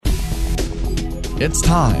It's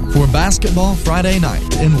time for Basketball Friday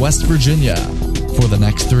Night in West Virginia. For the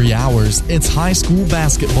next 3 hours, it's high school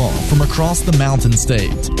basketball from across the Mountain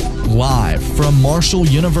State. Live from Marshall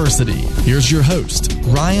University, here's your host,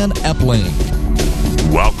 Ryan Epling.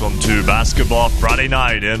 Welcome to Basketball Friday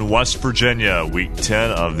Night in West Virginia, Week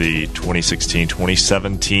 10 of the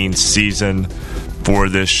 2016-2017 season. For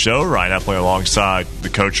this show, Ryan Epling alongside the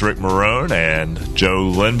coach Rick Marone and Joe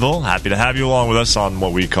Linville. Happy to have you along with us on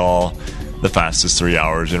what we call the fastest 3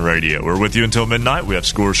 hours in radio. We're with you until midnight. We have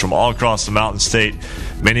scores from all across the Mountain State.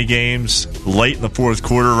 Many games late in the fourth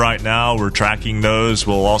quarter right now. We're tracking those.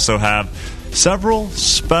 We'll also have several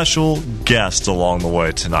special guests along the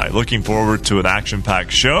way tonight. Looking forward to an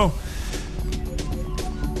action-packed show.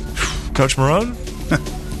 Coach Marone,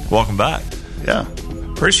 welcome back. Yeah.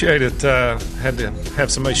 Appreciate it. Had to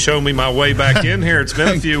have somebody show me my way back in here. It's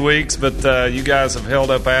been a few weeks, but you guys have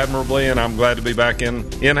held up admirably, and I'm glad to be back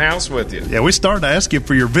in-house with you. Yeah, we started to ask you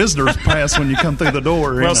for your visitor's pass when you come through the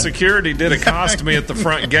door. Well, security did accost me at the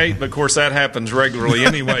front gate, but, of course, that happens regularly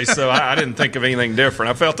anyway, so I didn't think of anything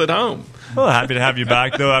different. I felt at home. Well, happy to have you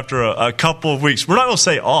back, though, after a couple of weeks. We're not going to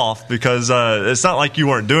say off because it's not like you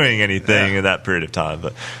weren't doing anything in that period of time.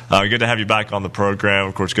 But good to have you back on the program.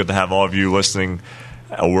 Of course, good to have all of you listening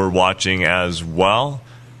or watching as well.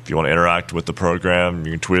 If you want to interact with the program,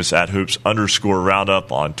 you can tweet us at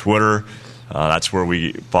hoops_roundup on Twitter. That's where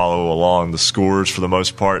we follow along the scores for the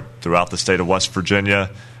most part throughout the state of West Virginia.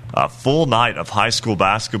 Full night of high school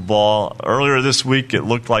basketball. Earlier this week, it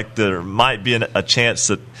looked like there might be a chance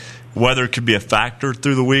that weather could be a factor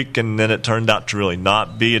through the week, and then it turned out to really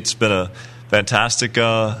not be. It's been a fantastic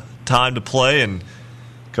time to play, and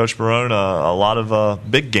Coach Marone, a lot of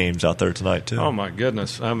big games out there tonight, too. Oh, my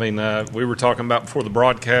goodness. I mean, we were talking about before the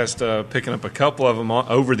broadcast, picking up a couple of them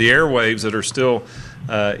over the airwaves that are still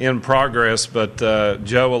in progress. But,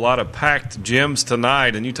 Joe, a lot of packed gyms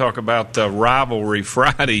tonight, and you talk about rivalry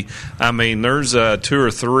Friday. I mean, there's 2 or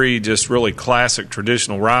 3 just really classic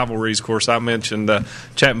traditional rivalries. Of course, I mentioned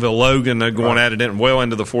Chapmanville-Logan going at it well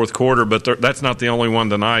into the fourth quarter, but that's not the only one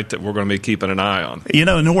tonight that we're going to be keeping an eye on. You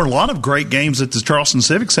know, and there were a lot of great games at the Charleston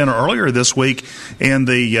Civic Center earlier this week, and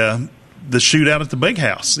the shootout at the Big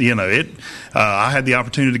House. You know, I had the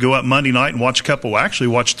opportunity to go up Monday night and watch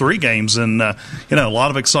 3 games, and a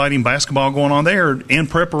lot of exciting basketball going on there in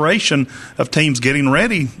preparation of teams getting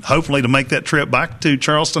ready, hopefully to make that trip back to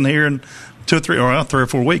Charleston here in 3 or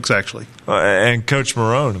 4 weeks, actually. And Coach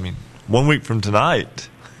Marone, I mean, 1 week from tonight,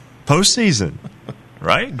 postseason.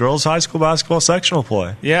 Right? Girls high school basketball sectional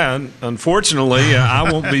play. Yeah, unfortunately,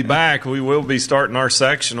 I won't be back. We will be starting our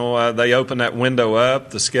sectional. They opened that window up.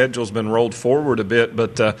 The schedule's been rolled forward a bit,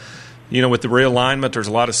 but with the realignment, there's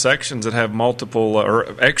a lot of sections that have multiple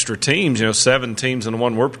or extra teams, 7 teams in the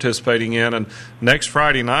one we're participating in. And next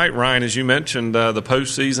Friday night, Ryan, as you mentioned, the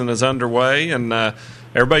postseason is underway, and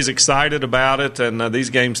everybody's excited about it, and these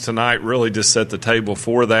games tonight really just set the table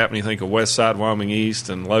for that. When you think of West Side, Wyoming East,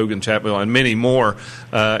 and Logan, Chapmanville, and many more,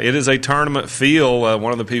 it is a tournament feel.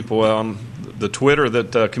 One of the people on the Twitter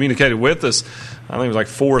that communicated with us, I think it was like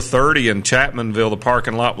 4:30 in Chapmanville. The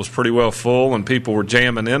parking lot was pretty well full, and people were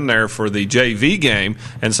jamming in there for the JV game.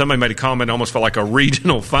 And somebody made a comment, almost felt like a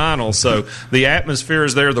regional final. So the atmosphere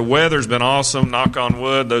is there. The weather's been awesome. Knock on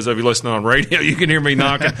wood. Those of you listening on radio, you can hear me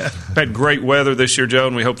knocking. We've had great weather this year, Joe,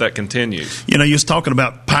 and we hope that continues. You was talking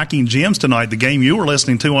about packing gyms tonight. The game you were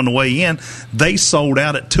listening to on the way in, they sold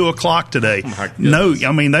out at 2 o'clock today. Oh, no,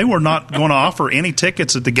 I mean, they were not going to offer any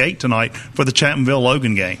tickets at the gate tonight for the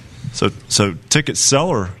Chapmanville-Logan game. So ticket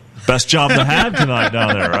seller, best job to have tonight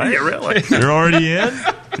down there, right? Yeah, really. You're already in.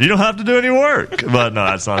 You don't have to do any work. But no,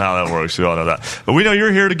 that's not how that works. We all know that. But we know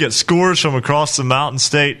you're here to get scores from across the Mountain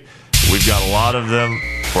State. We've got a lot of them.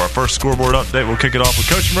 For our first scoreboard update, we'll kick it off with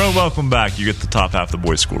Coach Monroe. Welcome back. You get the top half of the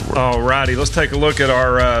boys' scoreboard. All righty. Let's take a look at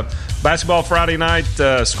our Basketball Friday night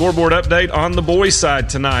scoreboard update on the boys' side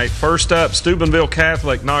tonight. First up, Steubenville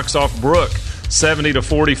Catholic knocks off Brooke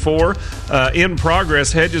 70-44. In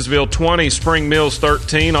progress, Hedgesville 20, Spring Mills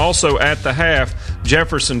 13. Also at the half,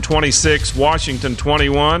 Jefferson 26, Washington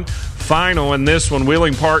 21. Final in this one,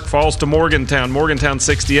 Wheeling Park falls to Morgantown. Morgantown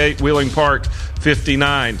 68, Wheeling Park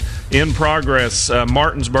 59. In progress,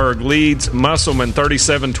 Martinsburg leads Musselman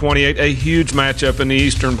 37-28. A huge matchup in the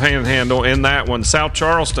Eastern Panhandle in that one. South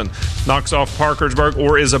Charleston knocks off Parkersburg,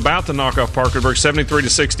 or is about to knock off Parkersburg,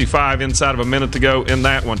 73-65, inside of a minute to go in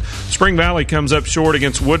that one. Spring Valley comes up short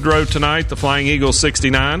against Woodrow tonight. The Flying Eagles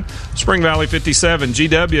 69. Spring Valley 57.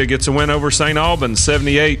 GW gets a win over St. Albans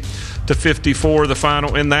 78-54. The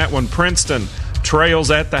final in that one. Princeton trails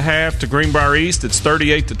at the half to Greenbrier East. It's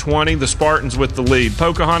 38-20. The Spartans with the lead.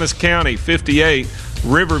 Pocahontas County 58,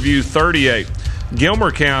 Riverview 38.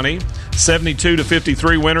 Gilmer County,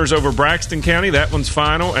 72-53 winners over Braxton County. That one's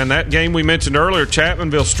final. And that game we mentioned earlier,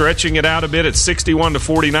 Chapmanville stretching it out a bit at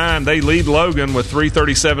 61-49. They lead Logan with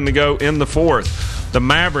 3:37 to go in the fourth. The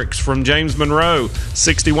Mavericks from James Monroe,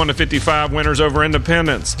 61-55 winners over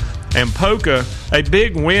Independence. And Poca, a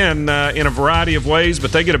big win in a variety of ways,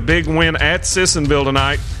 but they get a big win at Sissonville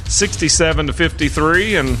tonight,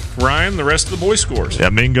 67-53. And Ryan, the rest of the boys' scores. Yeah,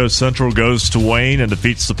 Mingo Central goes to Wayne and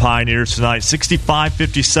defeats the Pioneers tonight,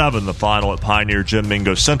 65-57. The final at Pioneer Gym.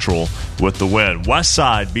 Mingo Central with the win.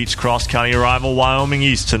 Westside beats cross-county rival Wyoming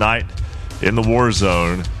East tonight in the War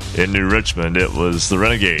Zone in New Richmond. It was the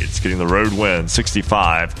Renegades getting the road win,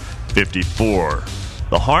 65-54.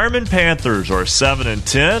 The Harmon Panthers are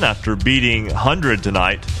 7-10 after beating 100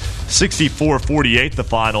 tonight, 64-48 the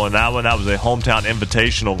final in that one. That was a hometown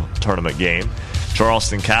invitational tournament game.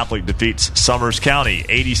 Charleston Catholic defeats Summers County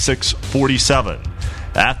 86-47.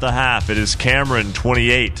 At the half, it is Cameron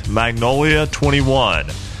 28, Magnolia 21.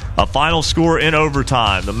 A final score in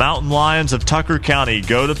overtime. The Mountain Lions of Tucker County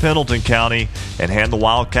go to Pendleton County and hand the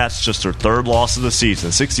Wildcats just their third loss of the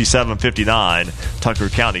season, 67-59. Tucker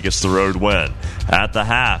County gets the road win. At the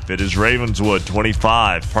half, it is Ravenswood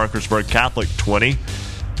 25, Parkersburg Catholic 20.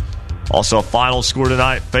 Also a final score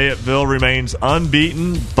tonight. Fayetteville remains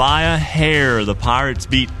unbeaten by a hair. The Pirates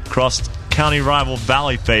beat cross-county rival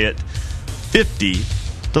Valley Fayette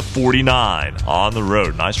 50-49 on the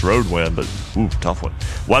road. Nice road win, but tough one.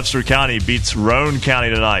 Webster County beats Roane County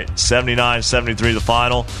tonight, 79-73 the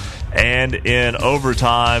final. And in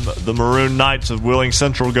overtime, the Maroon Knights of Wheeling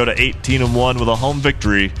Central go to 18-1 with a home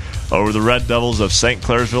victory over the Red Devils of St.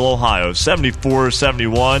 Clairsville, Ohio,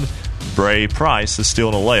 74-71. Bray Price is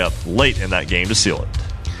stealing a layup late in that game to seal it.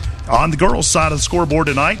 On the girls' side of the scoreboard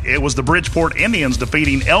tonight, it was the Bridgeport Indians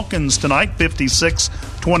defeating Elkins tonight,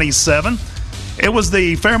 56-27. It was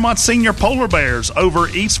the Fairmont Senior Polar Bears over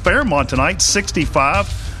East Fairmont tonight,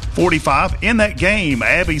 65-45. In that game,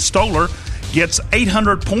 Abby Stoller gets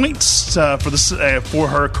 800 points for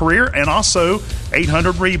her career and also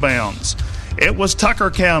 800 rebounds. It was Tucker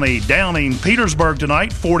County downing Petersburg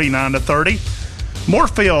tonight, 49-30.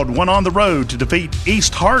 Moorfield went on the road to defeat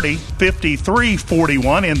East Hardy,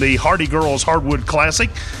 53-41 in the Hardy Girls Hardwood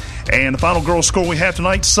Classic. And the final girls score we have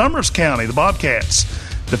tonight, Summers County, the Bobcats,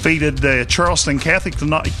 defeated Charleston Catholic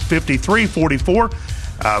tonight, 53-44.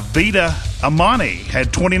 Vita Amani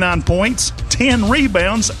had 29 points, 10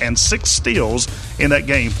 rebounds, and 6 steals in that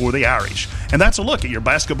game for the Irish. And that's a look at your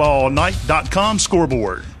basketballnight.com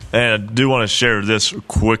scoreboard. And I do want to share this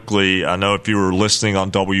quickly. I know if you were listening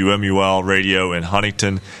on WMUL radio in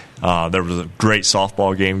Huntington, there was a great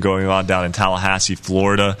softball game going on down in Tallahassee,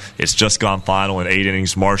 Florida. It's just gone final in 8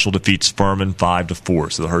 innings. Marshall defeats Furman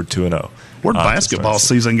 5-4, so the Herd 2-0. Where'd basketball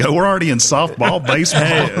season go? We're already in softball, baseball.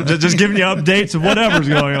 Hey, just giving you updates of whatever's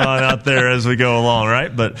going on out there as we go along,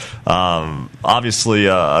 right? But obviously,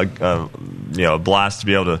 a blast to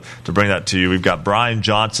be able to bring that to you. We've got Brian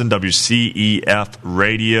Johnson, WCEF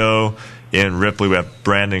Radio in Ripley. We have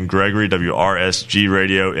Brandon Gregory, WRSG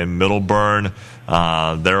Radio in Middleburn.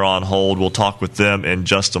 They're on hold. We'll talk with them in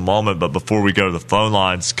just a moment. But before we go to the phone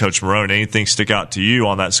lines, Coach Marone, anything stick out to you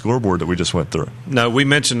on that scoreboard that we just went through? No, we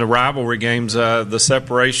mentioned the rivalry games, the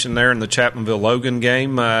separation there in the Chapmanville-Logan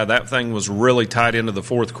game. That thing was really tight into the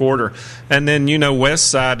fourth quarter. And then, West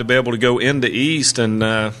Side to be able to go into East and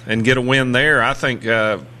get a win there, I think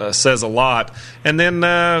says a lot. And then,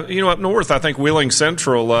 up north, I think Wheeling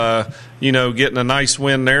Central, getting a nice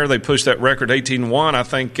win there. They pushed that record 18-1. I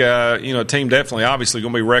think, a team definitely obviously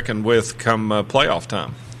going to be reckoned with come playoff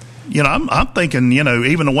time. I'm thinking,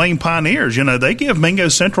 even the Wayne Pioneers, they give Mingo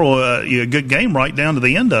Central a good game right down to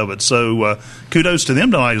the end of it. So kudos to them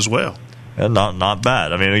tonight as well. And not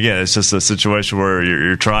bad. I mean, again, it's just a situation where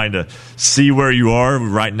you're trying to see where you are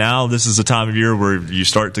right now. This is the time of year where you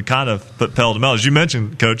start to kind of put pedal to metal. As you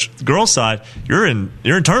mentioned, Coach, the girls' side, you're in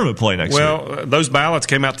tournament play next week. Well, those ballots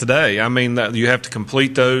came out today. I mean, you have to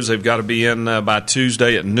complete those. They've got to be in by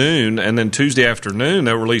Tuesday at noon, and then Tuesday afternoon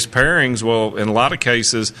they'll release pairings. Well, in a lot of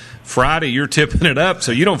cases, Friday you're tipping it up,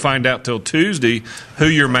 so you don't find out till Tuesday who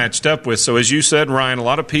you're matched up with. So as you said, Ryan, a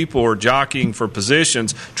lot of people are jockeying for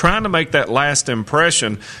positions, trying to make that last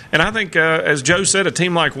impression. And I think, as Joe said, a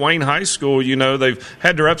team like Wayne High School, they've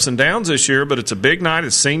had their ups and downs this year, but it's a big night.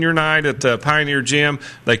 It's senior night at Pioneer Gym.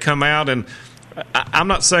 They come out, and I'm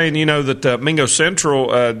not saying, that Mingo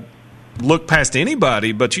Central look past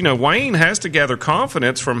anybody, but Wayne has to gather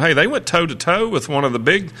confidence from, hey, they went toe to toe with one of the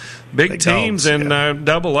big teams in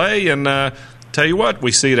AA, and tell you what,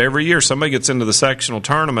 we see it every year. Somebody gets into the sectional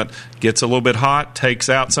tournament, gets a little bit hot, takes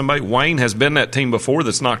out somebody. Wayne has been that team before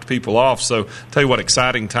that's knocked people off. So, tell you what,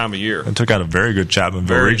 exciting time of year. And took out a very good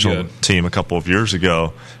Chapmanville regional team a couple of years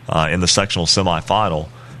ago in the sectional semifinal.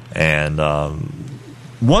 And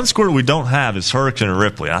one score we don't have is Hurricane and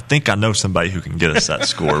Ripley. I think I know somebody who can get us that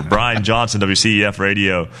score. Brian Johnson, WCEF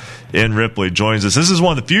Radio in Ripley, joins us. This is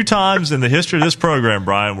one of the few times in the history of this program,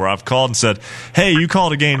 Brian, where I've called and said, hey, you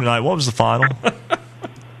called a game tonight. What was the final?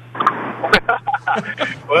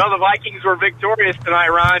 Well, the Vikings were victorious tonight,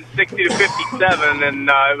 Ryan, 60-57, and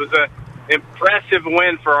it was an impressive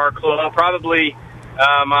win for our club. Probably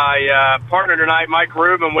my partner tonight, Mike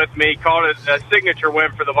Rubin, with me, called it a signature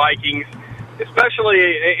win for the Vikings,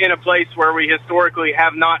 especially in a place where we historically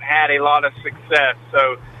have not had a lot of success.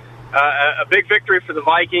 So a big victory for the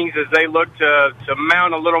Vikings as they look to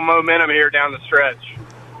mount a little momentum here down the stretch.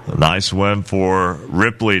 A nice win for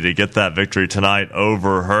Ripley to get that victory tonight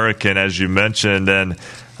over Hurricane, as you mentioned. And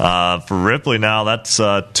for Ripley now, that's 2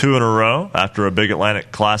 in a row after a Big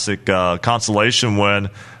Atlantic Classic consolation win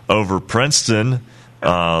over Princeton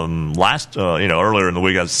earlier in the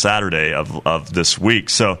week, as Saturday of this week.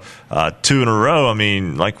 So 2 in a row. I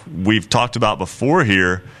mean, like we've talked about before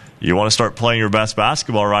here, you want to start playing your best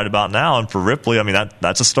basketball right about now. And for Ripley, I mean,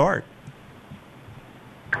 that's a start.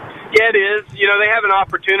 Yeah, it is. You know, they have an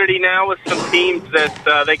opportunity now with some teams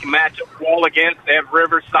that they can match up well against. They have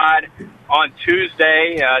Riverside on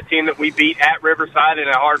Tuesday, a team that we beat at Riverside in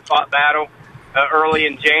a hard-fought battle early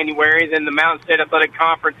in January. Then the Mountain State Athletic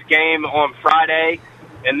Conference game on Friday,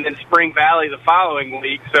 and then Spring Valley the following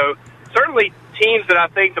week. So certainly teams that I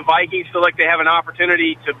think the Vikings feel like they have an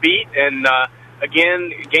opportunity to beat and,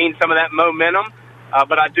 again, gain some of that momentum.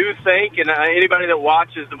 But I do think, and anybody that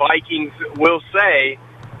watches the Vikings will say,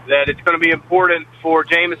 that it's going to be important for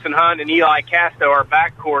Jamison Hunt and Eli Casto, our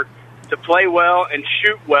backcourt, to play well and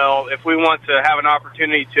shoot well if we want to have an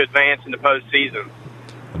opportunity to advance in the postseason.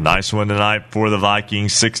 A nice win tonight for the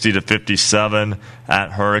Vikings, 60-57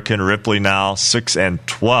 at Hurricane. Ripley now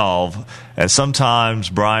 6-12. And sometimes,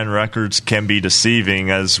 Brian, records can be deceiving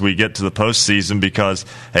as we get to the postseason because,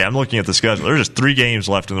 hey, I'm looking at the schedule. There's just 3 games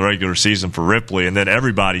left in the regular season for Ripley, and then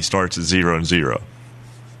everybody starts at 0-0.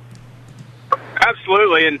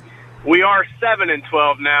 Absolutely, and we are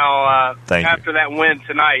 7-12 now after that win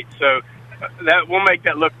tonight. So that will make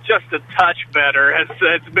that look just a touch better.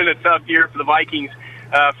 It's been a tough year for the Vikings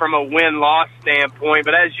from a win-loss standpoint.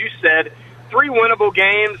 But as you said, 3 winnable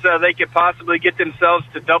games. They could possibly get themselves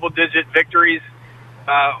to double-digit victories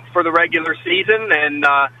for the regular season. And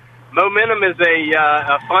momentum is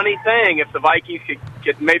a funny thing. If the Vikings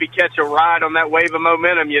could maybe catch a ride on that wave of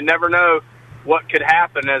momentum, you never know what could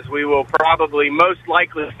happen, as we will probably most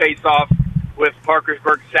likely face off with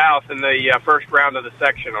Parkersburg South in the first round of the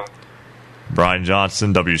sectional. Brian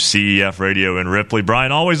Johnson, WCEF Radio in Ripley.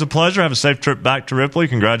 Brian, always a pleasure. Have a safe trip back to Ripley.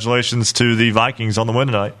 Congratulations to the Vikings on the win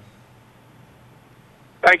tonight.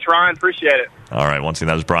 Thanks, Ryan. Appreciate it. All right, once again,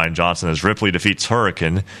 that was Brian Johnson as Ripley defeats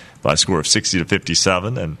Hurricane by a score of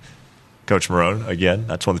 60-57. And Coach Marone, again,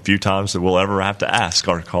 that's one of the few times that we'll ever have to ask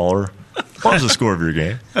our caller, what was the score of your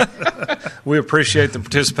game? We appreciate the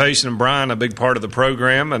participation of Brian, a big part of the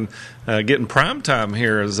program, and getting prime time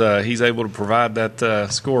here as he's able to provide that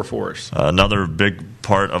score for us. Another big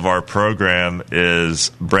part of our program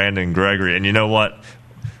is Brandon Gregory. And you know what?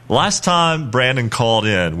 Last time Brandon called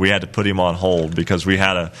in, we had to put him on hold because we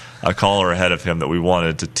had a caller ahead of him that we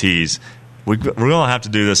wanted to tease. We're going to have to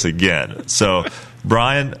do this again. So,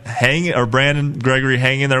 Brandon Gregory,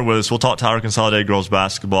 hang in there with us. We'll talk Tyler Consolidated girls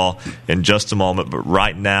basketball in just a moment. But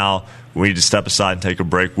right now, we need to step aside and take a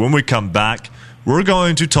break. When we come back, we're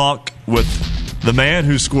going to talk with the man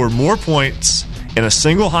who scored more points in a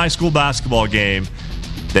single high school basketball game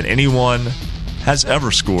than anyone has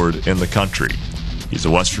ever scored in the country. He's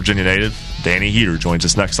a West Virginia native. Danny Heater joins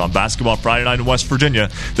us next on Basketball Friday Night in West Virginia.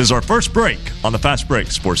 This is our first break on the Fast Break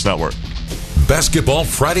Sports Network. Basketball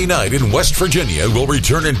Friday Night in West Virginia will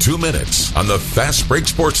return in 2 minutes on the Fast Break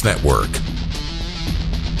Sports Network.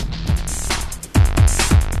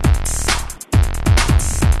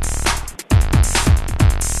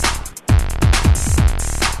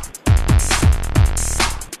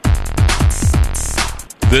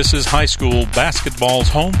 This is high school basketball's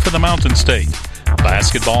home for the Mountain State.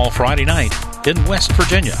 Basketball Friday Night in West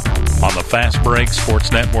Virginia on the Fast Break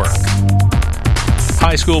Sports Network.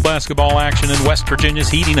 High school basketball action in West Virginia is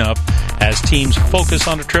heating up as teams focus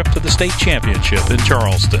on a trip to the state championship in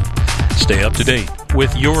Charleston. Stay up to date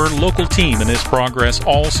with your local team and its progress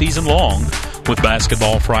all season long with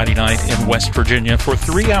Basketball Friday Night in West Virginia for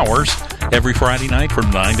 3 hours every Friday night from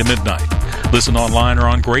 9 to midnight. Listen online or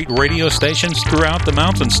on great radio stations throughout the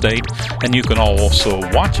Mountain State, and you can also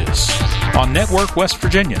watch us on Network West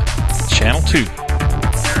Virginia, Channel 2.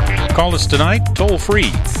 Call us tonight, toll free,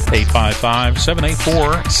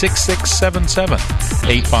 855-784-6677,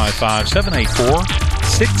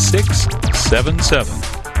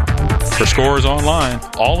 855-784-6677. For scores online,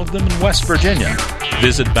 all of them in West Virginia,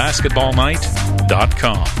 visit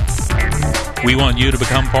basketballnight.com. We want you to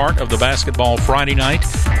become part of the Basketball Friday Night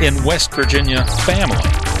in West Virginia family.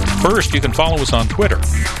 First, you can follow us on Twitter.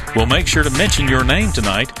 We'll make sure to mention your name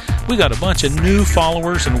tonight. We got a bunch of new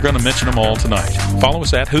followers, and we're going to mention them all tonight. Follow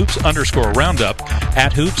us at @hoops_roundup,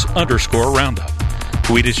 @hoops_roundup.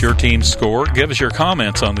 Tweet us your team's score. Give us your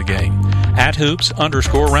comments on the game,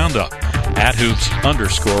 @hoops_roundup,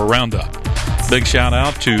 @hoops_roundup. Big shout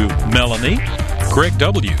out to Melanie, Greg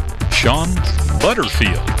W., Sean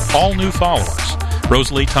Butterfield, all new followers.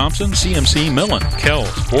 Rosalie Thompson, CMC Millen, Kells,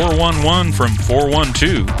 411 from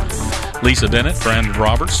 412. Lisa Dennett, Brandon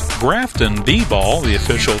Roberts, Grafton B-Ball, the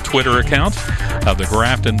official Twitter account of the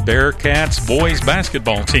Grafton Bearcats boys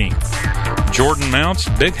basketball team. Jordan Mounts,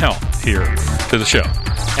 big help here to the show.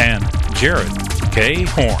 And Jared K.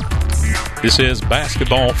 Horn. This is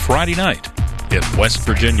Basketball Friday Night in West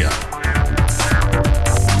Virginia.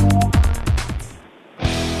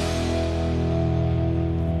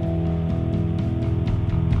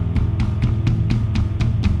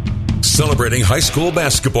 Celebrating high school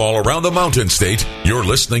basketball around the Mountain State, you're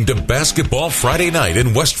listening to Basketball Friday Night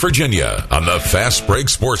in West Virginia on the Fast Break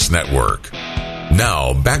Sports Network.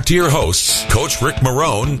 Now, back to your hosts, Coach Rick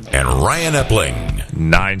Marone and Ryan Epling.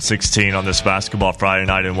 9:16 on this Basketball Friday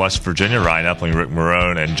Night in West Virginia. Ryan Epling, Rick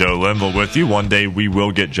Marone, and Joe Linville with you. One day we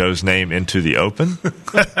will get Joe's name into the open.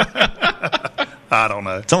 I don't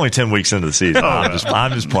know. It's only 10 weeks into the season. I'm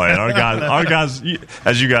just playing. Our guys,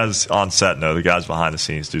 as you guys on set know, the guys behind the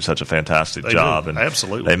scenes do such a fantastic job, and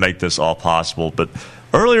absolutely they make this all possible. But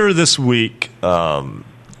earlier this week,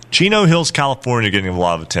 Chino Hills, California, getting a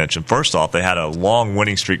lot of attention. First off, they had a long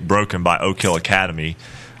winning streak broken by Oak Hill Academy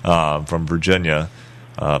from Virginia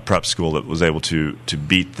prep school that was able to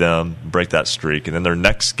beat them, break that streak, and then their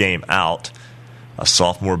next game out, a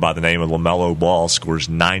sophomore by the name of LaMelo Ball scores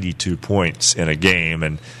 92 points in a game.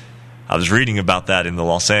 And I was reading about that in the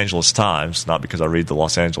Los Angeles Times, not because I read the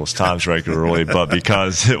Los Angeles Times regularly, but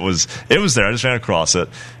because it was there. I just ran across it.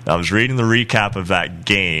 And I was reading the recap of that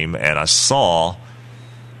game, and I saw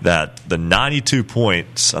that the 92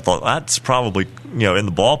 points, I thought that's probably in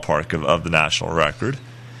the ballpark of the national record.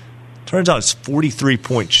 Turns out it's 43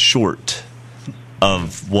 points short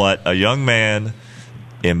of what a young man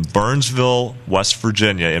in Burnsville, West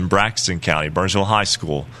Virginia, in Braxton County, Burnsville High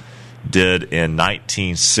School, did in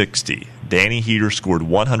 1960. Danny Heater scored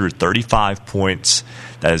 135 points.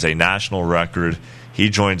 That is a national record.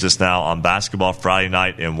 He joins us now on Basketball Friday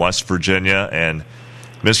Night in West Virginia. And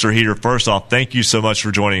Mr. Heater, first off, thank you so much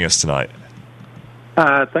for joining us tonight.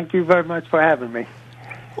 Thank you very much for having me.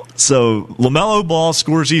 So LaMelo Ball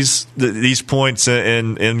scores these points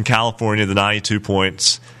in California, the 92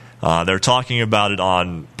 points. They're talking about it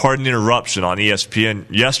on Pardon the Interruption on ESPN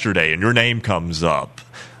yesterday, and your name comes up.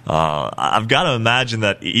 I've got to imagine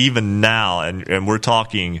that even now, and we're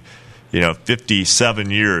talking,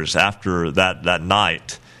 57 years after that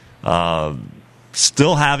night,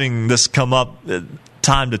 still having this come up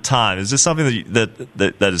time to time. Is this something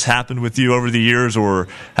that has happened with you over the years, or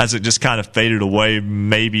has it just kind of faded away,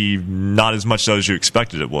 maybe not as much as you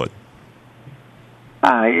expected it would?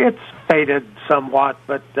 It's faded somewhat,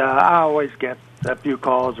 but I always get a few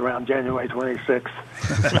calls around January 26th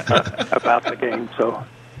about the game. So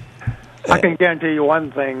I can guarantee you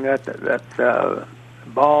one thing, that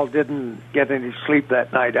Ball didn't get any sleep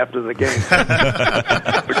that night after the game.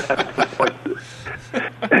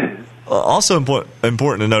 Also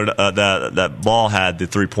important to note that Ball had the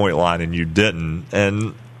three-point line and you didn't.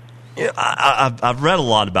 And I've read a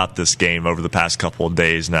lot about this game over the past couple of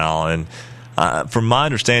days now, and from my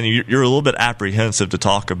understanding, you're a little bit apprehensive to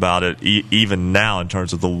talk about it even now in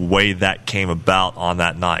terms of the way that came about on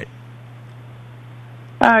that night.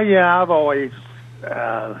 Yeah, I've always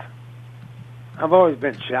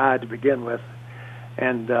been shy to begin with,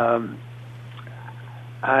 and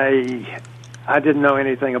I didn't know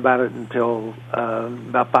anything about it until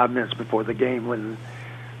about 5 minutes before the game, when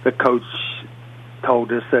the coach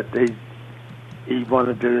told us that he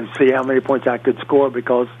wanted to see how many points I could score,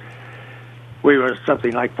 because we were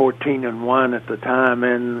something like 14-1 at the time,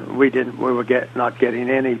 and we were not getting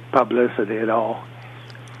any publicity at all.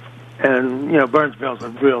 And Burnsville's a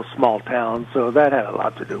real small town, so that had a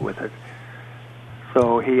lot to do with it.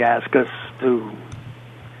 So he asked us to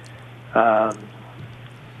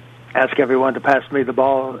ask everyone to pass me the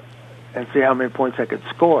ball and see how many points I could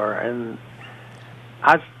score. And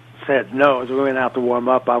I said no. As we went out to warm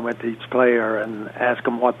up, I went to each player and asked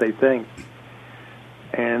them what they think.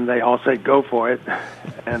 And they all said, go for it.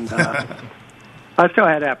 And I still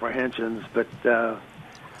had apprehensions, but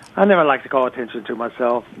I never liked to call attention to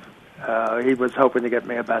myself. He was hoping to get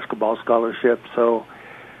me a basketball scholarship, so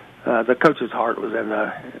the coach's heart was in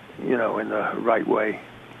the right way.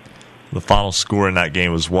 The final score in that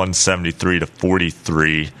game was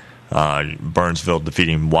 173-43. Burnsville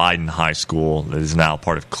defeating Wyden High School. That is now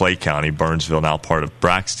part of Clay County. Burnsville now part of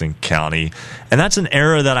Braxton County. And that's an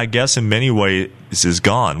era that I guess in many ways is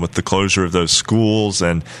gone with the closure of those schools,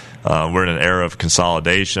 and we're in an era of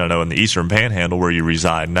consolidation. I know in the Eastern Panhandle where you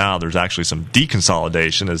reside now, there's actually some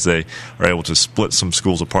deconsolidation as they are able to split some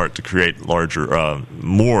schools apart to create larger,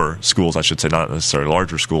 more schools, I should say, not necessarily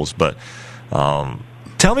larger schools. But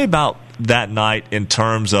tell me about that night in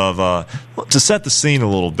terms of, to set the scene a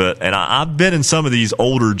little bit, and I've been in some of these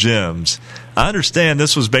older gyms. I understand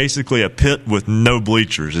this was basically a pit with no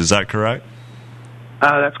bleachers. Is that correct?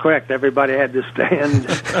 That's correct. Everybody had to stand.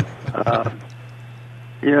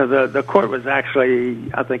 The court was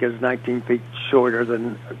actually, I think it was 19 feet shorter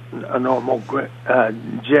than a normal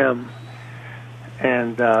gym.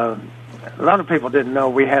 And a lot of people didn't know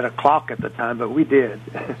we had a clock at the time, but we did.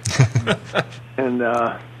 And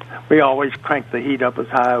we always cranked the heat up as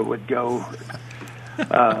high as it would go.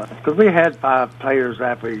 Because we had 5 players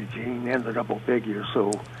averaging in the double figures,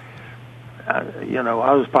 so I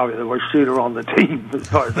was probably the worst shooter on the team as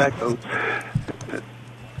far as that goes.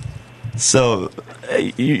 So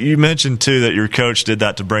you mentioned, too, that your coach did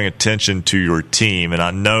that to bring attention to your team. And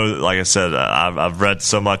I know, like I said, I've read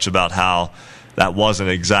so much about how that wasn't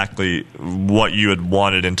exactly what you had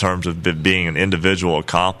wanted in terms of it being an individual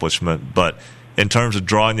accomplishment. But in terms of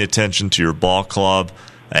drawing the attention to your ball club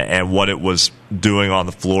and what it was doing on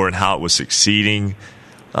the floor and how it was succeeding,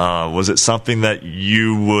 was it something that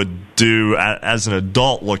you would do as an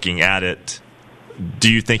adult looking at it?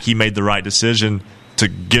 Do you think he made the right decision to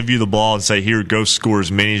give you the ball and say, here, go score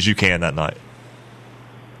as many as you can that night?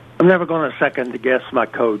 I'm never going to second guess my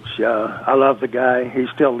coach. I love the guy. He's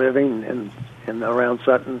still living in around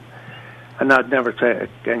Sutton, and I'd never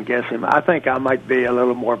second guess him. I think I might be a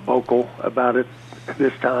little more vocal about it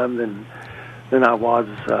this time than I was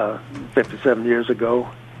 57 years ago.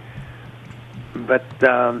 But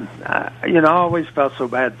I always felt so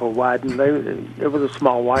bad for Wyden. It was a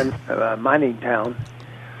small mining town,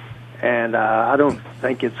 and I don't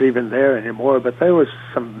think it's even there anymore. But there was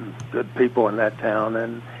some good people in that town,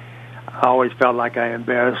 and I always felt like I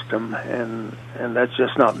embarrassed them, and that's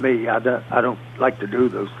just not me. I don't like to do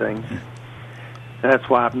those things. And that's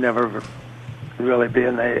why I've never really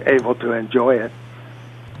been able to enjoy it.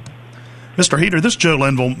 Mr. Heater, this is Joe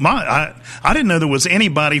Linville. I didn't know there was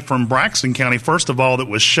anybody from Braxton County, first of all, that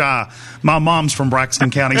was shy. My mom's from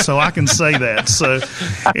Braxton County, so I can say that. So,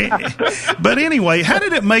 but anyway, how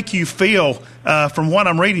did it make you feel? From what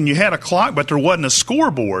I'm reading, you had a clock, but there wasn't a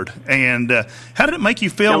scoreboard. And how did it make you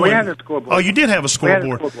feel? Yeah, we had a scoreboard. Oh, you did have a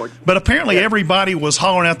scoreboard. But apparently everybody was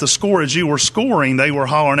hollering out the score as you were scoring. They were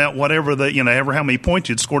hollering out whatever ever how many points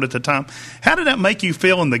you'd scored at the time. How did that make you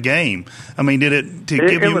feel in the game? I mean, did it give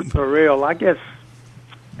you? It was surreal. I guess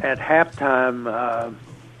at halftime,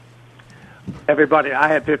 I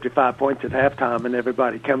had 55 points at halftime, and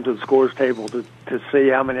everybody came to the scores table to see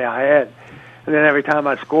how many I had. And then every time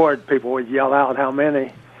I scored, people would yell out how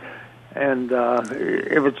many, and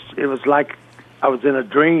it was like I was in a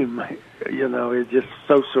dream. It's just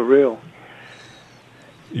so surreal.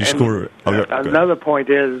 You score. Another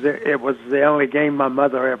point is it was the only game my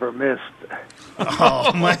mother ever missed.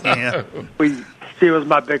 Oh man, she was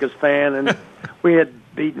my biggest fan, and we had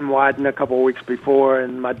beaten Wyden a couple of weeks before,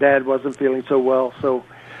 and my dad wasn't feeling so well, so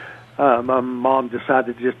my mom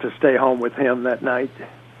decided just to stay home with him that night.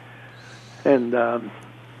 And, I've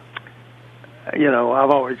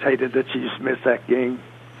always hated that she just missed that game.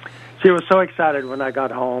 She was so excited when I got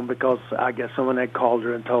home because I guess someone had called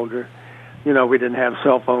her and told her, we didn't have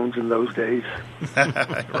cell phones in those days.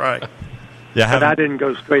 Right. Yeah, but I didn't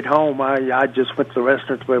go straight home. I just went to the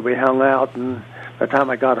restaurant where we hung out, and by the time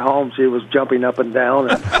I got home, she was jumping up and down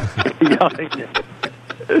and yelling.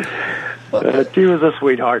 She was a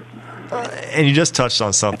sweetheart. And you just touched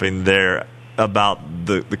on something there about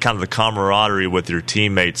the kind of the camaraderie with your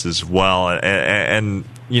teammates as well. And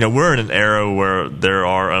we're in an era where there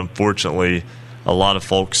are, unfortunately, a lot of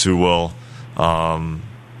folks who will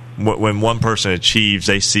when one person achieves,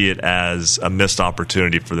 they see it as a missed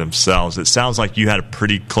opportunity for themselves. It sounds like you had a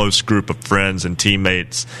pretty close group of friends and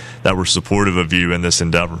teammates that were supportive of you in this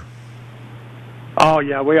endeavor. Oh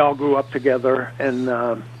yeah, we all grew up together, and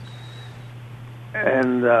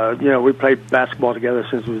we played basketball together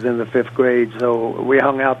since we was in the 5th grade. So we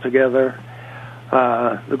hung out together.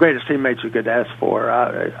 The greatest teammates you could ask for.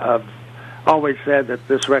 I've always said that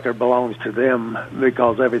this record belongs to them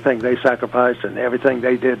because everything they sacrificed and everything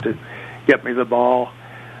they did to get me the ball,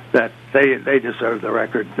 that they deserve the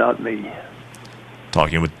record, not me.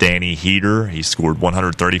 Talking with Danny Heater. He scored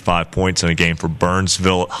 135 points in a game for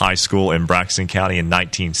Burnsville High School in Braxton County in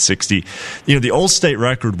 1960. The Old State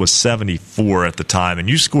record was 74 at the time, and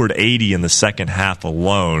you scored 80 in the second half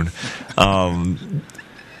alone.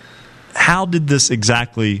 How did this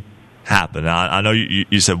exactly happen? I know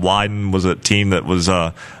you said Wyden was a team that was,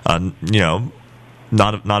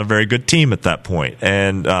 not a very good team at that point.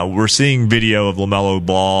 And we're seeing video of LaMelo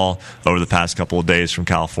Ball over the past couple of days from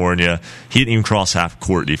California. He didn't even cross half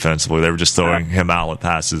court defensively. They were just throwing him outlet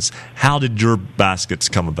passes. How did your baskets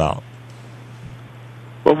come about?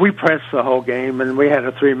 Well, we pressed the whole game, and we had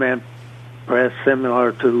a 3-man press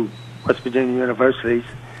similar to West Virginia University's.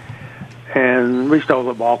 And we stole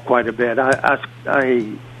the ball quite a bit. I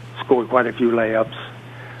scored quite a few layups,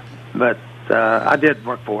 but I did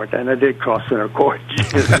work for it, and I did cross center court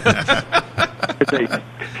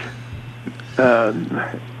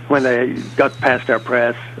when they got past our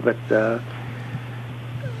press. But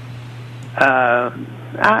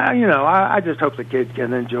I just hope the kid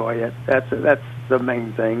can enjoy it. That's the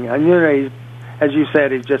main thing. And as you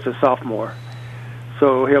said, he's just a sophomore,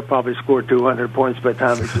 so he'll probably score 200 points by the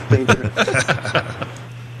time he's a senior.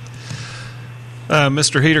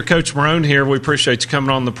 Mr. Heater, Coach Marone here. We appreciate you coming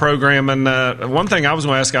on the program. And one thing I was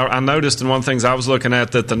going to ask, I noticed, and one of the things I was looking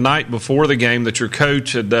at, that the night before the game that your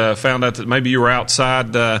coach had found out that maybe you were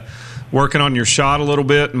outside working on your shot a little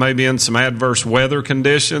bit, maybe in some adverse weather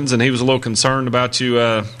conditions, and he was a little concerned about you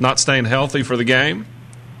not staying healthy for the game.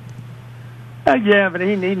 Yeah, but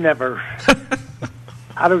he never –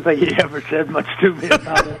 I don't think he ever said much to me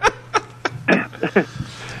about it.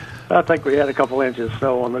 I think we had a couple inches of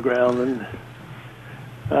snow on the ground, and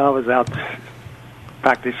I was out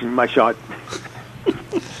practicing my shot.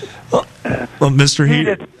 Well, Mr.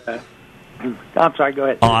 Heater. I'm sorry, go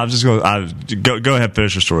ahead. Oh, I was just going to go ahead,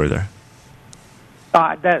 finish your story there.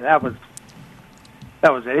 That was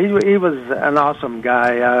it. He was an awesome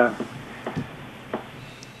guy.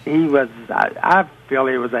 I feel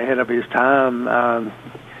he was ahead of his time.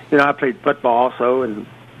 I played football also in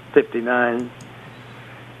 '59,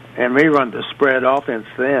 and we run the spread offense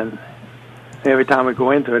then. Every time we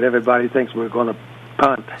go into it, everybody thinks we're going to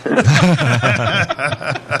punt.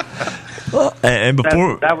 And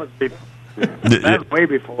before that was way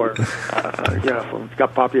before it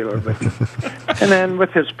got popular. But and then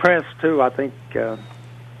with his press too, I think he's a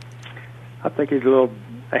little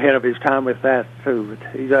ahead of his time with that too.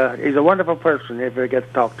 But he's a wonderful person. If you get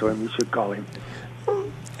to talk to him, you should call him.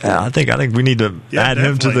 Yeah, I think we need to add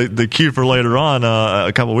him to the queue for later on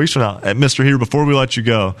a couple of weeks from now. Mr. Heater, before we let you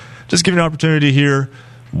go, just give you an opportunity here.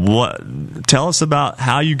 Tell us about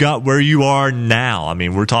how you got where you are now. I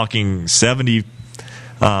mean, we're talking 60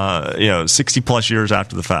 plus years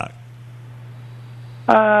after the fact.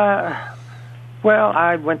 Well,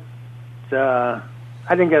 I went. I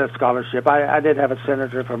didn't get a scholarship. I did have a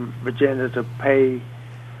senator from Virginia to pay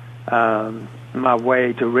my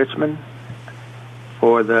way to Richmond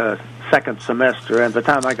for the second semester. And by the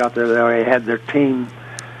time I got there, they already had their team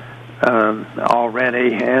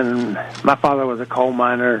already. And my father was a coal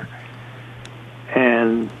miner,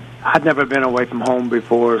 and I'd never been away from home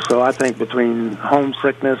before. So I think between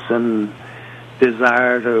homesickness and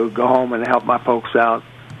desire to go home and help my folks out,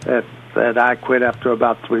 that I quit after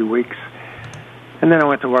about 3 weeks. And then I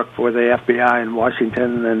went to work for the FBI in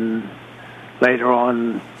Washington, and later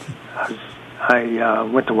on I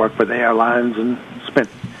went to work for the airlines and spent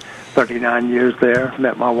 39 years there.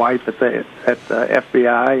 Met my wife at the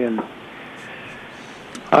FBI, and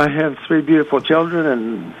I have 3 beautiful children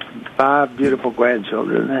and 5 beautiful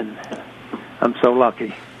grandchildren, and I'm so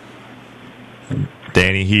lucky.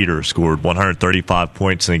 Danny Heater scored 135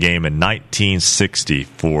 points in a game in 1960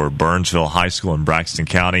 for Burnsville High School in Braxton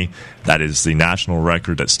County. That is the national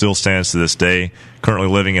record that still stands to this day. Currently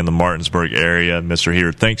living in the Martinsburg area. Mr.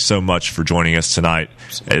 Heater, thanks so much for joining us tonight.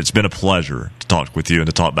 It's been a pleasure to talk with you and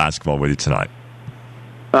to talk basketball with you tonight.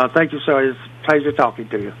 Thank you, sir. It's a pleasure talking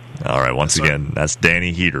to you. All right, once again, that's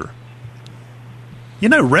Danny Heater.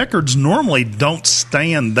 Records normally don't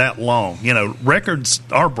stand that long. Records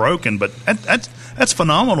are broken, but that's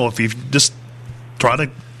phenomenal if you just try to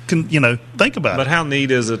think about it. But how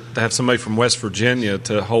neat is it to have somebody from West Virginia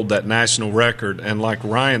to hold that national record? And like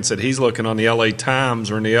Ryan said, he's looking on the L.A.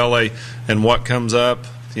 Times or in the L.A. and what comes up.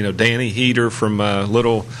 Danny Heater from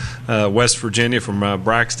little West Virginia, from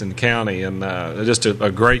Braxton County, and just a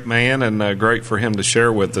great man, and great for him to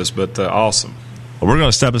share with us, but awesome. Well, we're going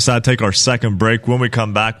to step aside, take our second break. When we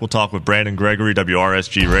come back, we'll talk with Brandon Gregory,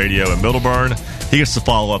 WRSG Radio in Middleburn. He gets to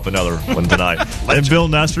follow up another one tonight. And Bill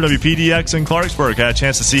Nestor, WPDX in Clarksburg. Had a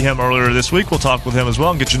chance to see him earlier this week. We'll talk with him as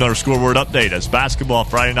well and get you another scoreboard update as basketball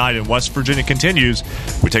Friday night in West Virginia continues.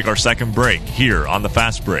 We take our second break here on the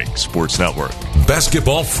Fast Break Sports Network.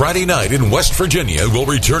 Basketball Friday night in West Virginia will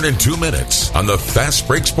return in 2 minutes on the Fast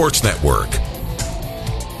Break Sports Network.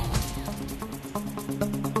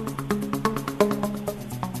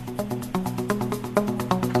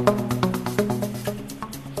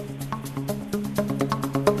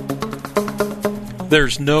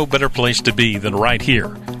 There's no better place to be than right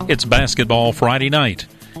here. It's Basketball Friday night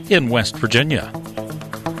in West Virginia.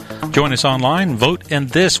 Join us online, vote in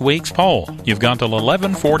this week's poll. You've got till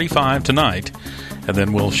 11:45 tonight, and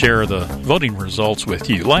then we'll share the voting results with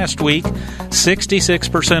you. Last week,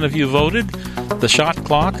 66% of you voted. The shot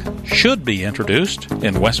clock should be introduced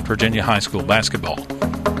in West Virginia high school basketball.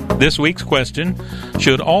 This week's question,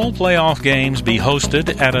 should all playoff games be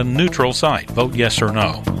hosted at a neutral site? Vote yes or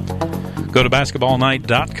no. Go to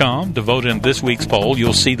basketballnight.com to vote in this week's poll.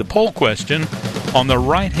 You'll see the poll question on the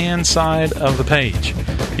right-hand side of the page.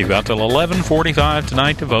 You've got till 11:45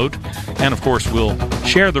 tonight to vote, and, of course, we'll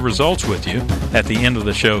share the results with you at the end of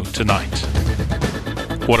the show tonight.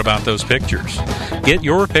 What about those pictures? Get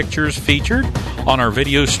your pictures featured on our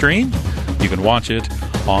video stream. You can watch it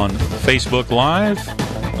on Facebook Live,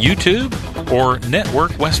 YouTube, or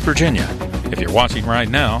Network West Virginia. If you're watching right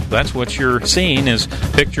now, that's what you're seeing is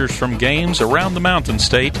pictures from games around the Mountain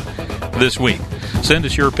State this week. Send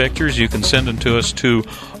us your pictures. You can send them to us to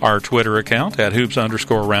our Twitter account at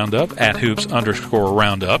 @hoops_roundup,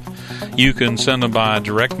 @hoops_roundup. You can send them by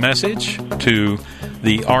direct message to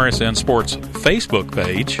the RSN Sports Facebook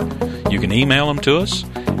page. You can email them to us,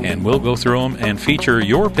 and we'll go through them and feature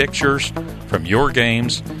your pictures from your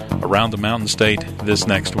games around the Mountain State this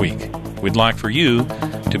next week. We'd like for you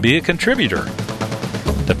to be a contributor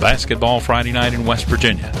to Basketball Friday Night in West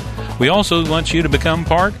Virginia. We also want you to become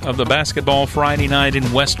part of the Basketball Friday Night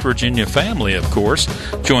in West Virginia family, of course.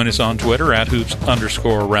 Join us on Twitter at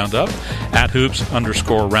 @hoops_roundup,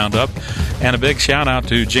 @hoops_roundup. And a big shout out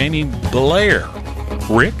to Jamie Blair,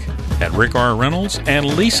 Rick at Rick R. Reynolds, and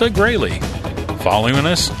Lisa Grayley following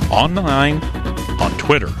us online on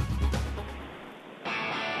Twitter.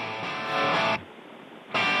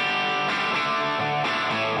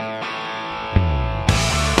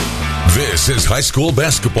 This is high school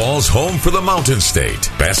basketball's home for the Mountain State.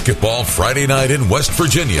 Basketball Friday night in West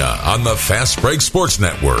Virginia on the Fast Break Sports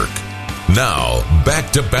Network. Now,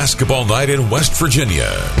 back to basketball night in West Virginia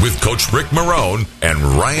with Coach Rick Marone and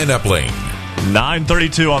Ryan Epling.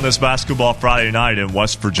 9:32 on this Basketball Friday night in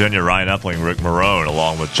West Virginia. Ryan Epling, Rick Marone,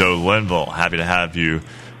 along with Joe Linville. Happy to have you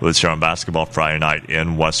with us here on Basketball Friday night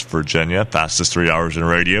in West Virginia. Fastest 3 hours in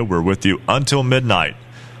radio. We're with you until midnight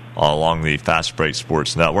all along the Fast Break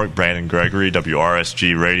Sports Network. Brandon Gregory,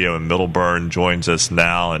 WRSG Radio in Middleburn, joins us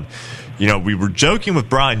now. And, we were joking with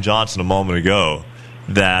Brian Johnson a moment ago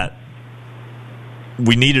that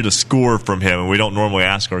we needed a score from him, and we don't normally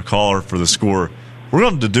ask our caller for the score. We're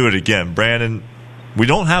going to do it again. Brandon, we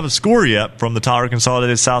don't have a score yet from the Tyler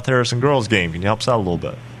Consolidated South Harrison girls game. Can you help us out a little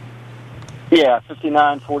bit? Yeah,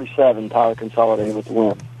 59-47, Tyler Consolidated with the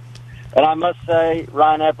win. And I must say,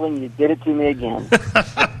 Ryan Epling, you did it to me again.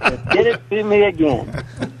 You did it to me again.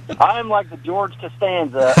 I am like the George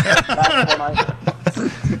Costanza.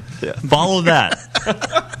 Yeah, follow that.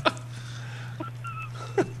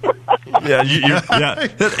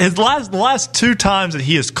 The last two times that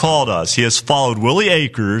he has called us, he has followed Willie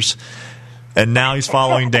Akers, and now he's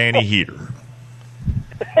following Danny Heater.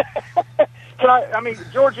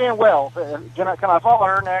 Georgianne Wells. Can I follow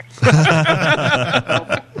her next?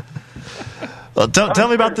 Tell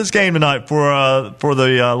me about this game tonight for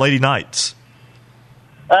the Lady Knights.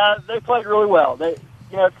 They played really well. It's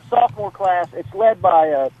a sophomore class. It's led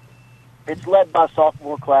by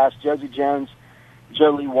sophomore class Josie Jones,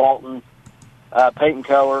 Jolie Walton, Peyton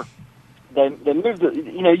Coer. They moved.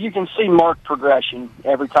 You can see marked progression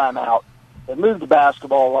every time out. They moved the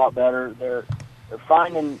basketball a lot better. They're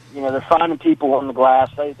finding people on the glass.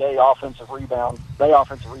 They offensive rebound. They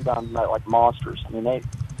offensive rebound like monsters.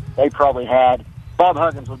 They probably had, Bob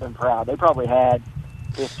Huggins would have been proud, they probably had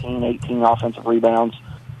 15, 18 offensive rebounds,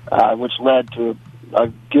 which led to a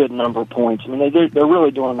good number of points. They're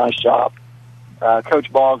really doing a nice job.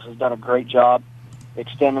 Coach Boggs has done a great job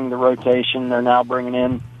extending the rotation. They're now bringing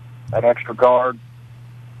in an extra guard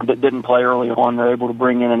that didn't play early on. They're able to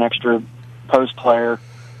bring in an extra post player.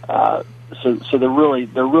 So they're really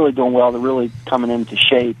doing well. They're really coming into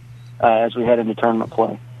shape as we head into tournament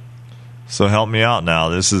play. So help me out now.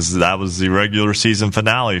 That was the regular season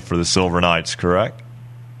finale for the Silver Knights, correct?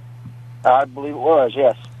 I believe it was,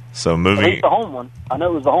 yes. So At least the home one. I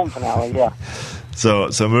know it was the home finale, yeah. So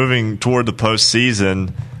moving toward the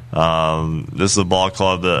postseason, this is a ball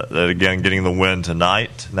club that again getting the win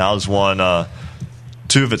tonight. Now has won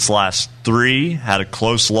 2 of its last 3. Had a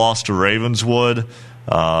close loss to Ravenswood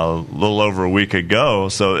a little over a week ago.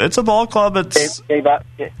 So it's a ball club that's gave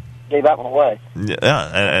that one away.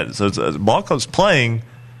 Yeah, and so it's a ball club's playing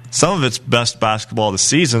some of its best basketball of the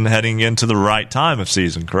season, heading into the right time of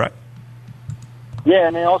season. Correct? Yeah,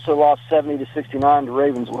 and they also lost 70-69 to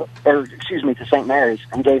Ravenswood, to St. Mary's,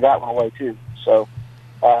 and gave that one away too. So,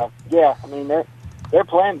 yeah, I mean they're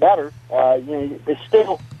playing better. They're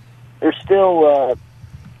still. I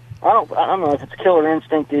don't know if it's a killer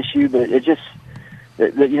instinct issue, but it just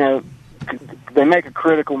they make a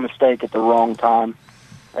critical mistake at the wrong time,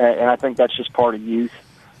 and I think that's just part of youth.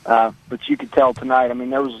 But you could tell tonight. I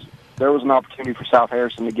mean, there was an opportunity for South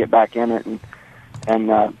Harrison to get back in it, and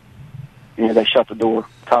they shut the door.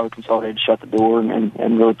 Tyler Consolidated shut the door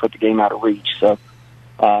and really put the game out of reach. So,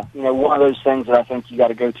 one of those things that I think you got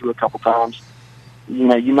to go through a couple times.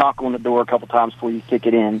 You knock on the door a couple times before you kick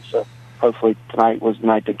it in. So hopefully tonight was the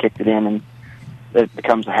night they kicked it in and it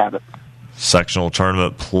becomes a habit. Sectional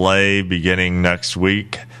tournament play beginning next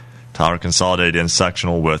week. Tyler Consolidated in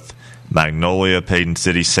sectional with Magnolia, Payton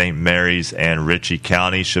City, St. Mary's, and Ritchie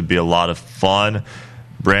County. Should be a lot of fun.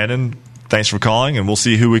 Brandon, thanks for calling, and we'll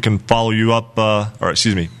see who we can follow you up,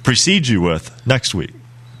 precede you with next week.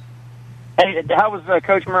 Hey, how was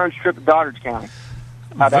Coach Murren's trip to Doddridge County?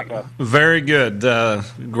 How'd that go? Very good.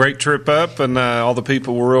 Great trip up, and all the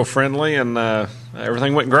people were real friendly, and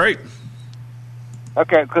everything went great.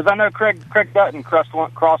 Okay, because I know Craig Dutton crossed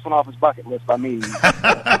one off his bucket list by me.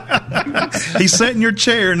 He sat in your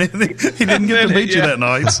chair, and he didn't get to meet you that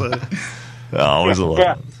night. So. Always a lot.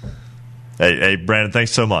 Yeah. Hey, Brandon,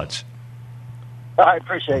 thanks so much. I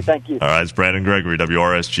appreciate it. Thank you. All right, it's Brandon Gregory,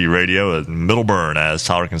 WRSG Radio in Middleburn, as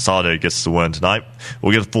Tyler Consolidated gets the win tonight.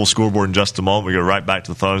 We'll get the full scoreboard in just a moment. We go right back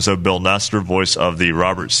to the phone. So Bill Nestor, voice of the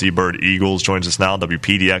Robert C. Byrd Eagles, joins us now,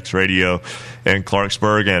 WPDX Radio in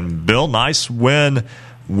Clarksburg. And Bill, nice win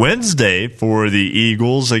Wednesday for the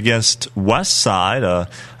Eagles against Westside,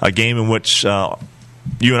 a game in which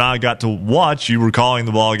you and I got to watch. You were calling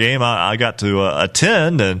the ball game. I got to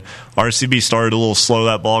attend, and RCB started a little slow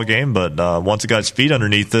that ball game, but once it got its feet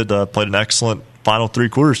underneath it, played an excellent final 3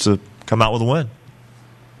 quarters to come out with a win.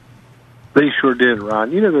 They sure did, Ron.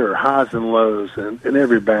 There are highs and lows in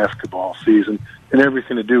every basketball season, and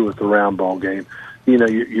everything to do with the round ball game.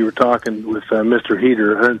 You were talking with Mr.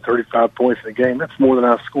 Heater, 135 points in a game. That's more than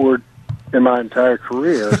I've scored in my entire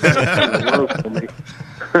career. That's low for me.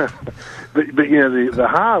 But the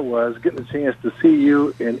high was getting a chance to see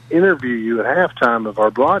you and interview you at halftime of our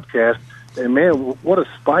broadcast. And, man, what a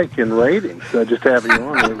spike in ratings just having you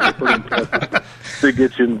on. It was pretty impressive to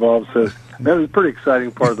get you involved. So that was a pretty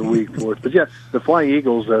exciting part of the week for us. But, yeah, the Flying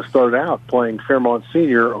Eagles started out playing Fairmont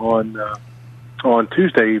Senior on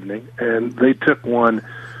Tuesday evening, and they took one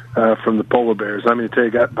from the Polar Bears. I mean, to tell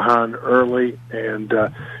you, got behind early, and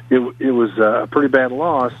it was a pretty bad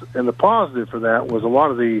loss. And the positive for that was a lot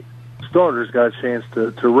of the starters got a chance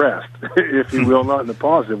to rest, if you will, not in a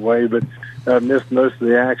positive way, but missed most of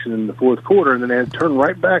the action in the fourth quarter, and then had to turn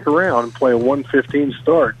right back around and play a 1:15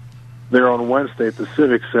 start there on Wednesday at the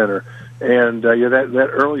Civic Center. And that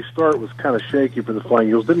early start was kind of shaky for the Flying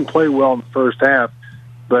Eagles. Didn't play well in the first half,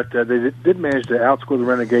 but they did manage to outscore the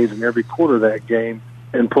Renegades in every quarter of that game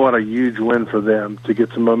and pull out a huge win for them to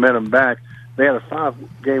get some momentum back. They had a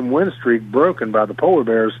 5-game win streak broken by the Polar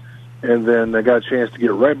Bears, and then they got a chance to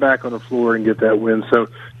get right back on the floor and get that win. So,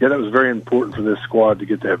 yeah, that was very important for this squad to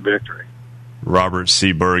get that victory. Robert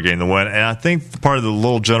C. Byrd getting the win. And I think part of the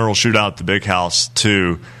little general shootout at the Big House,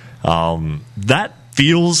 too, that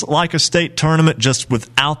feels like a state tournament just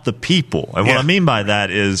without the people. And what I mean by that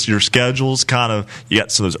is your schedule's kind of, you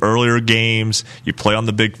got some of those earlier games, you play on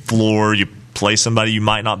the big floor, you play somebody you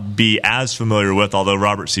might not be as familiar with, although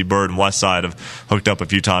Robert C. Byrd and Westside have hooked up a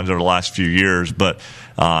few times over the last few years. But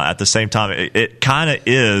at the same time, it kind of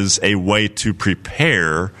is a way to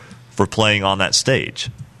prepare for playing on that stage.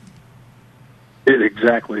 It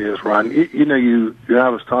exactly is, Ron. I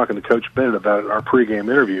was talking to Coach Bennett about it in our pregame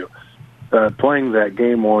interview. Playing that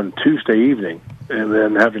game on Tuesday evening and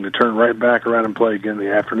then having to turn right back around and play again in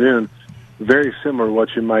the afternoon, very similar to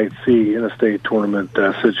what you might see in a state tournament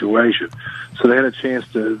situation. So they had a chance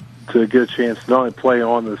to get a chance to not only play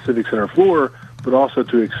on the Civic Center floor, but also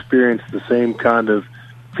to experience the same kind of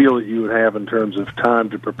feel that you would have in terms of time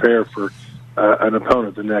to prepare for an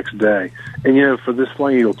opponent the next day. And, for this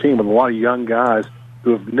Flying Eagle team with a lot of young guys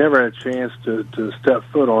who have never had a chance to step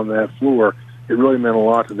foot on that floor, it really meant a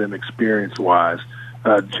lot to them experience-wise.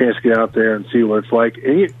 Chance to get out there and see what it's like.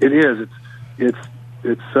 And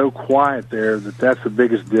it's so quiet there that's the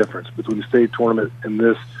biggest difference between the state tournament and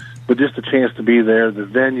this. But just a chance to be there, the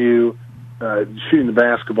venue, shooting the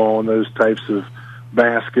basketball and those types of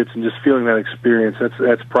baskets, and just feeling that experience,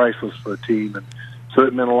 that's priceless for a team. And so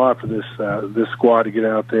it meant a lot for this squad to get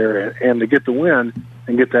out there and to get the win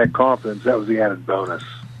and get that confidence. That was the added bonus.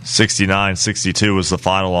 69-62 was the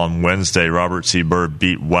final on Wednesday. Robert C. Byrd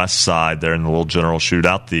beat Westside there in the Little General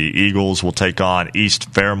Shootout. The Eagles will take on East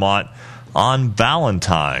Fairmont on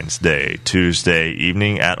Valentine's Day, Tuesday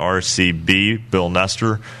evening at RCB. Bill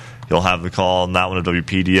Nestor, he'll have the call on that one at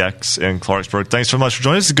WPDX in Clarksburg. Thanks so much for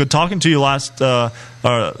joining us. It's good talking to you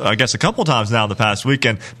I guess a couple times now in the past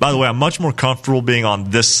weekend. By the way, I'm much more comfortable being on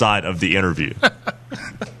this side of the interview.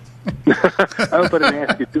 I hope I didn't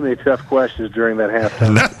ask you too many tough questions during that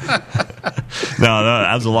halftime. No,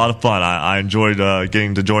 that was a lot of fun. I enjoyed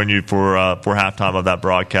getting to join you for halftime of that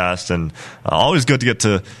broadcast, and always good to get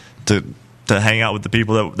to hang out with the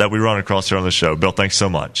people that we run across here on the show. Bill, thanks so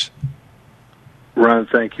much. Ron,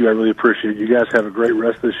 thank you. I really appreciate it. You guys have a great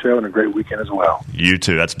rest of the show and a great weekend as well. You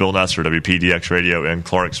too. That's Bill Nestor, WPDX Radio in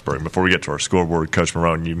Clarksburg. Before we get to our scoreboard, Coach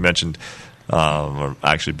Marone, you mentioned or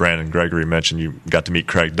actually Brandon Gregory mentioned you got to meet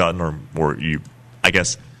Craig Dutton, or you, I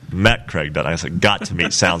guess, met Craig Dutton. I guess got to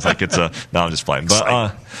meet sounds like it's a – no, I'm just playing.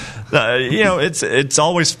 But, it's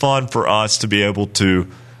always fun for us to be able to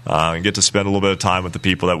get to spend a little bit of time with the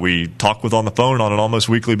people that we talk with on the phone on an almost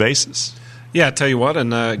weekly basis. Yeah, I tell you what,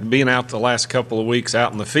 and being out the last couple of weeks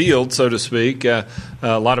out in the field, so to speak, a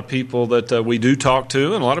lot of people that we do talk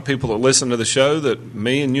to and a lot of people that listen to the show that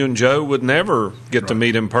me and you and Joe would never get to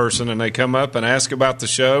meet in person, and they come up and ask about the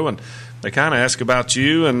show, and they kind of ask about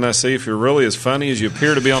you and see if you're really as funny as you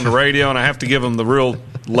appear to be on the radio, and I have to give them the real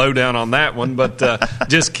lowdown on that one, but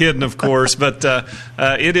just kidding, of course. But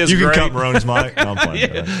it is great. You can cut Marone's mic. No, I'm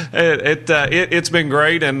playing. It's been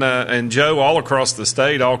great, and Joe, all across the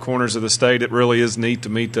state, all corners of the state, it really is neat to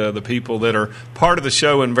meet the people that are part of the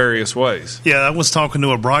show in various ways. Yeah, I was talking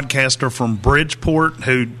to a broadcaster from Bridgeport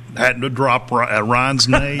who had to drop Ryan's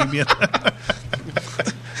name.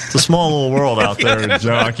 It's a small little world out there,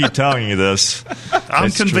 Joe. I keep telling you this.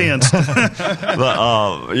 I'm convinced. But,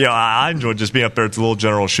 I enjoyed just being up there at the Little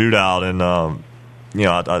General Shootout. And,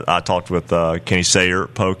 I talked with Kenny Sayer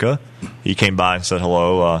at Polka. He came by and said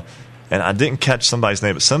hello. And I didn't catch somebody's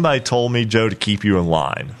name, but somebody told me, Joe, to keep you in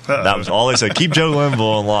line. That was all they said. Keep Joe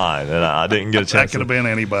Linville in line. And I didn't get a chance. That could have been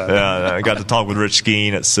anybody. Yeah, I got to talk with Rich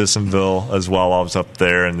Skeen at Sissonville as well while I was up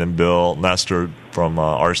there. And then Bill Nestor from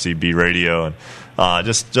RCB Radio. And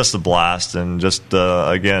just a blast, and just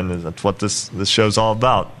again, that's what this show's all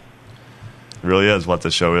about. It really is what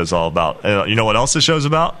this show is all about. And you know what else this show's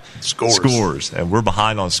about? Scores. And we're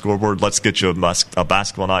behind on scoreboard. Let's get you a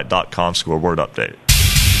basketballnight.com scoreboard update.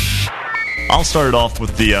 I'll start it off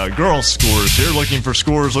with the girls' scores here. Looking for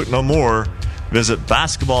scores, look no more. Visit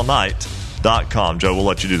basketballnight.com. Joe, we'll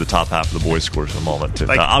let you do the top half of the boys' scores in a moment, too.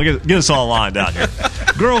 I'll get us all lined down here.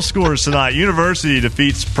 Girls' scores tonight. University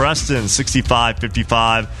defeats Preston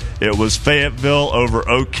 65-55. It was Fayetteville over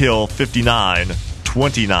Oak Hill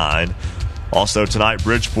 59-29. Also tonight,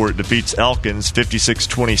 Bridgeport defeats Elkins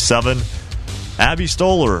 56-27. Abby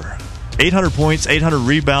Stoller, 800 points, 800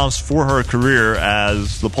 rebounds for her career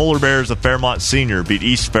as the Polar Bears of Fairmont Senior beat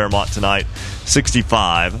East Fairmont tonight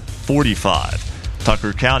 65-45.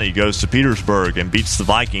 Tucker County goes to Petersburg and beats the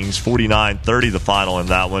Vikings 49-30, the final in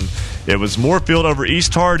that one. It was Moorfield over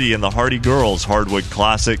East Hardy in the Hardy Girls Hardwood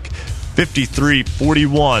Classic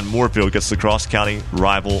 53-41. Moorfield gets the cross-county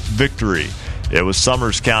rival victory. It was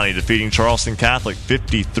Summers County defeating Charleston Catholic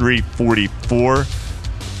 53-44.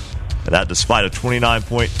 And that despite a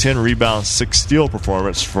 29-point, 10-rebound, 6-steal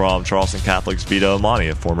performance from Charleston Catholic's Vito Amani,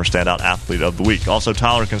 a former standout athlete of the week. Also,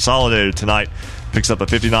 Tyler Consolidated tonight picks up a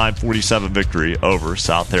 59-47 victory over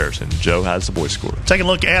South Harrison. Joe has the boys' score. Taking a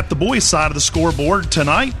look at the boys' side of the scoreboard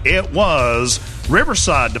tonight, it was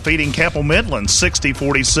Riverside defeating Capel Midland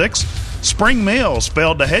 60-46. Spring Mills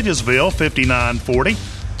fell to Hedgesville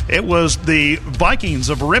 59-40. It was the Vikings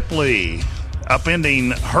of Ripley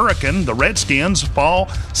upending Hurricane. The Redskins fall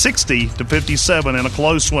 60-57 in a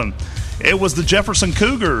close one. It was the Jefferson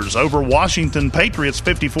Cougars over Washington Patriots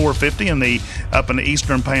 54-50 up in the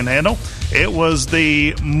Eastern Panhandle. It was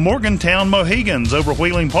the Morgantown Mohegans over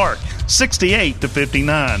Wheeling Park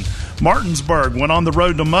 68-59. Martinsburg went on the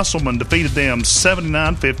road to Musselman, defeated them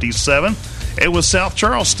 79-57. It was South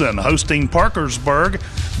Charleston hosting Parkersburg.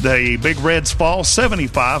 The Big Reds fall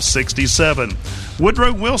 75-67.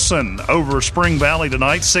 Woodrow Wilson over Spring Valley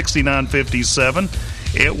tonight 69-57.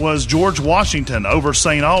 It was George Washington over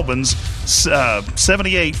St. Albans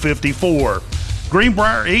 78-54.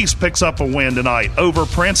 Greenbrier East picks up a win tonight over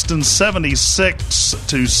Princeton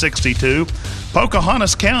 76-62.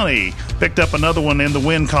 Pocahontas County picked up another one in the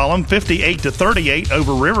win column 58-38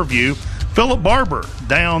 over Riverview. Philip Barber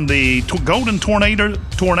down the Golden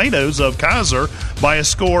Tornadoes of Kaiser by a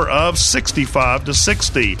score of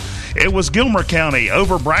 65-60. It was Gilmer County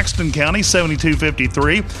over Braxton County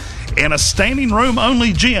 72-53. In a standing room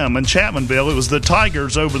only gym in Chapmanville, it was the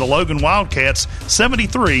Tigers over the Logan Wildcats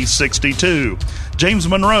 73-62. James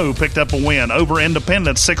Monroe picked up a win over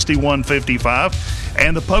Independence 61-55.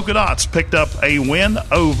 And the Polka Dots picked up a win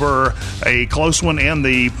over a close one in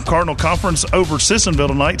the Cardinal Conference over Sissonville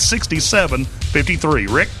tonight 67-53.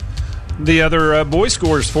 Rick? The other boys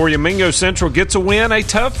scores for you. Mingo Central gets a win, a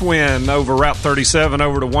tough win over Route 37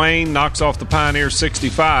 over to Wayne, knocks off the Pioneers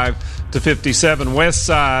 65-57. West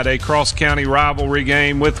Side, a cross-county rivalry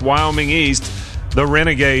game with Wyoming East. The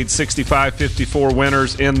Renegades 65-54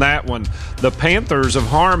 winners in that one. The Panthers of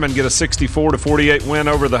Harmon get a 64-48 win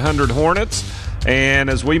over the 100 Hornets. And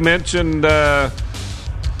as we mentioned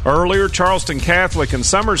earlier, Charleston Catholic and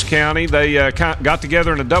Summers County, they got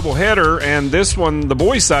together in a doubleheader, and this one, the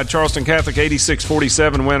boys' side, Charleston Catholic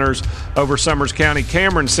 86-47 winners over Summers County.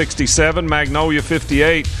 Cameron 67, Magnolia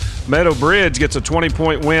 58. Meadow Bridge gets a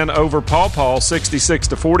 20-point win over Paw Paw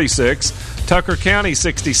 66-46. Tucker County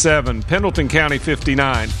 67, Pendleton County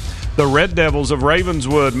 59. The Red Devils of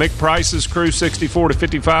Ravenswood, Mick Price's crew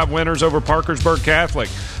 64-55 winners over Parkersburg Catholic.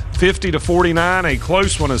 50-49, a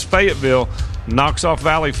close one as Fayetteville knocks off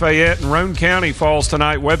Valley Fayette, and Roane County falls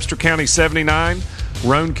tonight. Webster County 79,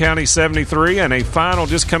 Roane County 73, and a final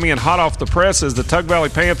just coming in hot off the press as the Tug Valley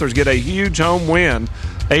Panthers get a huge home win,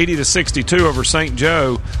 80-62 over St.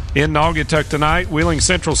 Joe in Naugatuck tonight. Wheeling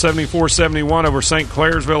Central 74-71 over St.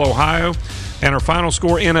 Clairsville, Ohio, and our final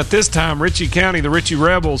score in at this time, Ritchie County, the Ritchie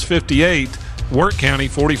Rebels 58. Wirt County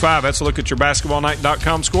 45. That's a look at your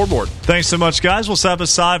basketballnight.com scoreboard. Thanks so much, guys. We'll step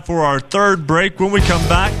aside for our third break. When we come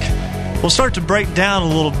back, we'll start to break down a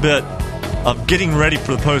little bit of getting ready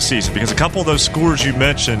for the postseason, because a couple of those scores you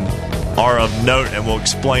mentioned are of note, and we'll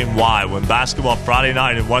explain why when Basketball Friday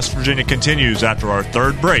Night in West Virginia continues after our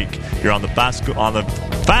third break here on the Fast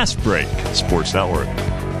Break Sports Network.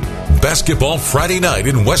 Basketball Friday Night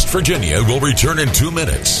in West Virginia will return in 2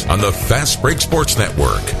 minutes on the Fast Break Sports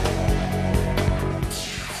Network.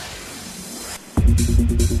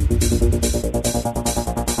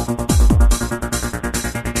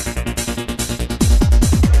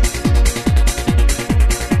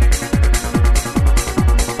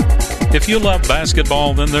 If you love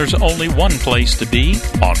basketball, then there's only one place to be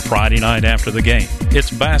on Friday night after the game.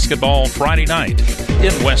 It's Basketball Friday Night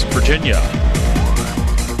in West Virginia.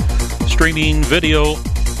 Streaming video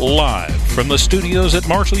live from the studios at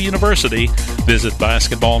Marshall University. Visit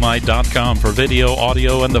basketballnight.com for video,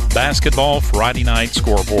 audio, and the Basketball Friday Night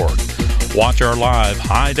scoreboard. Watch our live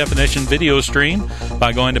high-definition video stream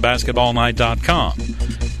by going to basketballnight.com.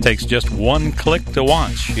 Takes just one click to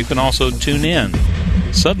watch. You can also tune in.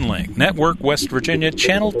 Suddenlink Network West Virginia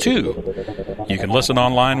Channel 2. You can listen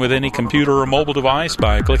online with any computer or mobile device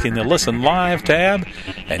by clicking the Listen Live tab,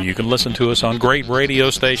 and you can listen to us on great radio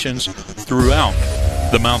stations throughout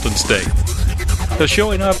the Mountain State. Does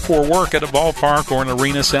showing up for work at a ballpark or an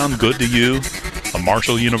arena sound good to you? A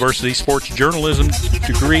Marshall University sports journalism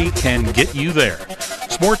degree can get you there.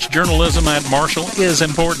 Sports journalism at Marshall is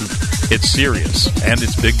important. It's serious, and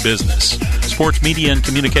it's big business. Sports media and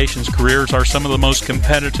communications careers are some of the most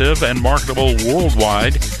competitive and marketable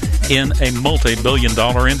worldwide in a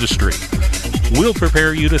multi-billion-dollar industry. We'll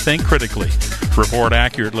prepare you to think critically, report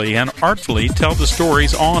accurately, and artfully tell the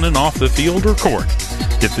stories on and off the field or court.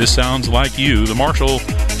 If this sounds like you, the Marshall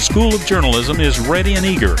School of Journalism is ready and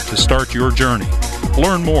eager to start your journey.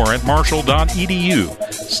 Learn more at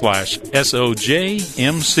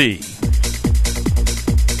marshall.edu/SOJMC.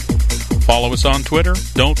 Follow us on Twitter.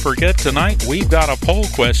 Don't forget, tonight we've got a poll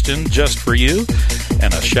question just for you,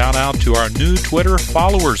 and a shout out to our new Twitter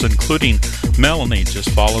followers, including Melanie, just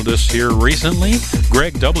followed us here recently,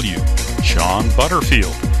 Greg W., Sean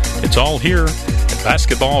Butterfield. It's all here at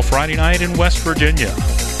Basketball Friday night in West Virginia.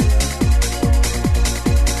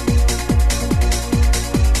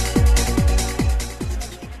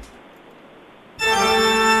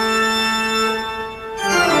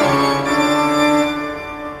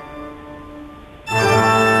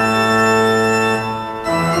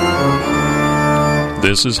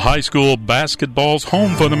 This is high school basketball's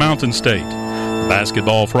home for the Mountain State.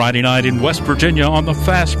 Basketball Friday night in West Virginia on the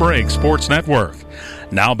Fast Break Sports Network.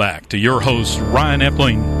 Now back to your hosts, Ryan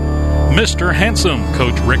Epling, Mr. Handsome,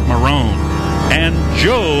 Coach Rick Marone, and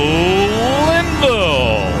Joe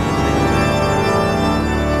Linville.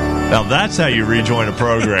 Now that's how you rejoin a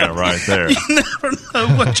program right there. You never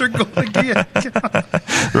know what you're going to get.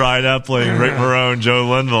 Ryan Epling, Rick Marone, Joe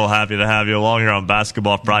Linville, happy to have you along here on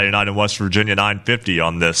Basketball Friday night in West Virginia, 9:50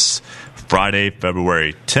 on this Friday,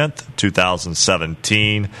 February 10th,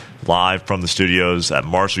 2017, live from the studios at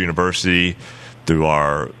Marshall University through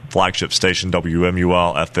our flagship station,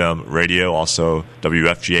 WMUL FM radio, also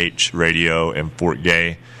WFGH radio in Fort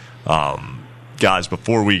Gay. Guys,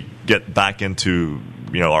 before we get back into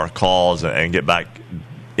our calls and get back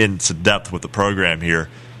into depth with the program here,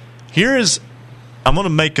 I'm going to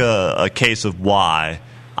make a case of why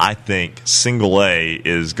I think single A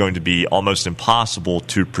is going to be almost impossible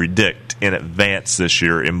to predict in advance this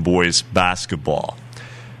year in boys basketball.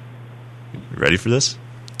 You ready for this?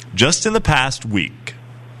 Just in the past week,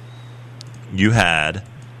 you had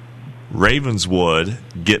Ravenswood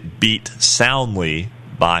get beat soundly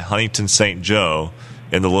by Huntington St. Joe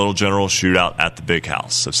in the Little General shootout at the Big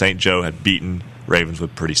House. So St. Joe had beaten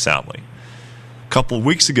Ravenswood pretty soundly. A couple of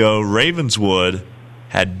weeks ago, Ravenswood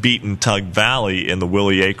had beaten Tug Valley in the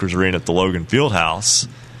Willie Akers Arena at the Logan Fieldhouse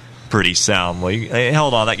pretty soundly. Hey,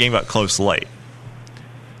 hold on, that game got close late.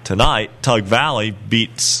 Tonight, Tug Valley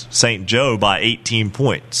beats St. Joe by 18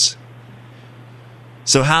 points.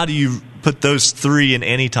 So how do you put those three in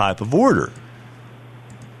any type of order?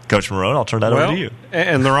 Coach Marone, I'll turn that over to you.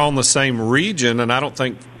 And they're all in the same region, and I don't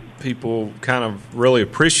think people kind of really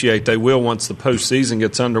appreciate they will once the postseason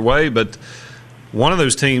gets underway, but one of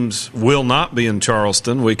those teams will not be in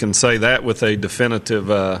Charleston. We can say that with a definitive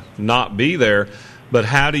not be there. But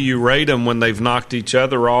how do you rate them when they've knocked each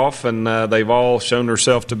other off and they've all shown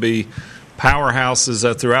themselves to be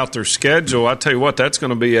powerhouses throughout their schedule? I tell you what, that's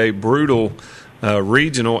going to be a brutal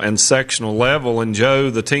regional and sectional level. And, Joe,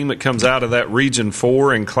 the team that comes out of that Region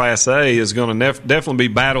 4 in Class A is going to definitely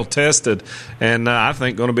be battle-tested, and I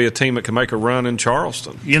think going to be a team that can make a run in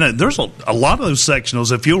Charleston. There's a lot of those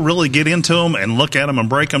sectionals. If you'll really get into them and look at them and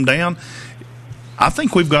break them down, I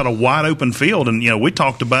think we've got a wide-open field. And, we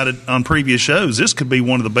talked about it on previous shows. This could be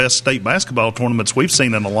one of the best state basketball tournaments we've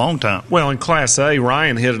seen in a long time. Well, in Class A,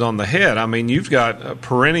 Ryan hit it on the head. I mean, you've got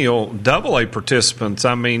perennial AA participants.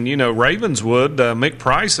 I mean, Ravenswood, Mick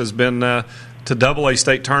Price has been to AA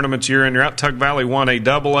state tournaments year in, year out. Tug Valley won a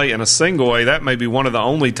AA and a single A. That may be one of the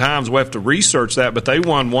only times we have to research that, but they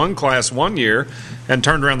won one class one year and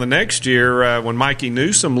turned around the next year when Mikey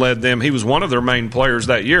Newsom led them. He was one of their main players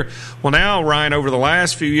that year. Well, now, Ryan, over the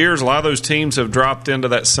last few years, a lot of those teams have dropped into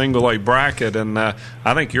that single A bracket, and I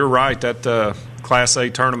think you're right. That Class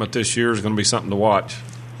A tournament this year is going to be something to watch.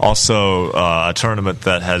 Also, a tournament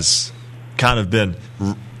that has kind of been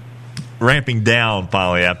ramping down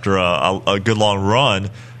finally after a good long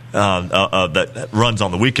run that runs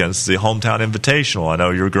on the weekends, the Hometown Invitational. I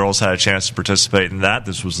know your girls had a chance to participate in that.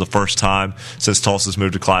 This was the first time since Tulsa's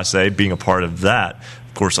moved to Class A being a part of that.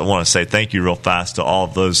 Of course, I want to say thank you real fast to all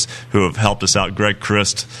of those who have helped us out. Greg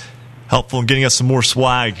Christ, helpful in getting us some more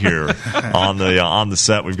swag here on the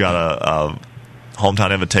set. We've got a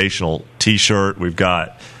Hometown Invitational T-shirt. We've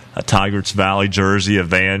got a Tigers Valley jersey, a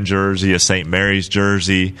Van jersey, a St. Mary's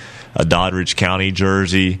jersey, a Doddridge County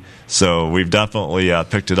jersey. So we've definitely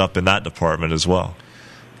picked it up in that department as well.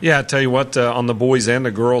 Yeah, I tell you what, on the boys and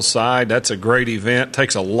the girls side, that's a great event.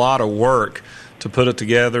 Takes a lot of work to put it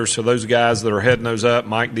together. So those guys that are heading those up,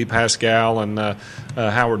 Mike DePascal and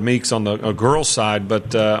Howard Meeks on the girls side,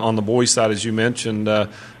 but on the boys side, as you mentioned,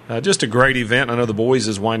 just a great event. I know the boys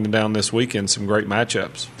is winding down this weekend, some great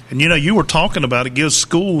matchups. And, you were talking about it gives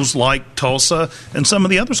schools like Tulsa and some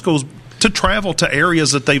of the other schools to travel to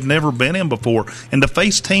areas that they've never been in before and to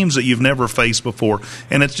face teams that you've never faced before.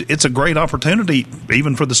 And it's a great opportunity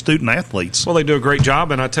even for the student athletes. Well, they do a great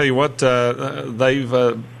job, and I tell you what, they've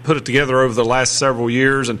put it together over the last several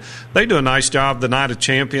years, and they do a nice job. The Night of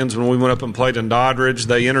Champions, when we went up and played in Doddridge,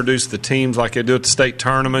 they introduced the teams like they do at the state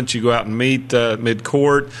tournament. You go out and meet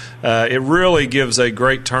mid-court. It really gives a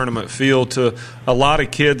great tournament feel to a lot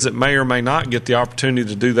of kids that may or may not get the opportunity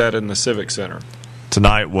to do that in the Civic Center.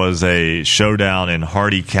 Tonight was a showdown in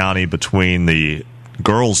Hardy County between the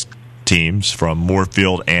girls' teams from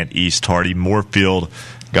Moorfield and East Hardy. Moorfield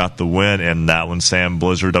got the win in that one. Sam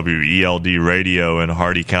Blizzard, WELD Radio in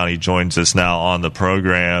Hardy County, joins us now on the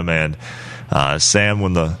program. And Sam,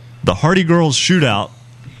 when the Hardy girls shootout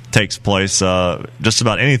takes place, just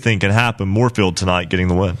about anything can happen. Moorfield tonight getting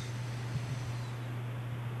the win.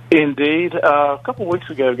 Indeed. A couple weeks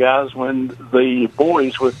ago, guys, when the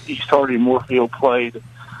boys with East Hardy and Moorfield played,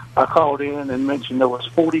 I called in and mentioned there was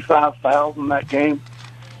 45 fouls in that game.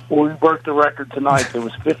 Well, we broke the record tonight. There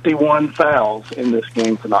was 51 fouls in this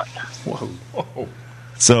game tonight. Whoa.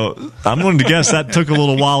 So I'm going to guess that took a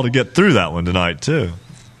little while to get through that one tonight, too.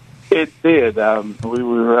 It did. We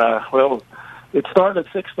were, it started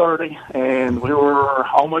at 6:30, and we were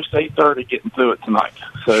almost 8:30 getting through it tonight.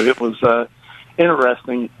 So it was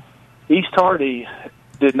interesting. East Hardy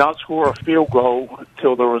did not score a field goal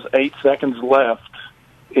until there was 8 seconds left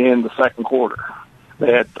in the second quarter.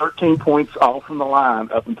 They had 13 points off from the line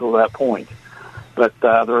up until that point. But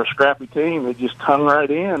they're a scrappy team. They just hung right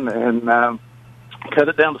in and cut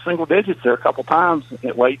it down to single digits there a couple times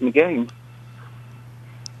late in the game.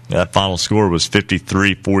 That final score was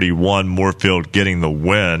 53-41, Moorfield getting the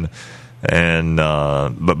win. And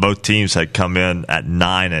but both teams had come in at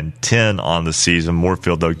 9-10 on the season.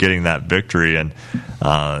 Moorfield, though, getting that victory. And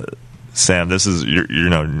Sam, this is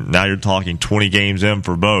now you're talking 20 games in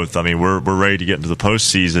for both. I mean, we're ready to get into the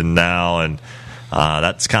postseason now, and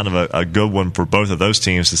that's kind of a good one for both of those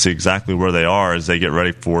teams to see exactly where they are as they get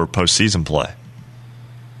ready for postseason play.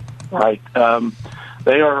 Right.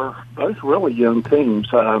 They are both really young teams.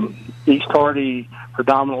 East Hardy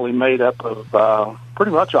predominantly made up of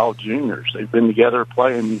pretty much all juniors. They've been together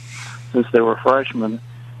playing since they were freshmen.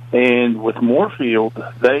 And with Moorfield,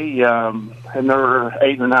 they in their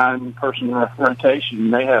 8 or 9 person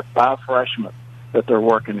rotation, they have 5 freshmen that they're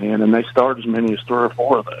working in, and they start as many as 3 or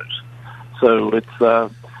 4 of those. So it's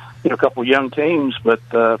a couple of young teams, but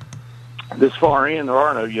this far in, there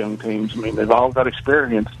are no young teams. I mean, they've all got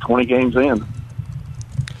experience 20 games in.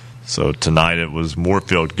 So tonight it was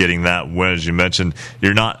Moorfield getting that win. As you mentioned,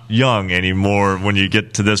 you're not young anymore when you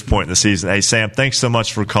get to this point in the season. Hey, Sam, thanks so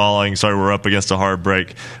much for calling. Sorry we're up against a hard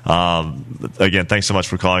break. Again, thanks so much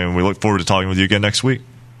for calling, and we look forward to talking with you again next week.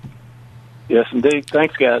 Yes, indeed.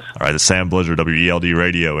 Thanks, guys. All right, it's Sam Blizzard, WELD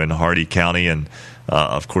Radio in Hardy County. And,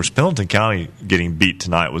 of course, Pendleton County getting beat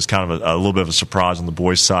tonight was kind of a little bit of a surprise on the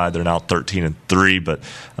boys' side. They're now 13-3. But,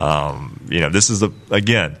 this is,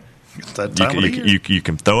 again, you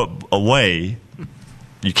can throw it away.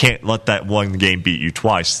 You can't let that one game beat you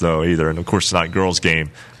twice, though, either. And, of course, tonight, girls'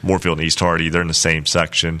 game, Moorfield and East Hardy, they're in the same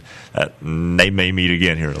section. They may meet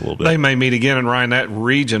again here in a little bit. They may meet again. And, Ryan, that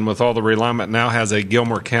region with all the realignment now has a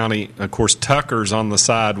Gilmore County. Of course, Tucker's on the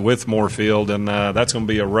side with Moorfield, and that's going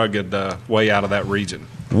to be a rugged way out of that region.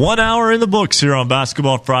 1 hour in the books here on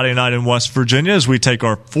Basketball Friday Night in West Virginia as we take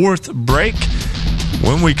our 4th break.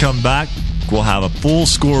 When we come back, we'll have a full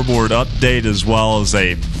scoreboard update as well as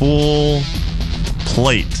a full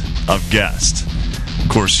plate of guests. Of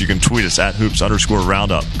course, you can tweet us at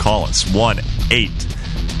hoops_roundup. Call us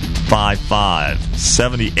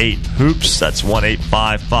 1-855-78-HOOPS. That's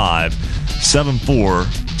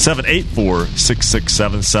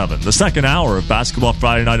 1-855-784-6677. The second hour of Basketball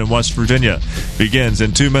Friday Night in West Virginia begins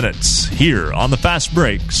in 2 minutes here on the Fast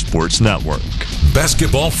Break Sports Network.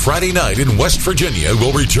 Basketball Friday Night in West Virginia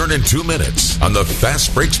will return in 2 minutes on the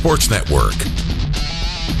Fast Break Sports Network.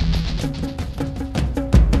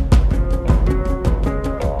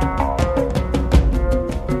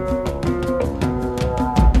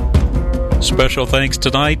 Special thanks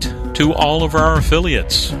tonight to all of our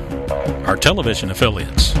affiliates, our television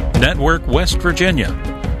affiliates, Network West Virginia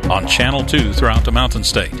on Channel 2 throughout the Mountain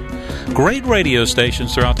State. Great radio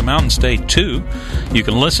stations throughout the Mountain State, too. You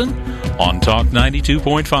can listen on Talk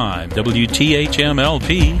 92.5,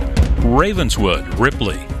 WTHM-LP, Ravenswood,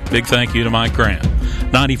 Ripley. Big thank you to Mike Graham.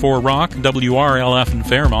 94 Rock, WRLF in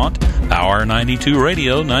Fairmont, Power 92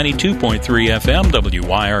 Radio, 92.3 FM,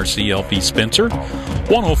 WYRCLP Spencer,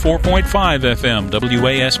 104.5 FM,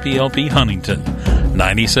 WASPLP Huntington,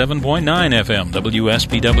 97.9 FM,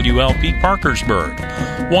 WSPWLP Parkersburg,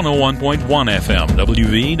 101.1 FM,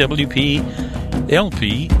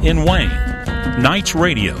 WVWP-LP in Wayne, Knights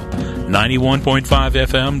Radio, 91.5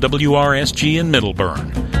 FM, WRSG in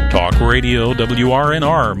Middleburn, Talk Radio,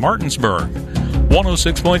 WRNR Martinsburg,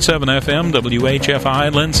 106.7 FM,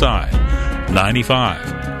 WHFI Linside,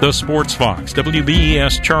 95, The Sports Fox,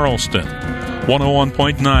 WBES Charleston,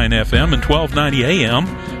 101.9 FM and 1290 AM,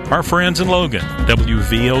 our friends in Logan,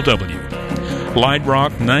 WVOW, Light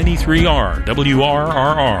Rock 93R,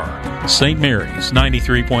 WRRR, St. Mary's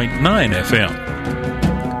 93.9 FM,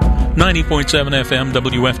 90.7 FM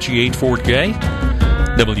WFGH Fort Gay,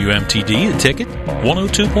 WMTD The Ticket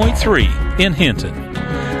 102.3 in Hinton,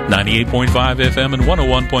 98.5 FM and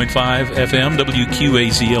 101.5 FM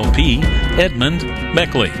WQAZLP Edmond,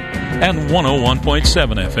 Beckley, and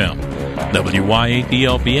 101.7 FM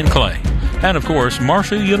WYAPLP in Clay, and of course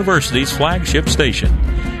Marshall University's flagship station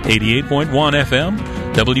 88.1 FM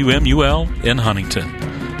WMUL in Huntington.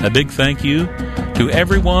 A big thank you to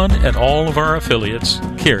everyone at all of our affiliates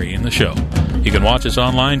carrying the show. You can watch us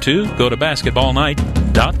online too. Go to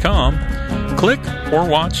basketballnight.com, click or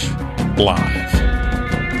watch live.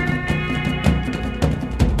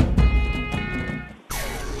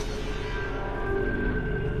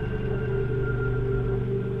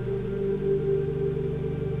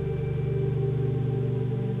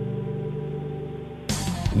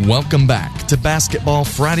 Welcome back to Basketball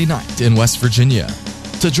Friday Night in West Virginia.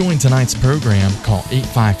 To join tonight's program, call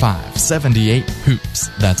 855-78-HOOPS.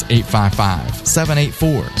 That's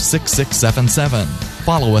 855-784-6677.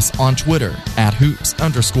 Follow us on Twitter at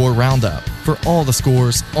 @hoops_roundup for all the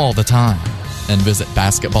scores all the time. And visit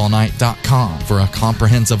basketballnight.com for a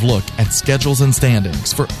comprehensive look at schedules and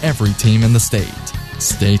standings for every team in the state.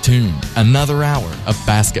 Stay tuned. Another hour of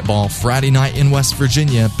Basketball Friday Night in West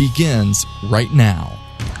Virginia begins right now.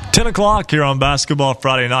 10 o'clock here on Basketball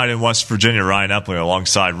Friday Night in West Virginia. Ryan Epling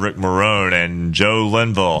alongside Rick Marone and Joe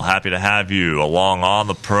Linville. Happy to have you along on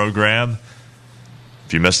the program.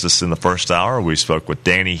 If you missed us in the first hour, we spoke with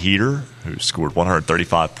Danny Heater, who scored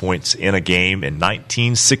 135 points in a game in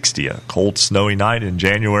 1960, a cold, snowy night in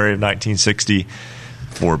January of 1960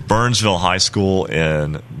 for Burnsville High School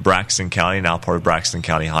in Braxton County, now part of Braxton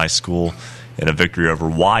County High School, in a victory over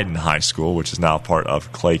Wyden High School, which is now part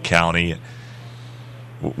of Clay County.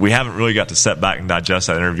 We haven't really got to sit back and digest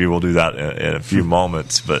that interview. We'll do that in a few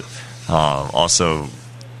moments. But also,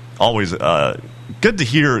 always good to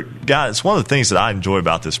hear, guys. It's one of the things that I enjoy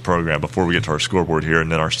about this program before we get to our scoreboard here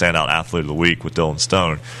and then our Standout Athlete of the Week with Dylan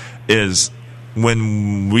Stone is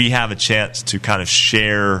when we have a chance to kind of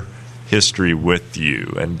share history with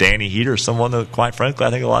you. And Danny Heater is someone that, quite frankly,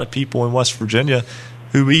 I think a lot of people in West Virginia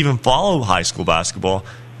who even follow high school basketball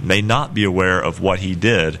may not be aware of what he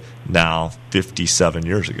did now 57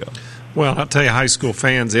 years ago. Well, I'll tell you, high school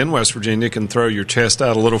fans in West Virginia can throw your chest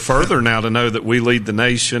out a little further now to know that we lead the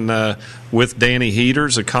nation with Danny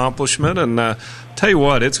Heater's accomplishment. And tell you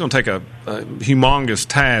what, it's going to take a humongous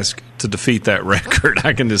task to defeat that record.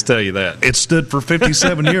 I can just tell you that. It stood for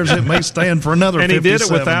 57 years. It may stand for another 57. And he did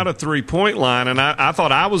it without a three-point line. And I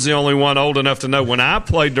thought I was the only one old enough to know when I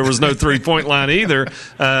played there was no three-point line either.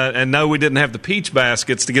 And no, we didn't have the peach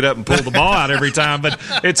baskets to get up and pull the ball out every time. But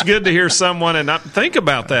it's good to hear someone and think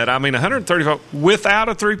about that. I mean, 135 without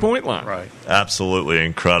a three-point line. Right. Absolutely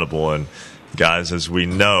incredible. And guys, as we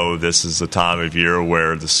know, this is a time of year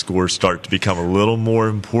where the scores start to become a little more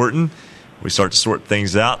important. We start to sort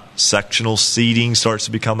things out. Sectional seeding starts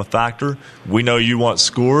to become a factor. We know you want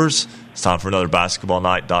scores. It's time for another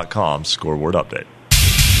BasketballNight.com scoreboard update.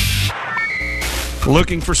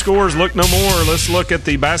 Looking for scores? Look no more. Let's look at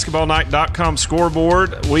the BasketballNight.com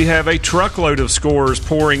scoreboard. We have a truckload of scores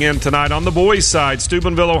pouring in tonight. On the boys' side,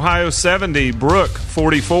 Steubenville, Ohio, 70. Brooke,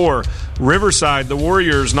 44. Riverside, the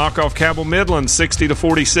Warriors knock off Cabell Midland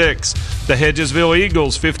 60-46. The Hedgesville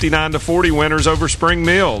Eagles 59-40 winners over Spring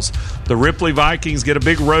Mills. The Ripley Vikings get a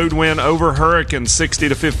big road win over Hurricane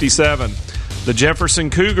 60-57. The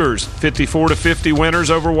Jefferson Cougars 54-50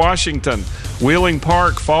 winners over Washington. Wheeling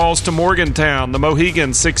Park falls to Morgantown. The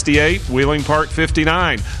Mohegans 68, Wheeling Park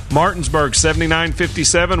 59. Martinsburg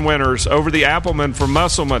 79-57 winners over the Applemen from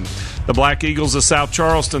Musselman. The Black Eagles of South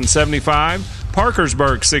Charleston 75.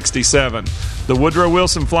 Parkersburg 67. The Woodrow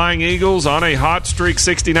Wilson Flying Eagles on a hot streak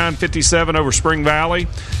 69-57 over Spring Valley.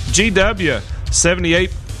 GW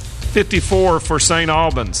 78-54 for St.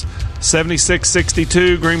 Albans.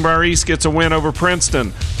 76-62, Greenbrier East gets a win over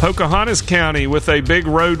Princeton. Pocahontas County with a big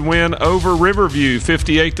road win over Riverview.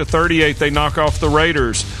 58-38, they knock off the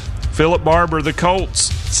Raiders. Philip Barber, the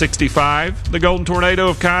Colts, 65. The Golden Tornado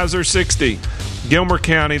of Kaiser, 60. Gilmer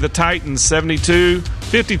County, the Titans,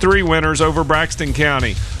 72-53 winners over Braxton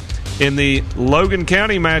County. In the Logan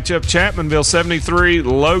County matchup, Chapmanville 73,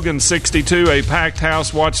 Logan 62, a packed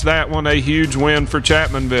house. Watch that one, a huge win for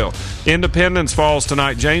Chapmanville. Independence falls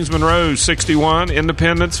tonight. James Monroe 61,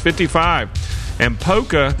 Independence 55. And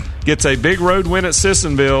Poca gets a big road win at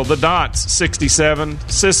Sissonville. The Dots 67,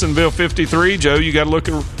 Sissonville 53. Joe, you got to look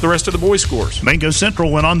at the rest of the boys' scores. Mingo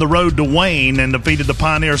Central went on the road to Wayne and defeated the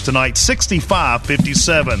Pioneers tonight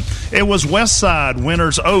 65-57. It was Westside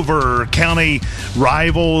winners over county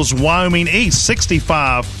rivals Wyoming East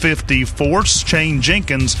 65-54. Shane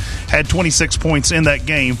Jenkins had 26 points in that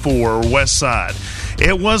game for Westside.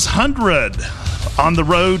 It was 100 on the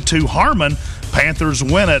road to Harmon. Panthers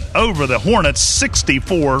win it over the Hornets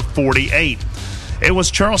 64-48. It was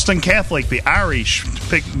Charleston Catholic, the Irish,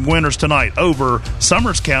 pick winners tonight over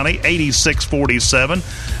Summers County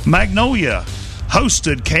 86-47. Magnolia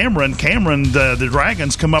hosted Cameron. The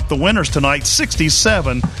Dragons come up the winners tonight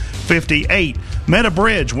 67-58.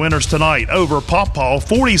 Meadowbridge winners tonight over Pawpaw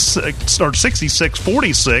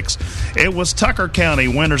 66-46. It was Tucker County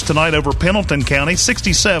winners tonight over Pendleton County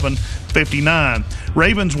 67-59.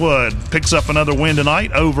 Ravenswood picks up another win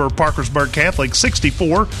tonight over Parkersburg Catholic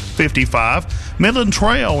 64-55. Midland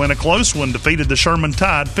Trail in a close one defeated the Sherman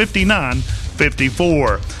Tide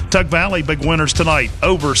 59-54. Tug Valley big winners tonight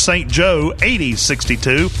over St. Joe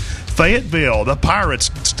 80-62. Fayetteville, the Pirates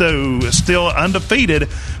still undefeated,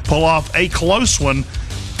 pull off a close one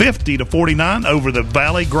 50-49 over the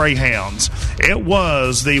Valley Greyhounds. It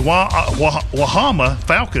was the Wahama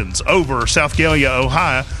Falcons over South Gallia,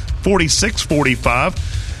 Ohio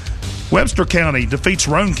 46-45. Webster County defeats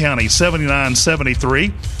Roane County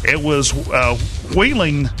 79-73. It was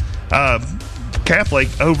Wheeling Catholic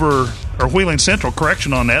Wheeling Central,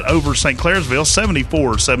 correction on that, over St. Clairsville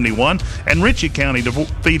 74-71. And Ritchie County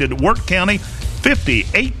defeated Wirt County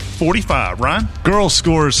 58-45. Ryan? Girls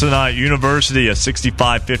scores tonight. University a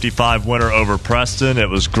 65-55 winner over Preston. It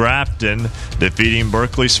was Grafton defeating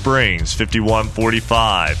Berkeley Springs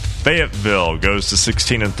 51-45. Fayetteville goes to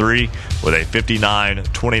 16-3 with a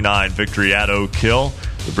 59-29 victory at Oak Hill.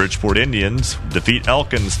 The Bridgeport Indians defeat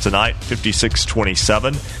Elkins tonight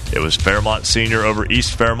 56-27. It was Fairmont Senior over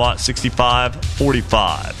East Fairmont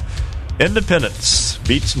 65-45. Independence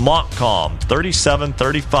beats Montcalm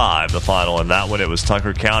 37-35, the final in that one. It was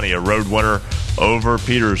Tucker County, a road winner over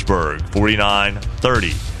Petersburg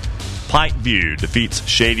 49-30. Pikeview defeats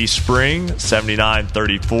Shady Spring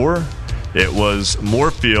 79-34. It was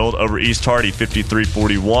Moorfield over East Hardy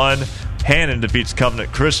 53-41. Hannon defeats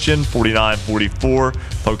Covenant Christian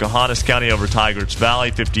 49-44. Pocahontas County over Tigris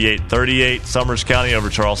Valley 58-38. Summers County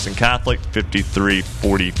over Charleston Catholic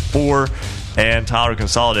 53-44. And Tyler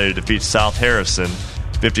Consolidated defeats South Harrison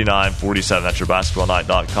 59-47. That's your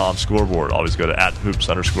basketballnight.com scoreboard. Always go to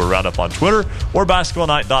 @hoops_roundup on Twitter or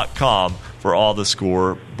basketballnight.com for all the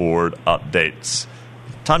scoreboard updates.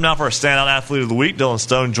 Time now for our standout athlete of the week. Dylan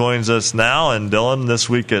Stone joins us now. And Dylan, this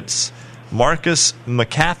week it's Marcus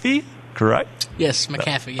McAfee, correct? Yes,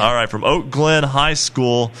 McAfee. Yeah. All right, from Oak Glen High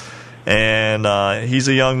School. And he's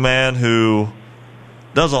a young man who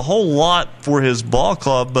does a whole lot for his ball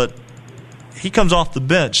club, but he comes off the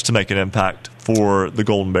bench to make an impact for the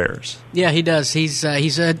Golden Bears. Yeah, he does. He's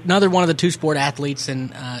another one of the two-sport athletes,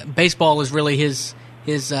 and baseball is really his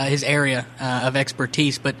area of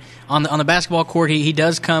expertise. But on the basketball court, he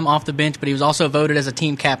does come off the bench, but he was also voted as a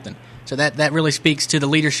team captain. So that really speaks to the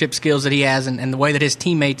leadership skills that he has and the way that his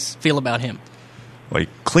teammates feel about him. Well, he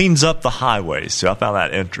cleans up the highways, so I found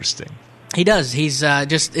that interesting. He does. He's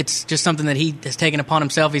it's just something that he has taken upon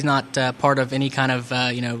himself. He's not part of any kind of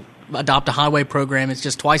adopt a highway program. It's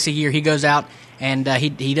just twice a year he goes out and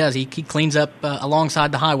he cleans up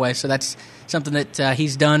alongside the highway. So that's something that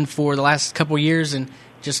he's done for the last couple of years, and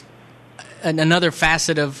just another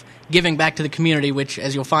facet of giving back to the community, which,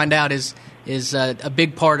 as you'll find out, is a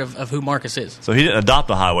big part of who Marcus is. So he didn't adopt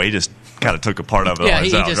a highway; he just kind of took a part of it. Yeah, on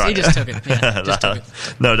his own, right? He just took it. Yeah,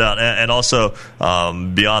 no doubt. And also,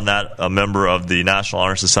 beyond that, a member of the National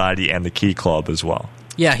Honor Society and the Key Club as well.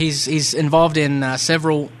 Yeah, he's involved in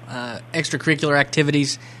several extracurricular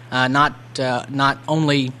activities, not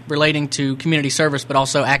only relating to community service, but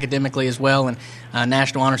also academically as well, and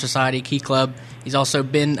National Honor Society, Key Club. He's also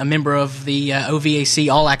been a member of the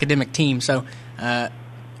OVAC All-Academic Team. So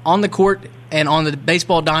on the court and on the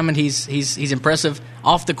baseball diamond, he's impressive.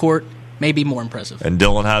 Off the court, maybe more impressive. And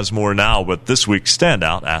Dylan has more now with this week's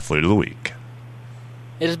Standout Athlete of the Week.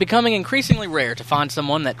 It is becoming increasingly rare to find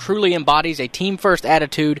someone that truly embodies a team-first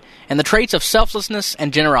attitude and the traits of selflessness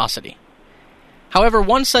and generosity. However,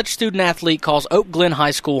 one such student-athlete calls Oak Glen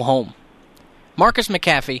High School home. Marcus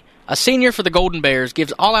McAfee, a senior for the Golden Bears,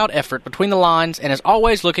 gives all-out effort between the lines and is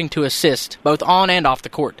always looking to assist, both on and off the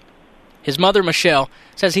court. His mother, Michelle,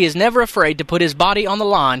 says he is never afraid to put his body on the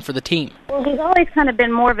line for the team. Well, he's always kind of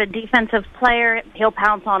been more of a defensive player. He'll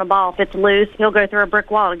pounce on a ball if it's loose. He'll go through a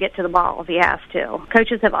brick wall to get to the ball if he has to.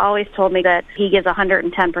 Coaches have always told me that he gives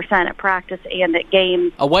 110% at practice and at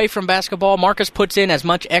games. Away from basketball, Marcus puts in as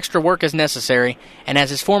much extra work as necessary, and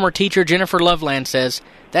as his former teacher, Jennifer Loveland, says,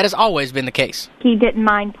 that has always been the case. He didn't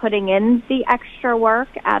mind putting in the extra work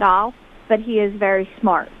at all, but he is very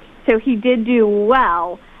smart. So he did do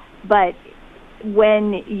well, but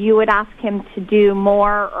when you would ask him to do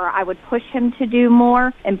more, or I would push him to do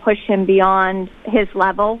more and push him beyond his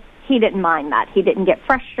level, he didn't mind that. He didn't get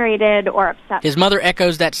frustrated or upset. His mother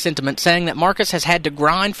echoes that sentiment, saying that Marcus has had to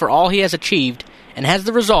grind for all he has achieved and has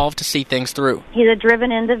the resolve to see things through. He's a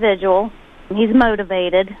driven individual. He's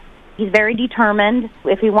motivated. He's very determined.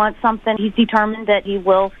 If he wants something, he's determined that he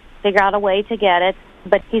will figure out a way to get it,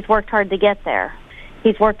 but he's worked hard to get there.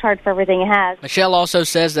 He's worked hard for everything he has. Michelle also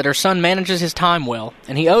says that her son manages his time well,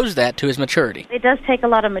 and he owes that to his maturity. It does take a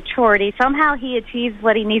lot of maturity. Somehow he achieves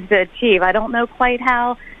what he needs to achieve. I don't know quite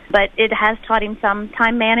how, but it has taught him some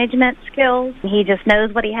time management skills. He just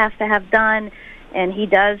knows what he has to have done, and he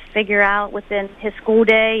does figure out within his school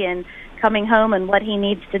day and coming home and what he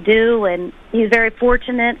needs to do, and he's very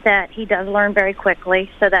fortunate that he does learn very quickly,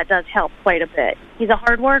 so that does help quite a bit. He's a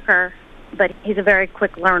hard worker, but he's a very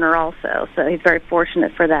quick learner also, so he's very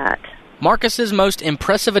fortunate for that. Marcus's most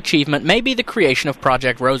impressive achievement may be the creation of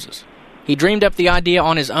Project Roses. He dreamed up the idea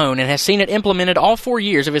on his own and has seen it implemented all 4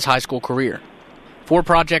 years of his high school career. For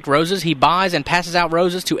Project Roses, he buys and passes out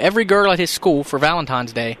roses to every girl at his school for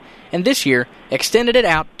Valentine's Day, and this year extended it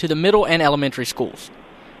out to the middle and elementary schools.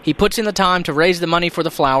 He puts in the time to raise the money for the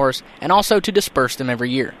flowers and also to disperse them every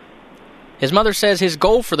year. His mother says his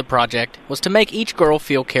goal for the project was to make each girl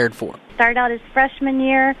feel cared for. Started out his freshman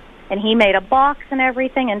year, and he made a box and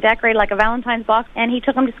everything and decorated like a Valentine's box, and he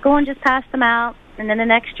took them to school and just passed them out. And then the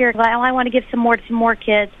next year, I want to give some more to some more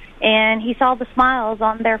kids. And he saw the smiles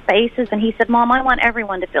on their faces, and he said, Mom, I want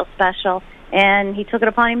everyone to feel special. And he took it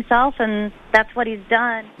upon himself, and that's what he's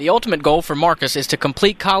done. The ultimate goal for Marcus is to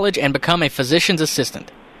complete college and become a physician's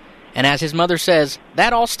assistant. And as his mother says,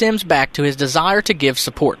 that all stems back to his desire to give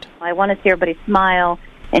support. I want to see everybody smile,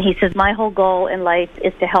 and he says, my whole goal in life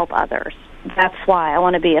is to help others. That's why I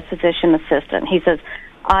want to be a physician assistant. He says,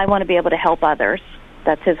 I want to be able to help others.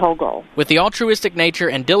 That's his whole goal. With the altruistic nature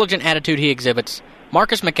and diligent attitude he exhibits,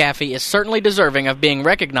 Marcus McAfee is certainly deserving of being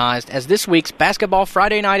recognized as this week's Basketball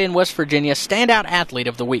Friday Night in West Virginia Standout Athlete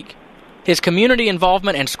of the Week. His community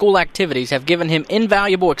involvement and school activities have given him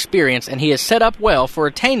invaluable experience, and he is set up well for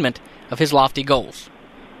attainment of his lofty goals.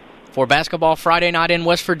 For Basketball Friday Night in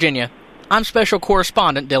West Virginia, I'm Special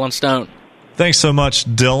Correspondent Dylan Stone. Thanks so much,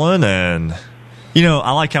 Dylan. And,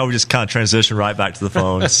 I like how we just kind of transition right back to the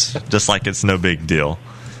phones, just like it's no big deal.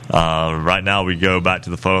 Right now we go back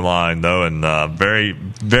to the phone line, though, and very,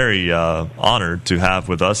 very honored to have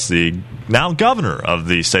with us the now governor of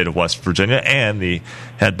the state of West Virginia and the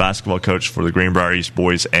head basketball coach for the Greenbrier East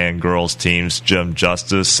boys and girls teams, Jim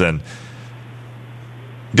Justice. And,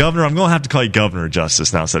 Governor, I'm going to have to call you Governor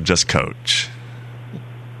Justice now instead of just Coach.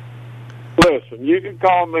 Listen, you can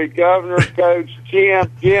call me Governor, Coach,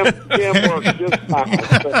 Jim. Jim works just fine.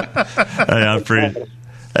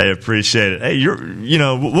 I appreciate it. Hey,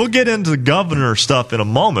 we'll get into the governor stuff in a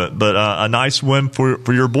moment, but a nice win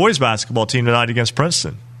for your boys basketball team tonight against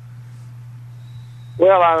Princeton.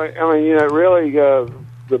 Well, I mean, really,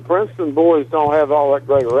 the Princeton boys don't have all that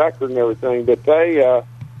great a record and everything, but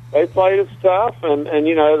they played us tough, and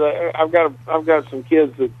I've got some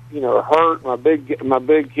kids that are hurt. My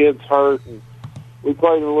big kid's hurt, and we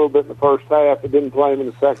played him a little bit in the first half, but didn't play him in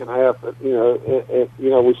the second half. But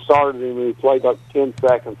we started him and he played like 10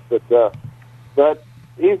 seconds, but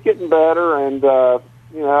he's getting better, and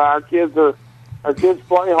our kids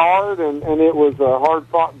play hard, and it was a hard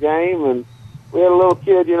fought game, and we had a little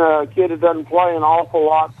kid, a kid that doesn't play an awful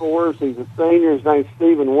lot for us. He's a senior. His name's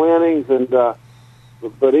Stephen Winnings, and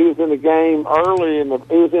but he was in the game early,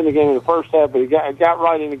 he was in the game in the first half, but he got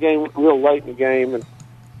right in the game real late in the game, and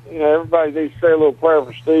everybody needs to say a little prayer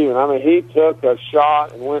for Stephen. I mean, he took a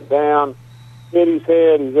shot and went down, hit his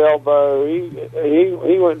head, his elbow.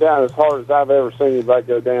 He went down as hard as I've ever seen anybody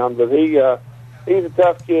go down, but he's a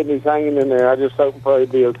tough kid, and he's hanging in there. I just hope and pray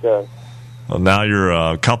he'll be okay. Well, now you're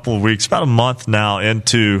a couple of weeks, about a month now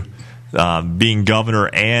into being governor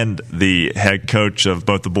and the head coach of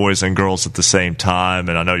both the boys and girls at the same time.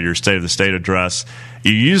 And I know your State of the State address,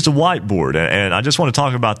 you used a whiteboard. And I just want to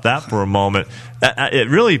talk about that for a moment. It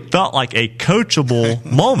really felt like a coachable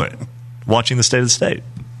moment watching the State of the State.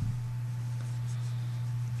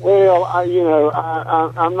 Well,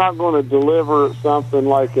 I'm not going to deliver something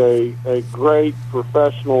like a great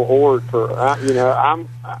professional orator.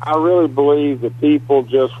 I really believe that people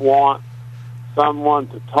just want someone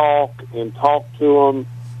to talk to them,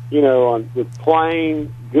 with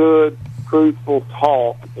plain, good, truthful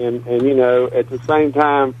talk. And at the same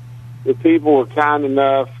time, if people were kind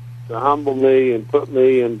enough to humble me and put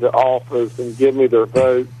me into office and give me their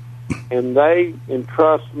vote, and they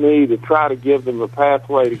entrust me to try to give them a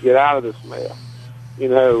pathway to get out of this mess.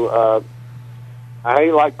 I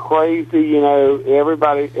hate like crazy,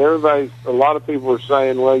 everybody's, a lot of people are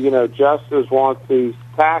saying, well, Justice wants these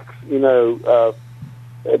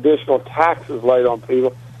additional taxes laid on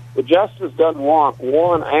people. But Justice doesn't want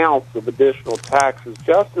 1 ounce of additional taxes.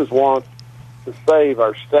 Justice wants to save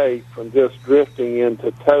our state from just drifting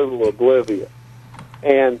into total oblivion.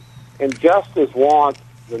 And Justice wants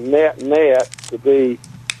the net to be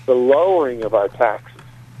the lowering of our taxes.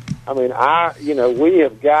 I mean, we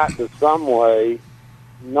have got to some way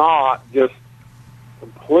not just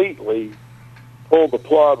completely pull the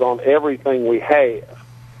plug on everything we have.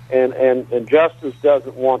 And Justice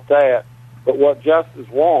doesn't want that. But what Justice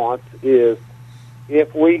wants is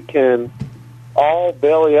if we can all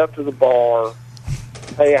belly up to the bar,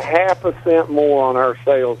 pay 0.5 cent more on our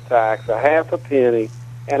sales tax, 0.5 penny,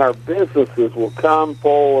 and our businesses will come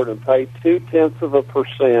forward and pay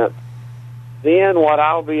 0.2%, then what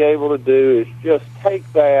I'll be able to do is just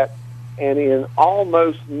take that, and in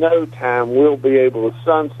almost no time, we'll be able to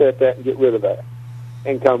sunset that and get rid of that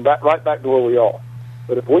and come right back to where we are.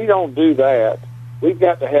 But if we don't do that, we've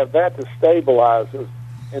got to have that to stabilize us.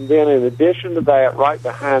 And then in addition to that, right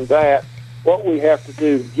behind that, what we have to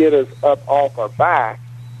do to get us up off our back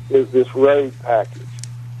is this road package.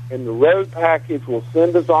 And the road package will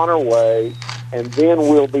send us on our way, and then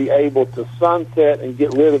we'll be able to sunset and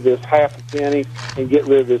get rid of this 0.5 penny and get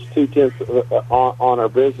rid of this 0.2 on our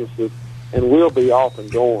businesses, and we'll be off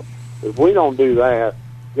and going. If we don't do that,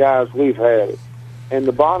 guys, we've had it. And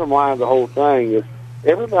the bottom line of the whole thing is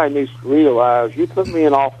everybody needs to realize you put me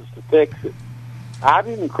in office to fix it. I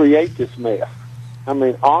didn't create this mess. I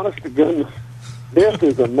mean, honest to goodness, this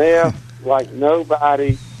is a mess like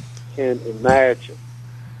nobody can imagine.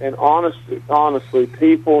 And honestly,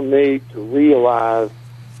 people need to realize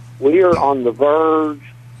we are on the verge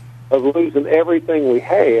of losing everything we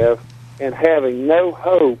have and having no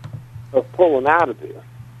hope of pulling out of this.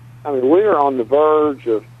 I mean, we are on the verge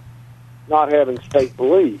of not having state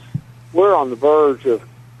police. We're on the verge of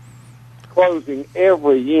closing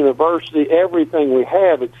every university, everything we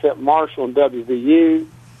have except Marshall and WVU.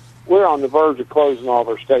 We're on the verge of closing all of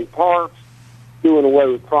our state parks, doing away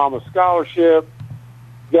with Promise Scholarship,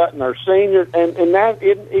 gutting our seniors, and that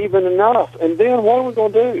isn't even enough. And then what are we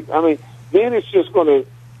going to do? I mean, then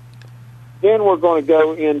we're going to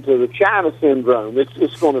go into the China syndrome. It's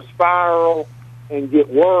just going to spiral and get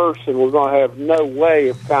worse, and we're going to have no way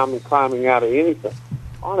of climbing out of anything.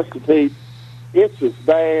 Honestly, Pete, it's as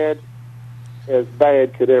bad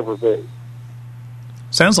could ever be.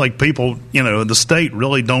 Sounds like people, the state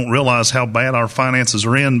really don't realize how bad our finances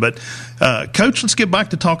are in. But, Coach, let's get back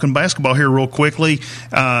to talking basketball here real quickly.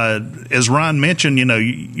 As Ryan mentioned,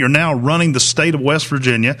 you're now running the state of West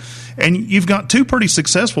Virginia, and you've got 2 pretty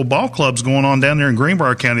successful ball clubs going on down there in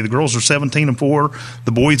Greenbrier County. The girls are 17-4,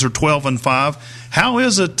 the boys are 12-5. How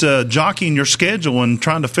is it jockeying your schedule and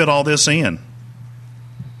trying to fit all this in?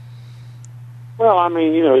 Well, I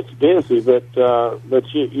mean, it's busy, but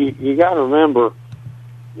you got to remember,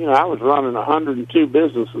 I was running 102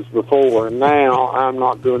 businesses before, and now I'm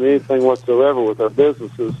not doing anything whatsoever with our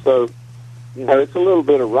businesses. So, it's a little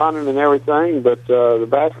bit of running and everything, but the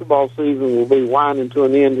basketball season will be winding to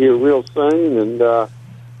an end here real soon. And,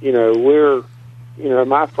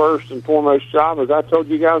 my first and foremost job, as I told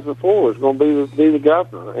you guys before, is going to be the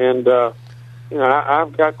governor. And,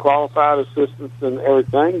 I've got qualified assistants and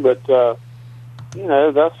everything, but,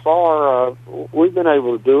 thus far, we've been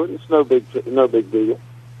able to do it. It's no big deal.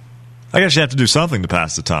 I guess you have to do something to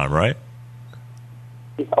pass the time, right?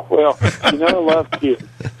 Yeah, well, I love kids.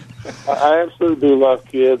 I absolutely do love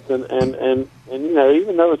kids, and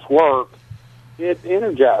even though it's work, it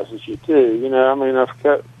energizes you too. I've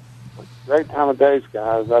got a great time of days,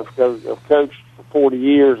 guys. I've coached for 40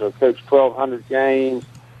 years. I've coached 1,200 games.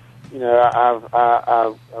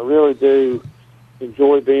 I really do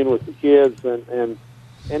enjoy being with the kids, and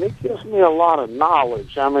it gives me a lot of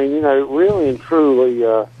knowledge. I mean, really and truly.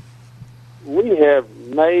 We have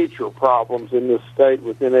major problems in this state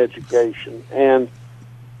within education, and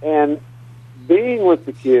being with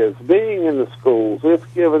the kids, being in the schools, it's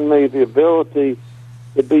given me the ability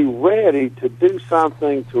to be ready to do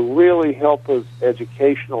something to really help us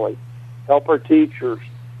educationally, help our teachers,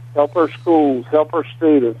 help our schools, help our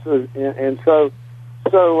students. And so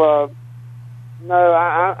no,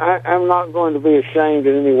 I'm not going to be ashamed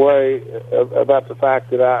in any way about the fact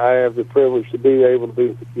that I have the privilege to be able to be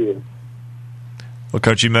with the kids. Well,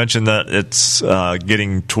 Coach, you mentioned that it's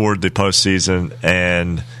getting toward the postseason,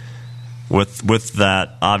 and with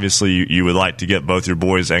that, obviously you would like to get both your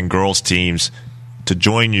boys and girls teams to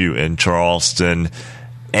join you in Charleston.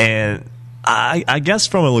 And I guess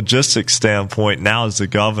from a logistics standpoint, now as the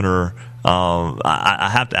governor, I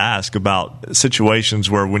have to ask about situations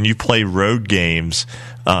where when you play road games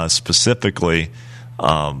specifically,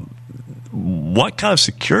 what kind of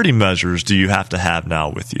security measures do you have to have now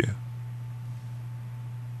with you?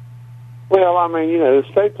 Well, I mean, the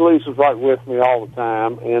state police is right with me all the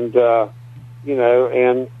time, and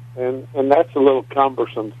and that's a little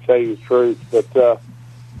cumbersome to tell you the truth.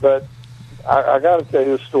 But I got to tell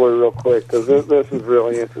you this story real quick because this is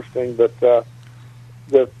really interesting. But I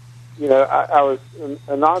was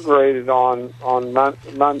inaugurated on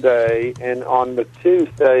Monday, and on the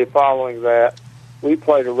Tuesday following that, we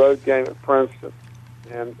played a road game at Princeton,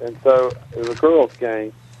 and so it was a girls'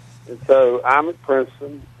 game. And so I'm at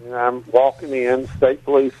Princeton, and I'm walking in. State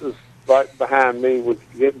police is right behind me. We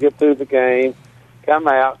get through the game, come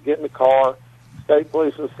out, get in the car. State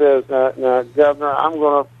police says, "Now, Governor, I'm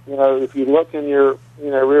going to, if you look in your,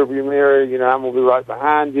 rearview mirror, I'm going to be right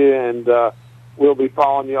behind you, and we'll be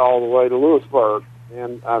following you all the way to Lewisburg."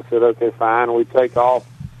 And I said, "Okay, fine." And we take off.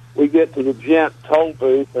 We get to the Gent toll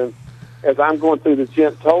booth, and as I'm going through the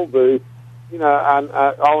Gent toll booth,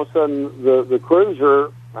 I all of a sudden the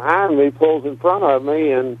cruiser behind me pulls in front of me,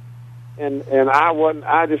 and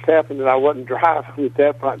I just happened that I wasn't driving at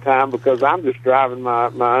that point in time because I'm just driving my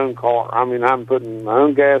own car. I mean, I'm putting my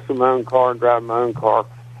own gas in my own car and driving my own car.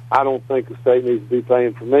 I don't think the state needs to be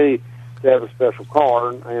paying for me to have a special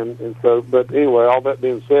car, and so, but anyway, all that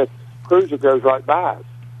being said, cruiser goes right by us.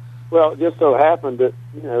 Well, it just so happened that,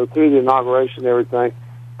 through the inauguration and everything,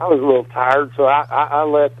 I was a little tired, so I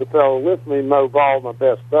let the fellow with me, Mo Ball, my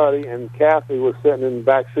best buddy, and Kathy was sitting in the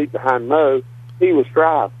back seat behind Mo. He was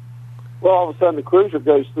driving. Well, all of a sudden, the cruiser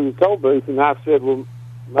goes through the toll booth, and I said, "Well,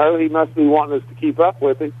 Mo, he must be wanting us to keep up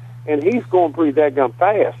with him, and he's going pretty daggum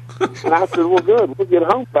fast." And I said, "Well, good, we'll get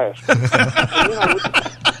home faster."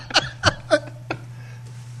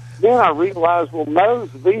 Then I realized, well, Mo's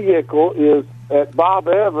vehicle is at Bob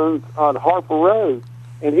Evans on Harper Road,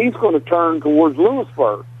 and he's going to turn towards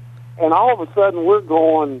Lewisburg. And all of a sudden, we're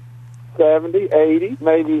going 70, 80,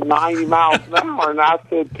 maybe 90 miles an hour. And I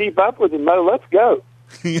said, "Keep up with him, Mo, let's go."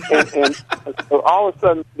 and so all of a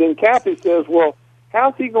sudden, then Kathy says, "Well,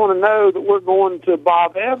 how's he going to know that we're going to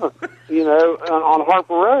Bob Evans, on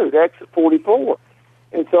Harper Road, exit 44?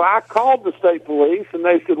 And so I called the state police, and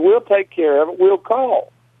they said, "We'll take care of it. We'll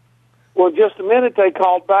call." Well, in just a minute, they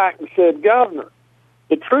called back and said, "Governor,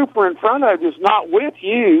 the trooper in front of you is not with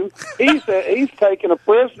you. He's taking a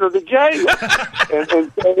prisoner to jail." and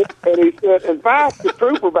he said, "In fact, the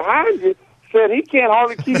trooper behind you said he can't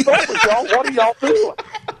hardly keep up with y'all. What are y'all doing?"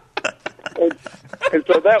 And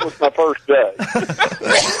so that was my first day.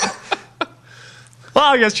 Well,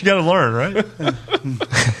 I guess you got to learn, right?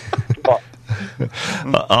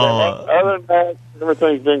 Other than that,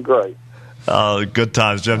 everything's been great. Good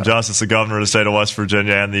times. Jim Justice, the governor of the state of West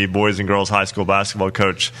Virginia and the boys and girls high school basketball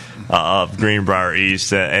coach of Greenbrier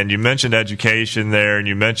East. And you mentioned education there, and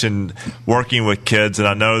you mentioned working with kids, and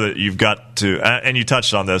I know that you've got to, and you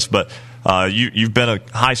touched on this, but you've been a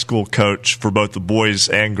high school coach for both the boys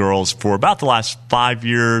and girls for about the last 5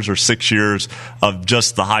 years or 6 years of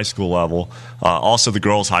just the high school level. Also the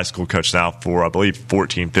girls high school coach now for, I believe,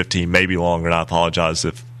 14, 15, maybe longer, and I apologize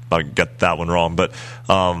if I get that one wrong. But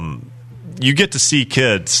you get to see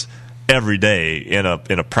kids every day in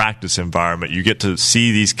a practice environment. You get to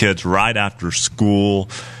see these kids right after school.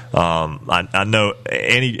 I know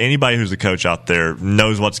anybody who's a coach out there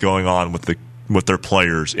knows what's going on with their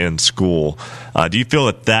players in school. Do you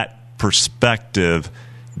feel that perspective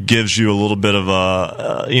gives you a little bit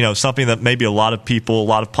of something that maybe a lot of people, a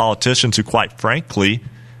lot of politicians who, quite frankly,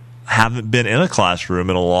 haven't been in a classroom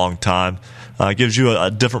in a long time, gives you a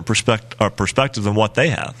different perspective than what they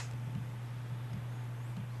have?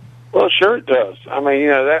 Well, sure it does. I mean,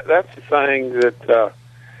 that's the thing that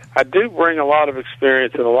I do bring a lot of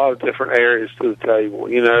experience in a lot of different areas to the table.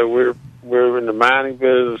 We're in the mining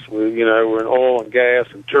business. We're in oil and gas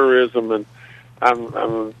and tourism, and I'm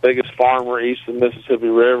the biggest farmer east of the Mississippi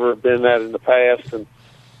River. I've been that in the past, and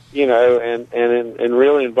and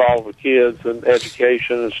really involved with kids and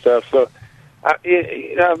education and stuff. So I've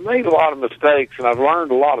made a lot of mistakes, and I've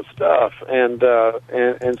learned a lot of stuff, and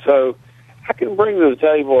so I can bring to the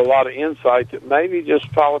table a lot of insight that maybe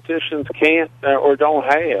just politicians can't or don't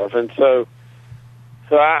have, and so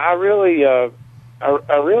I really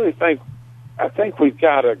think we've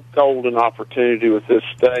got a golden opportunity with this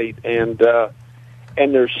state, and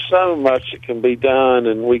there's so much that can be done,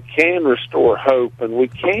 and we can restore hope, and we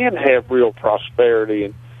can have real prosperity,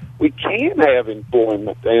 and we can have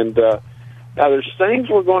employment, and now there's things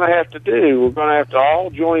we're going to have to do. We're going to have to all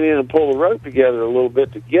join in and pull the rope together a little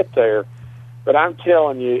bit to get there. But I'm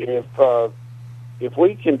telling you, if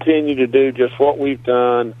we continue to do just what we've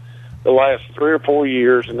done the last 3 or 4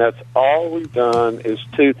 years, and that's all we've done, is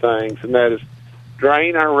two things, and that is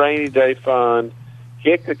drain our rainy day fund,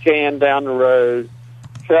 kick the can down the road,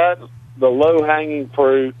 cut the low-hanging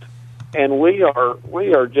fruit, and we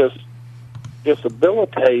are just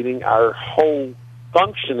debilitating our whole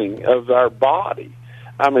functioning of our body.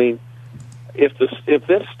 I mean, if this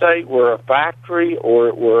state were a factory or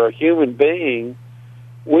it were a human being,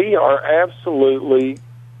 we are absolutely,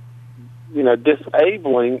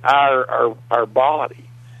 disabling our body.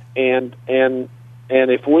 And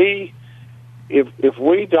if we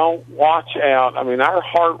don't watch out, I mean, our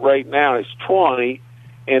heart rate now is 20,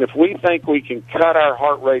 and if we think we can cut our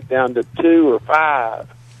heart rate down to 2 or 5,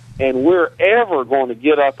 and we're ever going to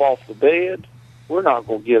get up off the bed, we're not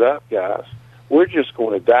going to get up, guys. We're just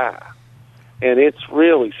going to die. And it's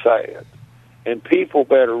really sad. And people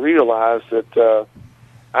better realize that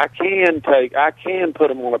I can put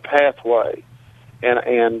them on a pathway,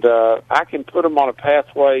 and I can put them on a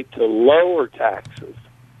pathway to lower taxes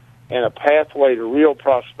and a pathway to real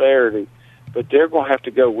prosperity, but they're going to have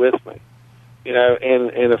to go with me.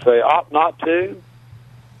 And if they opt not to,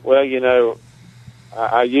 well,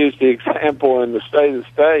 I used the example in the State of the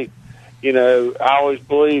State. I always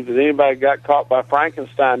believed that anybody got caught by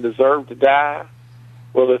Frankenstein deserved to die.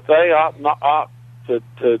 Well, if they opt to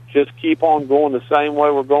just keep on going the same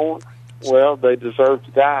way we're going, well, they deserve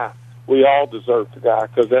to die. We all deserve to die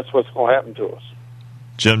because that's what's going to happen to us.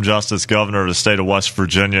 Jim Justice, governor of the state of West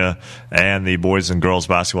Virginia and the boys and girls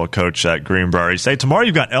basketball coach at Greenbrier State. Tomorrow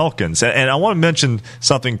you've got Elkins. And I want to mention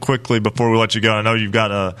something quickly before we let you go. I know you've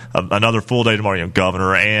got another full day tomorrow,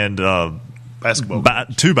 governor, and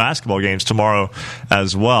two basketball games tomorrow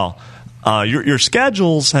as well. Your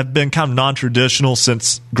schedules have been kind of non-traditional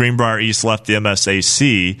since Greenbrier East left the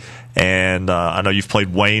MSAC, and I know you've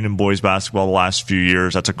played Wayne in boys basketball the last few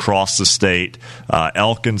years. That's across the state.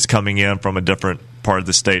 Elkins coming in from a different part of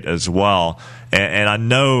the state as well, and I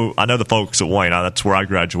know the folks at Wayne. That's where I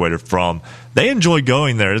graduated from. They enjoy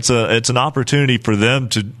going there. It's an opportunity for them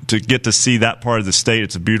to get to see that part of the state.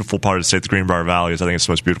 It's a beautiful part of the state. The Greenbrier Valley is, I think, it's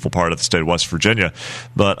the most beautiful part of the state of West Virginia.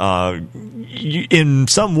 But in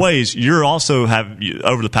some ways, you're also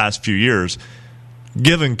over the past few years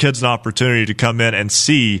given kids an opportunity to come in and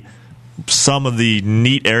see some of the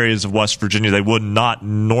neat areas of West Virginia they would not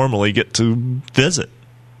normally get to visit.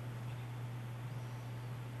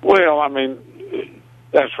 Well, I mean,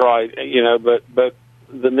 that's right. But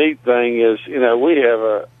the neat thing is, we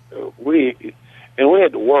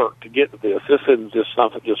had to work to get to this. This isn't just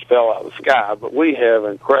something that just fell out of the sky, but we have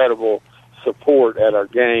incredible support at our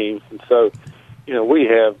games, and so we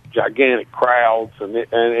have gigantic crowds, and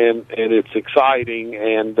it's exciting,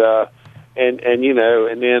 and then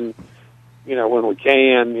when we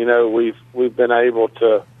can, we've been able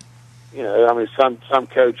to. Some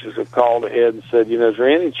coaches have called ahead and said, is there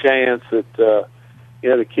any chance that, the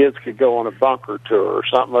kids could go on a bunker tour or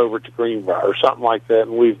something over to Greenbrier or something like that?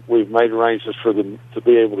 And we've made arrangements for them to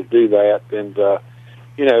be able to do that. And,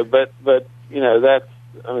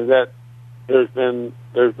 there's been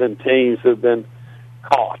teams that have been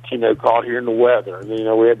caught here in the weather. And,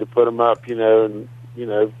 we had to put them up, 5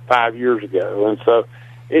 years ago. And so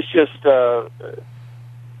it's just,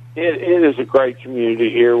 It is a great community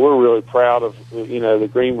here. We're really proud of the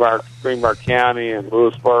Greenbrier County and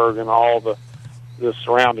Lewisburg and all the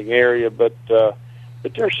surrounding area. But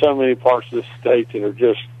there's so many parts of the state that are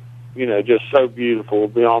just so beautiful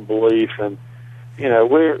beyond belief. And I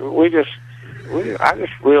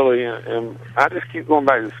just keep going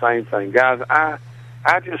back to the same thing, guys. I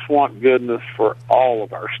just want goodness for all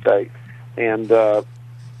of our state, and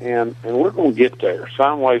we're going to get there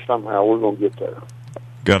some way, somehow. We're going to get there.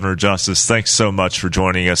 Governor Justice, thanks so much for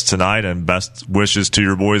joining us tonight, and best wishes to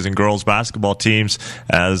your boys and girls basketball teams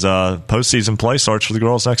as postseason play starts for the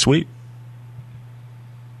girls next week.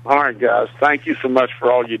 All right, guys. Thank you so much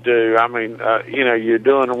for all you do. I mean, you're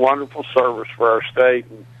doing a wonderful service for our state,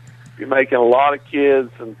 and you're making a lot of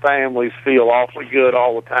kids and families feel awfully good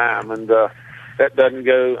all the time. And that doesn't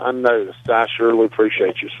go unnoticed. I surely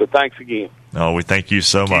appreciate you. So thanks again. Oh, we thank you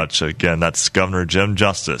so much. Again, that's Governor Jim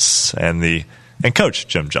Justice and Coach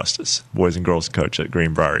Jim Justice, boys and girls coach at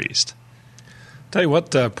Greenbrier East. Tell you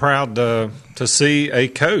what, proud to see a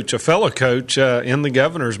fellow coach in the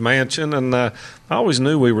governor's mansion, and I always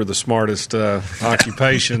knew we were the smartest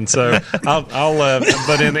occupation. So,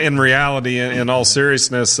 but in reality, in all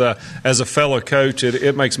seriousness, as a fellow coach,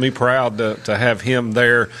 it makes me proud to have him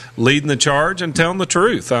there leading the charge and telling the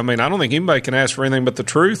truth. I mean, I don't think anybody can ask for anything but the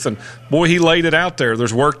truth, and boy, he laid it out there.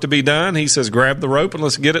 There's work to be done. He says, grab the rope and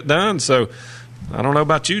let's get it done. So, I don't know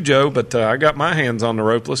about you, Joe, but I got my hands on the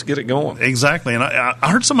rope. Let's get it going. Exactly. And I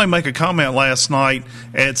heard somebody make a comment last night.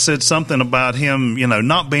 It said something about him,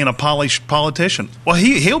 not being a polished politician. Well,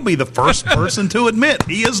 he'll be the first person to admit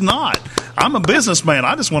he is not. I'm a businessman.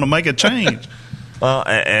 I just want to make a change. Well,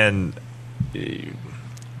 and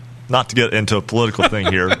not to get into a political thing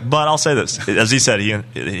here, but I'll say this. As he said, he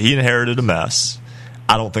inherited a mess.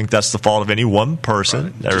 I don't think that's the fault of any one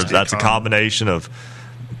person. Right. That's a combination of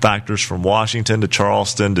factors from Washington to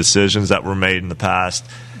Charleston, decisions that were made in the past,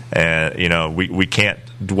 and we can't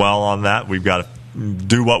dwell on that. We've got to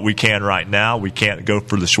do what we can right now. We can't go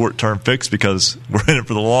for the short-term fix because we're in it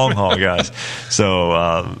for the long haul, guys. So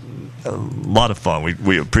a lot of fun.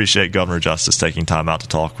 We appreciate Governor Justice taking time out to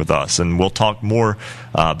talk with us, and we'll talk more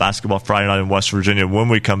basketball Friday night in West Virginia when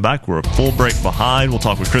we come back. We're a full break behind. We'll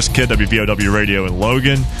talk with Chris Kidd, WVOW Radio in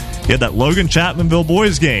Logan. He had that Logan-Chapmanville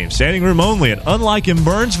boys game, standing room only, and unlike in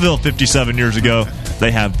Burnsville 57 years ago,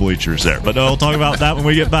 they have bleachers there. But no, we'll talk about that when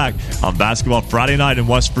we get back on Basketball Friday Night in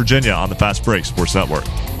West Virginia on the Fast Break Sports Network.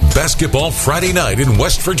 Basketball Friday Night in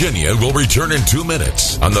West Virginia will return in 2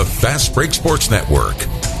 minutes on the Fast Break Sports Network.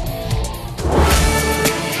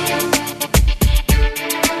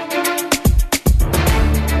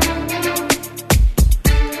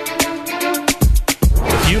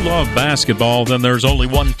 Love basketball, then there's only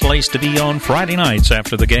one place to be on Friday nights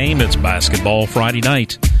after the game. It's Basketball Friday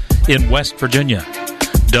Night in West Virginia.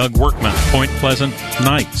 Doug Workman, Point Pleasant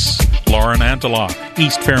Knights, Lauren Antelope,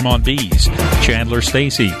 East Fairmont Bees, Chandler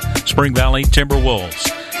Stacy, Spring Valley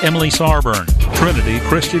Timberwolves, Emily Sarburn, Trinity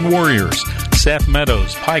Christian Warriors, Seth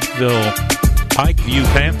Meadows, Pikeview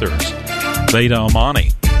Panthers, Veda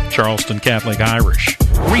Amani, Charleston Catholic Irish,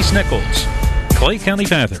 Reese Nichols, Clay County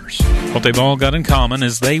Panthers. What they've all got in common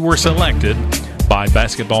is they were selected by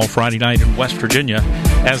Basketball Friday Night in West Virginia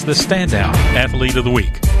as the standout athlete of the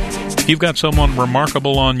week. If you've got someone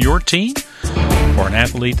remarkable on your team or an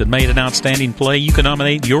athlete that made an outstanding play, you can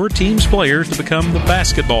nominate your team's players to become the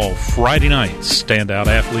Basketball Friday Night Standout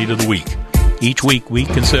Athlete of the Week. Each week we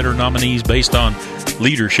consider nominees based on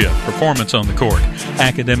leadership, performance on the court,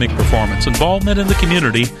 academic performance, involvement in the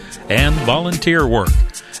community, and volunteer work.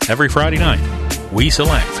 Every Friday night, we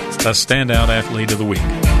select a Standout Athlete of the Week.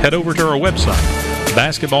 Head over to our website,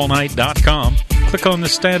 basketballnight.com. Click on the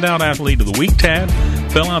Standout Athlete of the Week tab.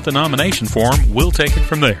 Fill out the nomination form. We'll take it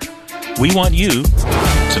from there. We want you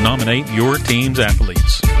to nominate your team's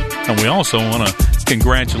athletes. And we also want to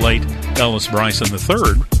congratulate Ellis Bryson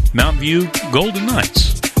III, Mountain View Golden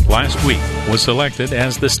Knights. Last week was selected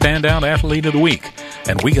as the Standout Athlete of the Week.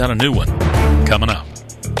 And we got a new one coming up.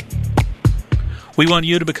 We want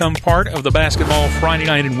you to become part of the Basketball Friday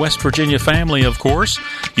Night in West Virginia family, of course.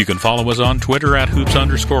 You can follow us on Twitter at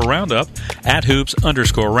 @Hoops_Roundup, at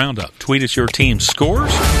 @Hoops_Roundup. Tweet us your team's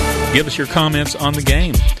scores. Give us your comments on the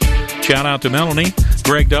game. Shout out to Melanie,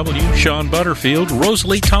 Greg W., Sean Butterfield,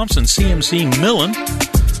 Rosalie Thompson, CMC Millen,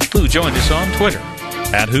 who joined us on Twitter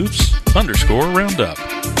at @Hoops_Roundup.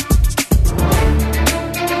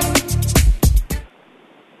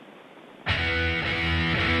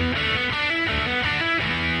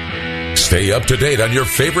 Stay up to date on your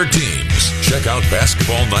favorite teams. Check out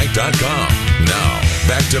basketballnight.com. Now,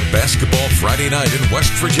 back to Basketball Friday Night in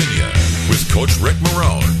West Virginia with Coach Rick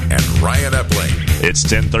Marone and Ryan Epling. It's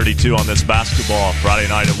 10:32 on this Basketball Friday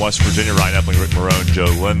Night in West Virginia. Ryan Epling, Rick Marone, Joe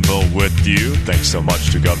Linville with you. Thanks so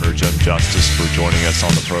much to Governor Jim Justice for joining us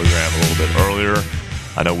on the program a little bit earlier.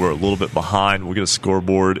 I know we're a little bit behind. We'll get a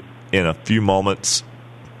scoreboard in a few moments.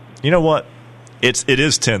 You know what? It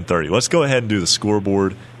is 10:30. Let's go ahead and do the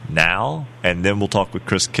scoreboard now, and then we'll talk with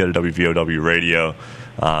Chris Kidd at WVOW Radio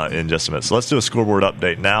in just a minute. So let's do a scoreboard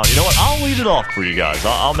update now. You know what? I'll lead it off for you guys.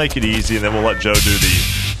 I'll make it easy, and then we'll let Joe do the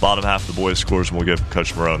bottom half of the boys' scores, and we'll give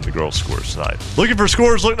Coach Marone the girls' scores tonight. Looking for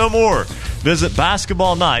scores? Look no more. Visit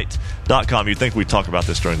basketballnight.com. You'd think we'd talk about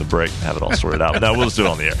this during the break and have it all sorted out, but no, we'll just do it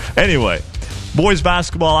on the air. Anyway, boys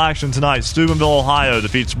basketball action tonight. Steubenville, Ohio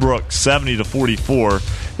defeats Brooks 70-44.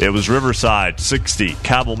 It was Riverside 60,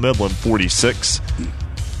 Cabell Midland 46.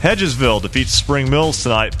 Hedgesville defeats Spring Mills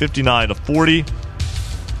tonight 59-40.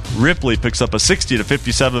 Ripley picks up a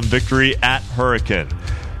 60-57 victory at Hurricane.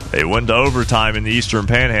 They went to overtime in the Eastern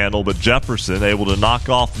Panhandle, but Jefferson able to knock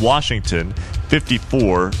off Washington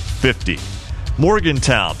 54-50.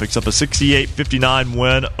 Morgantown picks up a 68-59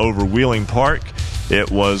 win over Wheeling Park.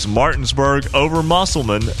 It was Martinsburg over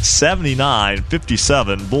Musselman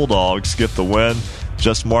 79-57. Bulldogs get the win.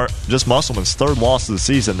 Just Musselman's third loss of the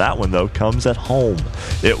season. That one, though, comes at home.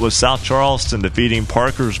 It was South Charleston defeating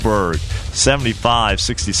Parkersburg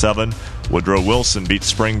 75-67. Woodrow Wilson beats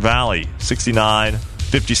Spring Valley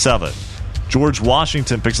 69-57. George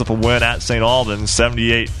Washington picks up a win at St. Albans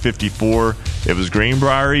 78-54. It was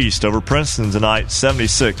Greenbrier East over Princeton tonight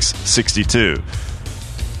 76-62.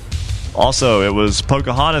 Also, it was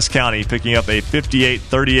Pocahontas County picking up a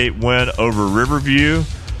 58-38 win over Riverview.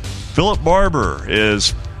 Philip Barber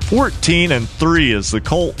is 14-3 as the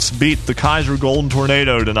Colts beat the Kaiser Golden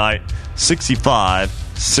Tornado tonight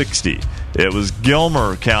 65-60. It was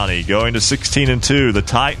Gilmer County going to 16-2. The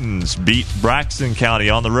Titans beat Braxton County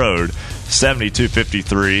on the road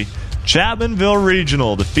 72-53. Chapmanville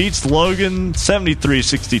Regional defeats Logan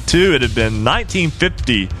 73-62. It had been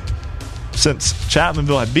 1950 since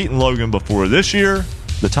Chapmanville had beaten Logan before. This year,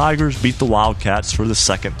 the Tigers beat the Wildcats for the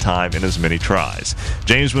second time in as many tries.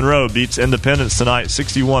 James Monroe beats Independence tonight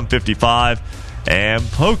 61-55. And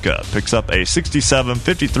Polka picks up a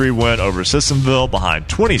 67-53 win over Sissonville behind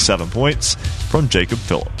 27 points from Jacob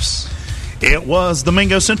Phillips. It was the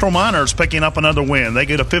Mingo Central Miners picking up another win. They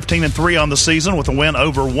go to 15-3 on the season with a win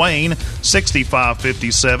over Wayne,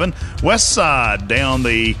 65-57. Westside down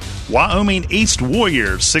the Wyoming East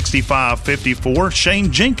Warriors, 65-54.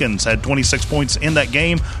 Shane Jenkins had 26 points in that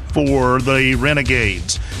game for the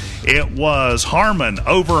Renegades. It was Harmon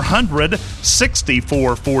over Hundred,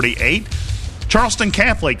 64-48. Charleston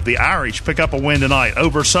Catholic, the Irish, pick up a win tonight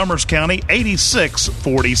over Summers County,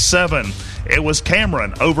 86-47. It was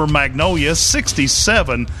Cameron over Magnolia,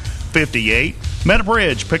 67-58.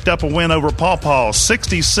 Meadowbridge picked up a win over Paw Paw,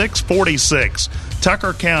 66-46.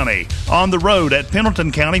 Tucker County on the road at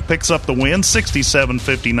Pendleton County picks up the win,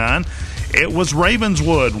 67-59. It was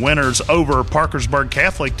Ravenswood winners over Parkersburg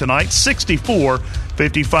Catholic tonight,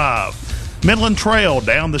 64-55. Midland Trail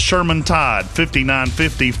down the Sherman Tide,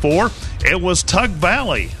 59-54. It was Tug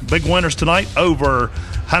Valley, big winners tonight over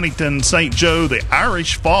Huntington St. Joe. The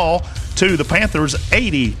Irish fall to the Panthers,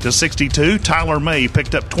 80-62. Tyler May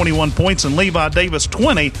picked up 21 points and Levi Davis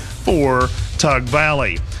 20 for Tug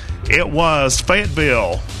Valley. It was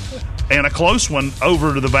Fayetteville and a close one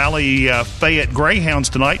over to the Valley Fayette Greyhounds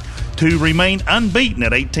tonight to remain unbeaten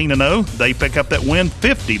at 18-0. They pick up that win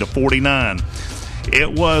 50-49.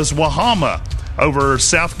 It was Wahama over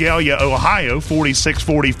South Gallia, Ohio,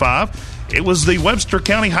 46-45. It was the Webster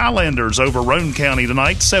County Highlanders over Roane County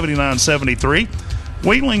tonight, 79-73.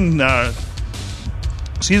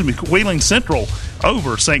 Wheeling Central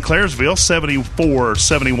over St. Clairsville,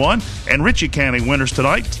 74-71. And Ritchie County winners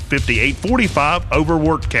tonight, 58-45 over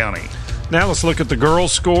Wirt County. Now let's look at the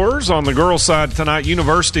girls' scores. On the girls' side tonight,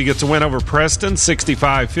 University gets a win over Preston,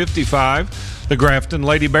 65-55. The Grafton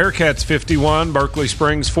Lady Bearcats, 51. Berkeley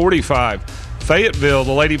Springs, 45. Fayetteville,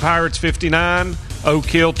 the Lady Pirates, 59. Oak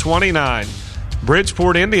Hill, 29.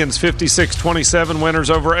 Bridgeport Indians, 56-27, winners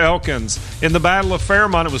over Elkins. In the Battle of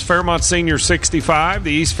Fairmont, it was Fairmont Seniors, 65.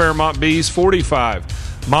 The East Fairmont Bees,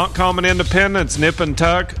 45. Montcommon Independence, nip and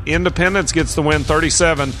tuck. Independence gets the win,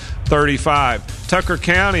 37-35. Tucker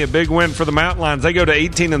County, a big win for the Mountain Lions. They go to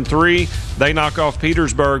 18-3. They knock off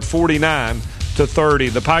Petersburg,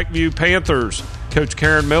 49-30. The Pikeview Panthers, Coach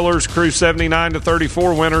Karen Miller's crew,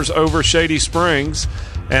 79-34, winners over Shady Springs.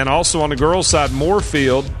 And also on the girls' side,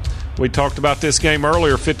 Moorfield, we talked about this game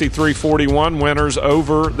earlier, 53-41, winners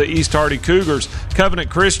over the East Hardy Cougars. Covenant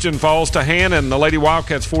Christian falls to Hannon. The Lady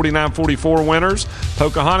Wildcats, 49-44, winners.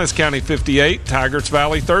 Pocahontas County, 58. Tigers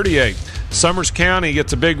Valley, 38. Summers County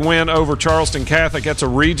gets a big win over Charleston Catholic. That's a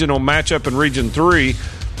regional matchup in Region 3,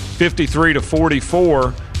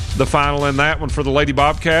 53-44. The final in that one for the Lady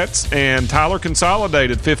Bobcats. And Tyler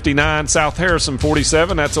Consolidated, 59. South Harrison,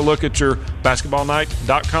 47. That's a look at your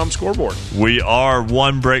basketballnight.com scoreboard. We are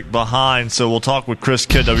one break behind, so we'll talk with Chris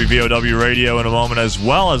Kidd, WVOW Radio, in a moment, as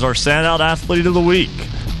well as our standout athlete of the week.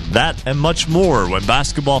 That and much more when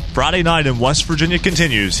Basketball Friday Night in West Virginia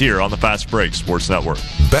continues here on the Fast Break Sports Network.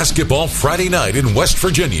 Basketball Friday Night in West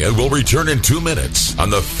Virginia will return in 2 minutes on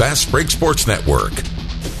the Fast Break Sports Network.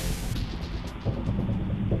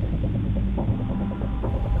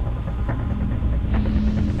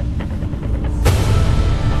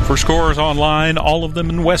 For scores online, all of them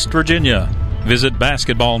in West Virginia, visit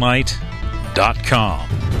basketballnight.com.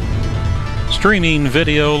 Streaming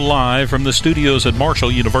video live from the studios at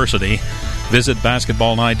Marshall University. Visit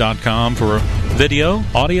basketballnight.com for video,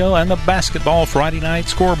 audio, and the Basketball Friday Night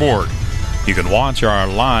scoreboard. You can watch our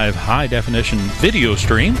live high-definition video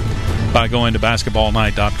stream by going to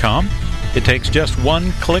basketballnight.com. It takes just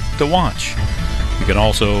one click to watch. You can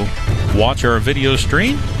also watch our video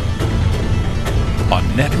stream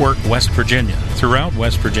on Network West Virginia, throughout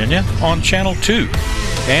West Virginia, on Channel 2.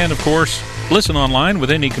 And, of course, listen online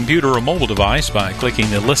with any computer or mobile device by clicking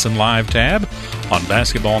the Listen Live tab on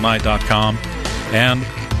basketballnight.com. And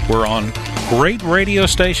we're on great radio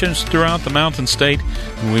stations throughout the Mountain State,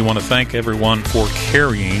 and we want to thank everyone for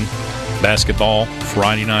carrying Basketball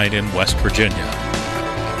Friday Night in West Virginia.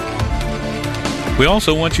 We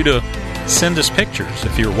also want you to send us pictures.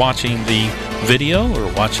 If you're watching the video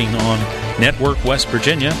or watching on Network West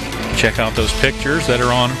Virginia, check out those pictures that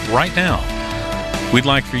are on right now. We'd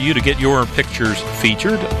like for you to get your pictures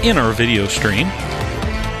featured in our video stream.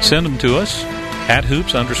 Send them to us at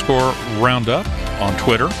 @hoops_roundup on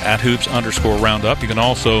Twitter, @hoops_roundup. You can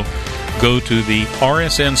also go to the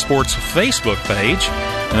RSN Sports Facebook page.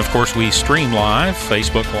 And, of course, we stream live,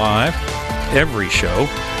 Facebook Live, every show.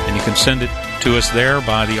 And you can send it to us there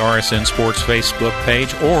by the RSN Sports Facebook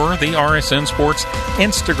page or the RSN Sports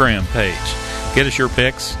Instagram page. Get us your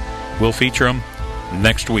picks. We'll feature them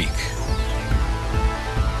next week.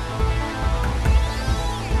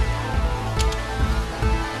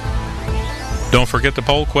 Don't forget the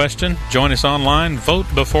poll question. Join us online. Vote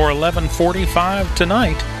before 11:45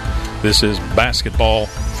 tonight. This is Basketball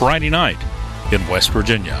Friday Night in West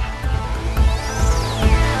Virginia.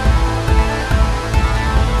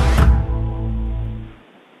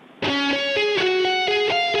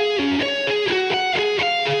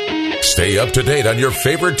 Stay up to date on your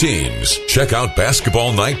favorite teams. Check out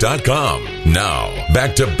basketballnight.com. Now,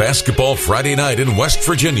 back to Basketball Friday Night in West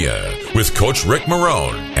Virginia with Coach Rick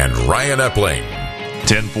Marone and Ryan Epling.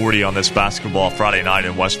 10:40 on this Basketball Friday Night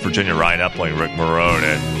in West Virginia. Ryan Epling, Rick Marone,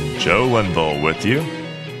 and Joe Linville with you.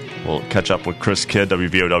 We'll catch up with Chris Kidd,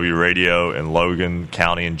 WVOW Radio in Logan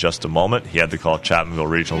County in just a moment. He had to call Chapmanville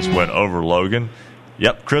Regional's win over Logan.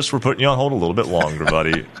 Yep, Chris, we're putting you on hold a little bit longer,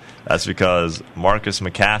 buddy. That's because Marcus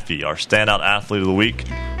McAfee, our standout athlete of the week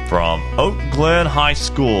from Oak Glen High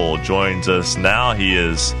School, joins us now. He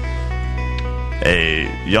is a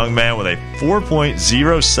young man with a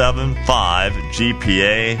 4.075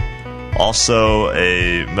 GPA, also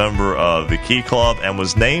a member of the Key Club, and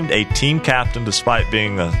was named a team captain despite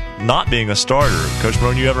not being a starter. Coach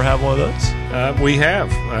Marone, you ever have one of those? We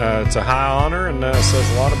have. It's a high honor and says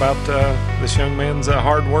a lot about this young man's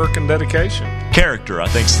hard work and dedication. Character, I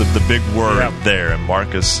think, is the big word there, and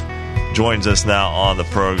Marcus joins us now on the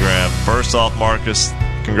program. First off, Marcus,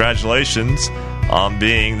 congratulations on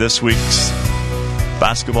being this week's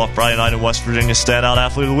Basketball Friday Night in West Virginia Standout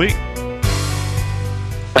Athlete of the Week.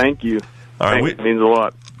 Thank you. All right, it means a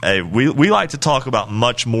lot. Hey, we like to talk about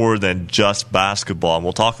much more than just basketball, and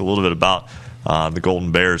we'll talk a little bit about the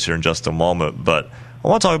Golden Bears here in just a moment. But I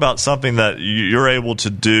want to talk about something that you're able to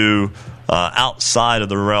do outside of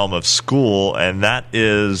the realm of school, and that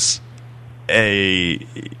is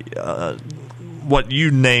what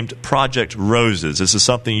you named Project Roses. This is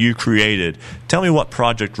something you created. Tell me what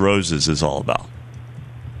Project Roses is all about.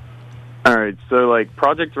 All right, so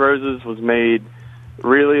Project Roses was made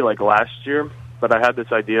really last year, but I had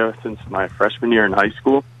this idea since my freshman year in high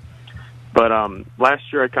school. But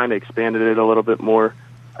last year I kind of expanded it a little bit more.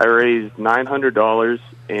 I raised $900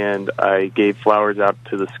 and I gave flowers out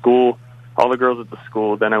to the school, all the girls at the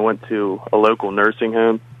school. Then I went to a local nursing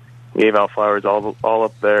home, gave out flowers all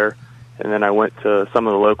up there, and then I went to some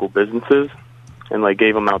of the local businesses and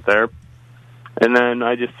gave them out there. And then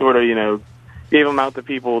I just sort of, gave them out to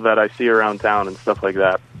people that I see around town and stuff like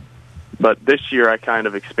that. But this year I kind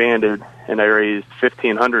of expanded and I raised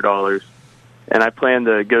 $1,500, and I plan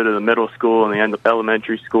to go to the middle school and the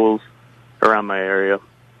elementary schools around my area.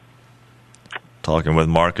 Talking with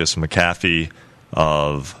Marcus McAfee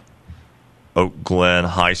of Oak Glen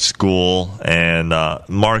High School. And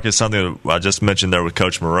Marcus, something I just mentioned there with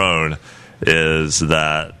Coach Marone is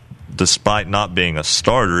that despite not being a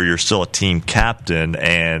starter, you're still a team captain,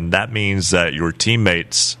 and that means that your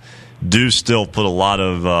teammates do still put a lot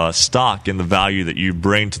of stock in the value that you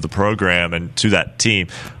bring to the program and to that team.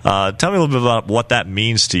 Tell me a little bit about what that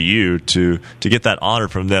means to you to get that honor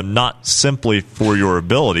from them, not simply for your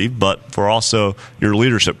ability, but for also your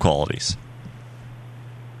leadership qualities.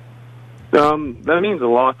 That means a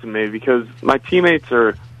lot to me because my teammates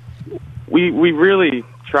we really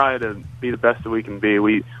try to be the best that we can be.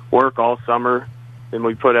 We work all summer and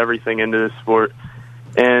we put everything into this sport.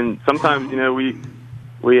 And sometimes,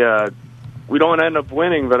 we we don't end up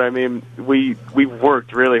winning, but I mean, we've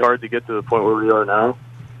worked really hard to get to the point where we are now.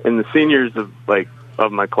 And the seniors of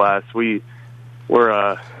my class, we're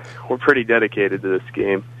pretty dedicated to this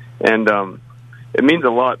game, and it means a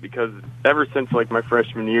lot because ever since like my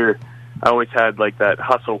freshman year, I always had like that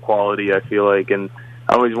hustle quality. I feel like, and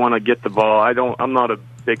I always want to get the ball. I'm not a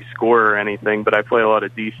big scorer or anything, but I play a lot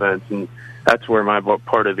of defense, and that's where my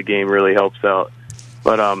part of the game really helps out.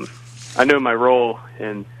 But I know my role,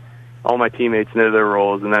 and all my teammates know their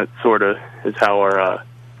roles, and that sort of is how our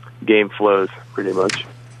game flows, pretty much.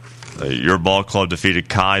 Your ball club defeated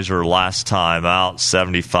Kaiser last time out,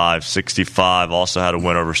 75-65. Also had a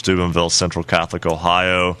win over Steubenville Central Catholic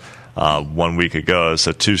Ohio 1 week ago.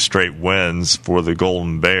 So 2 straight wins for the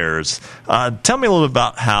Golden Bears. Tell me a little bit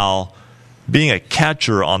about how being a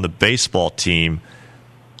catcher on the baseball team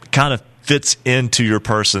kind of fits into your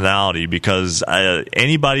personality, because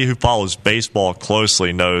anybody who follows baseball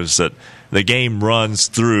closely knows that the game runs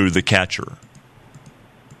through the catcher.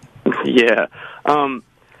 Yeah.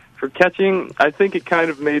 For catching, I think it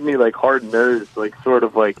kind of made me like hard-nosed, like sort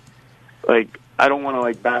of like I don't want to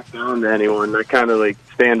like back down to anyone. I kind of like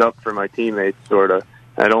stand up for my teammates, sort of.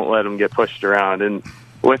 I don't let them get pushed around. And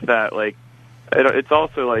with that, like it's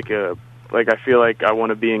also like I feel like I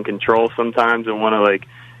want to be in control sometimes and want to like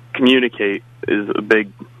communicate is a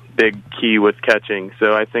big key with catching.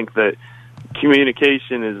 So I think that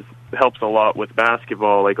communication helps a lot with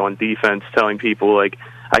basketball, like on defense, telling people like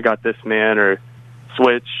I got this man, or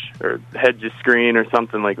switch, or head your screen, or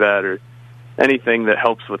something like that, or anything that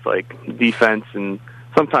helps with like defense and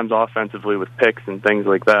sometimes offensively with picks and things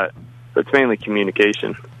like that. But it's mainly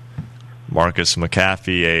communication. Marcus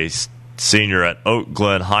McAfee, a senior at Oak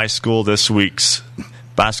Glen High School, this week's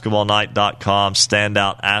BasketballNight.com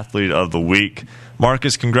Standout Athlete of the Week.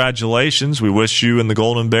 Marcus, congratulations. We wish you and the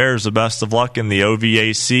Golden Bears the best of luck in the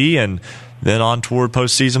OVAC and then on toward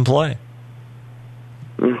postseason play.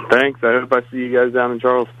 Thanks. I hope I see you guys down in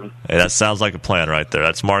Charleston. Hey, that sounds like a plan right there.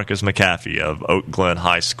 That's Marcus McAfee of Oak Glen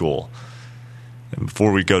High School. And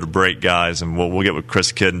before we go to break, guys, and we'll get with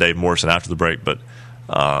Chris Kidd and Dave Morrison after the break, but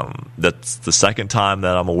that's the second time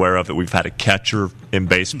that I'm aware of that we've had a catcher in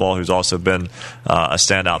baseball who's also been a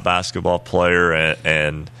standout basketball player,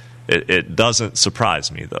 and it doesn't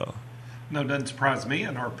surprise me, though. No, it doesn't surprise me.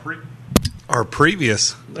 And our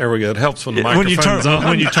previous, there we go. It helps when the microphone's on.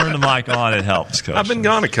 When you turn the mic on, it helps, Coach. I've been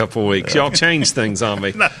gone a couple of weeks. Y'all changed things on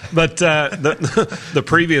me. But the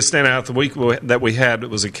previous standout of the week that we had, that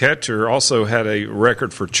was a catcher, also had a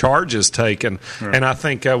record for charges taken. Right. And I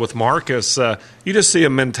think with Marcus, you just see a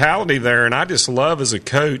mentality there. And I just love as a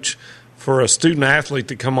coach for a student athlete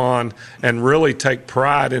to come on and really take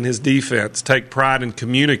pride in his defense, take pride in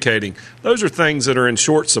communicating. Those are things that are in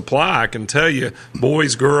short supply. I can tell you,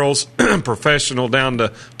 boys, girls, professional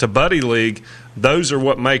down to buddy league, those are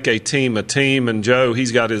what make a team a team. And Joe,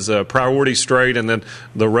 he's got his priorities straight, and then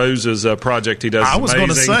the Roses project he does is amazing. I was going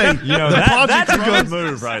to say, that's a good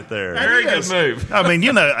move right there. Very good move. I mean,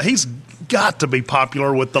 he's got to be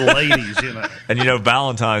popular with the ladies, And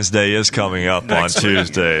Valentine's Day is coming up on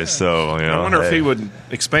Tuesday, so I wonder if he would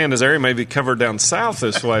expand his area, maybe cover down south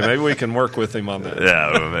this way. Maybe we can work with him on that.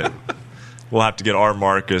 Yeah, we'll have to get our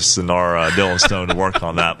Marcus and our Dylan Stone to work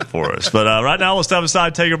on that for us. But right now, we'll step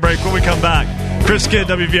aside, take a break. When we come back, Chris Kidd,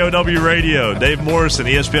 WVOW Radio, Dave Morrison,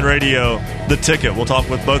 ESPN Radio, The Ticket. We'll talk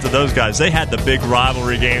with both of those guys. They had the big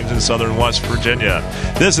rivalry games in Southern West Virginia.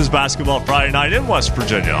 This is Basketball Friday Night in West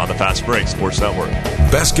Virginia on the Fast Break Sports Network.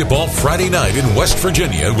 Basketball Friday Night in West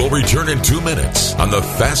Virginia will return in 2 minutes on the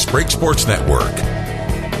Fast Break Sports Network.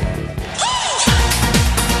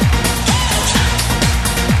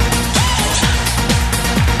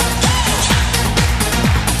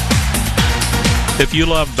 If you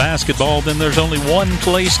love basketball, then there's only one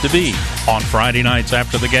place to be on Friday nights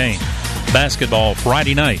after the game. Basketball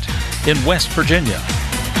Friday Night in West Virginia.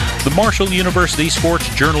 The Marshall University Sports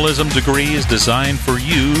Journalism degree is designed for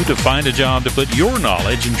you to find a job to put your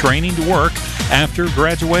knowledge and training to work after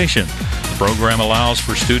graduation. The program allows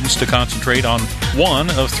for students to concentrate on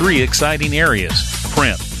one of 3 exciting areas: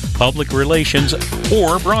 print, public relations,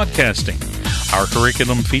 or broadcasting. Our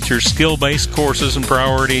curriculum features skill-based courses and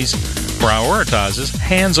prioritizes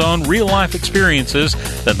hands-on real-life experiences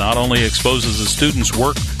that not only exposes the students'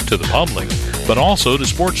 work to the public, but also to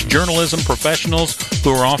sports journalism professionals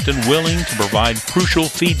who are often willing to provide crucial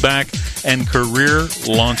feedback and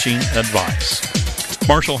career-launching advice.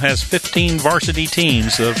 Marshall has 15 varsity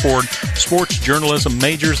teams that afford sports journalism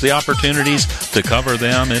majors the opportunities to cover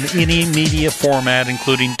them in any media format,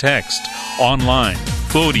 including text, online,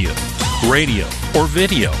 photo, radio, or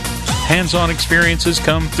video. Hands-on experiences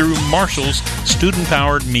come through Marshall's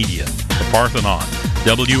student-powered media. the Parthenon,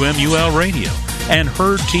 WMUL Radio, and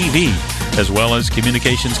Herd TV, as well as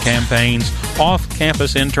communications campaigns,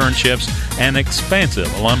 off-campus internships, and expansive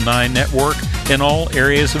alumni network in all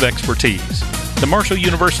areas of expertise. The Marshall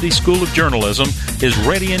University School of Journalism is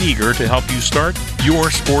ready and eager to help you start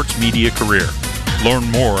your sports media career. Learn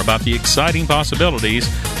more about the exciting possibilities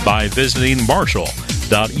by visiting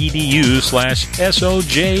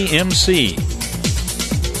marshall.edu/SOJMC.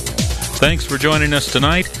 Thanks for joining us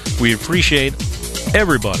tonight. We appreciate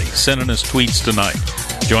everybody sending us tweets tonight.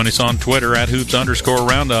 Join us on Twitter at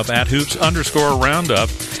 @Hoops_Roundup, at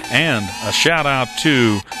 @Hoops_Roundup, and a shout out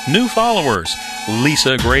to new followers,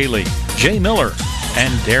 Lisa Grayley, Jay Miller,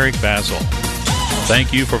 and Derek Basil.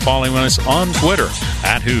 Thank you for following us on Twitter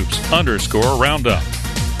at @Hoops_Roundup.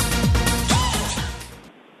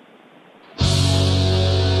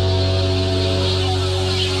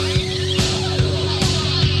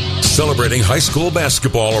 Celebrating high school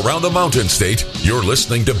basketball around the Mountain State, you're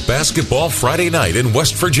listening to Basketball Friday Night in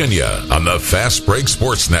West Virginia on the Fast Break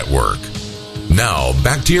Sports Network. Now,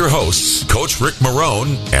 back to your hosts, Coach Rick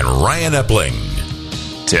Marone and Ryan Epling.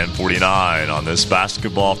 10:49 on this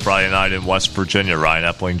Basketball Friday Night in West Virginia. Ryan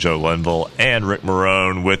Epling, Joe Linville, and Rick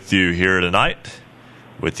Marone with you here tonight.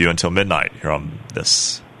 With you until midnight here on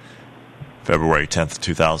this February 10th,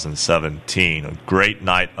 2017. A great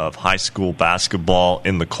night of high school basketball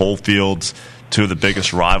in the Coalfields. Two of the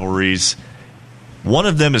biggest rivalries. One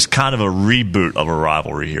of them is kind of a reboot of a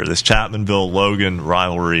rivalry here. This Chapmanville-Logan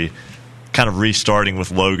rivalry kind of restarting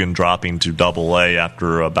with Logan dropping to AA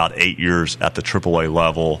after about 8 years at the AAA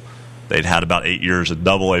level. They'd had about 8 years at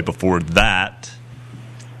AA before that,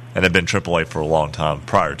 and had been AAA for a long time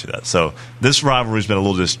prior to that. So this rivalry's been a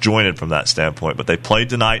little disjointed from that standpoint, but they played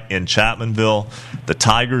tonight in Chapmanville. The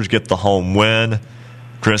Tigers get the home win.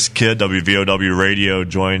 Chris Kidd, WVOW Radio,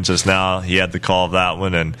 joins us now. He had the call of that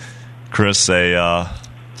one, and Chris, a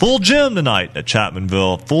full gym tonight at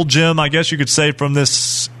Chapmanville. Full gym, I guess you could say, from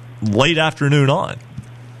this late afternoon on.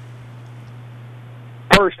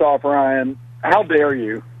 First off, Ryan, how dare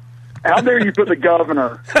you? How dare you put the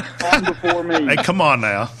governor on before me? Hey, come on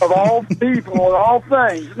now. Of all people, of all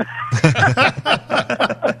things.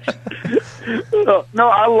 No,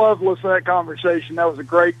 I love listening to that conversation. That was a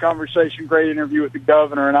great conversation, great interview with the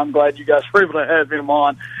governor, and I'm glad you guys were able to have him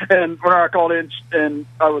on. And when I called in and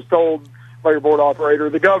I was told by your board operator,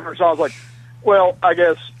 the governor, so I was like, well, I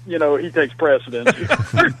guess, he takes precedence.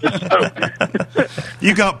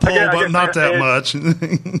 You got pulled, but not that much.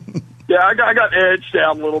 Yeah, I got edged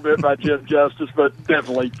down a little bit by Jim Justice, but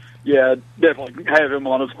definitely have him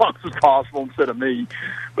on as long as possible instead of me.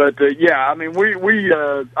 But I mean,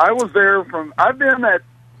 I was there I've been at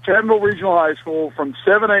Chapmanville Regional High School from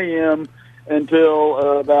 7 a.m.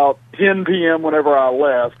 until about 10 p.m. whenever I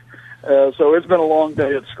left. So it's been a long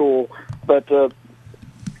day at school. But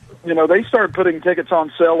they started putting tickets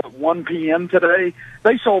on sale at 1 p.m. today.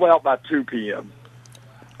 They sold out by 2 p.m.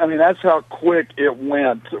 I mean, that's how quick it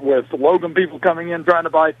went, with the Logan people coming in trying to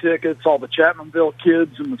buy tickets, all the Chapmanville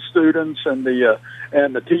kids and the students and the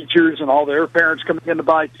teachers and all their parents coming in to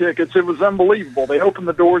buy tickets. It was unbelievable. They opened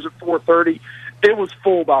the doors at 4:30. It was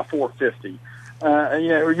full by 4:50.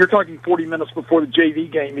 You're talking 40 minutes before the JV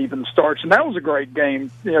game even starts, and that was a great game.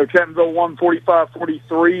 Chapmanville won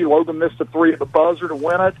 45-43. Logan missed a three at the buzzer to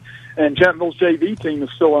win it, and Chapmanville's JV team is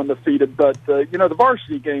still undefeated. But the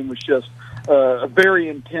varsity game was just a very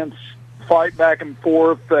intense fight back and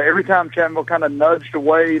forth. Every time Chapmanville kind of nudged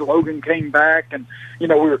away, Logan came back, and we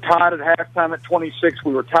were tied at halftime at 26.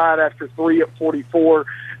 We were tied after 3 at 44,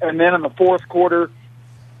 and then in the fourth quarter,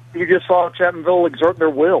 you just saw Chapmanville exert their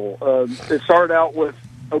will. It started out with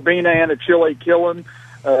Obina and Achille Killen.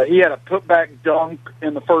 He had a putback dunk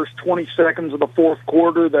in the first 20 seconds of the fourth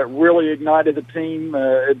quarter that really ignited the team,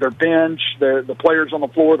 their bench, the players on the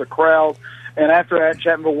floor, the crowd. And after that,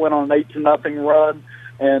 Chapmanville went on an 8-0 run,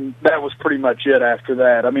 and that was pretty much it after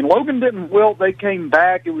that. I mean, Logan didn't wilt. They came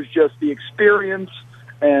back. It was just the experience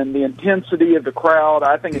and the intensity of the crowd.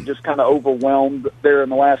 I think it just kind of overwhelmed there in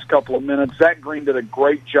the last couple of minutes. Zach Green did a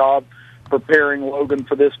great job preparing Logan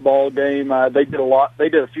for this ball game. They did a lot. They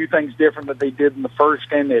did a few things different that they did in the first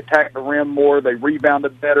game. They attacked the rim more. They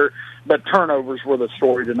rebounded better. But turnovers were the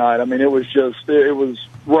story tonight. I mean, it was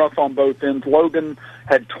rough on both ends. Logan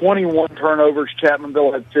had 21 turnovers.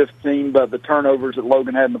 Chapmanville had 15, but the turnovers that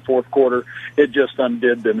Logan had in the fourth quarter, it just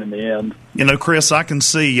undid them in the end. Chris, I can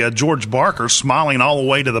see George Barker smiling all the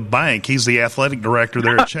way to the bank. He's the athletic director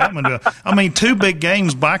there at Chapmanville. I mean, 2 big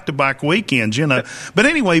games back-to-back weekends, But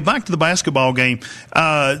anyway, back to the basketball game.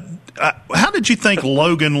 How How did you think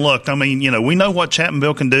Logan looked? I mean, we know what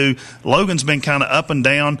Chapmanville can do. Logan's been kind of up and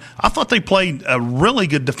down. I thought they played a really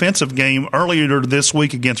good defensive game earlier this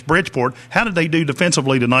week against Bridgeport. How did they do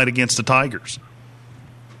defensively tonight against the Tigers?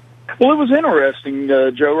 Well, it was interesting,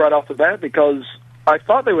 Joe, right off the bat, because I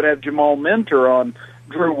thought they would have Jamal Minter on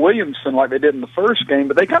Drew Williamson like they did in the first game,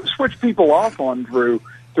 but they kind of switched people off on Drew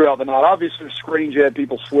throughout the night. Obviously, the screens, you had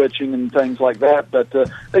people switching and things like that, but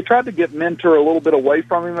they tried to get Minter a little bit away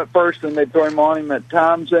from him at first, and they'd throw him on him at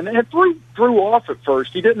times, and it threw Drew off at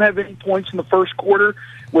first. He didn't have any points in the first quarter,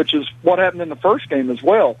 which is what happened in the first game as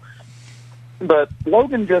well. But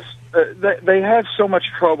Logan just, they have so much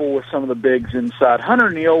trouble with some of the bigs inside.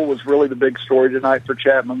 Hunter Neal was really the big story tonight for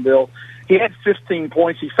Chapmanville. He had 15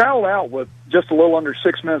 points. He fouled out with just a little under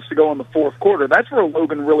 6 minutes to go in the fourth quarter. That's where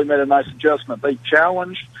Logan really made a nice adjustment. They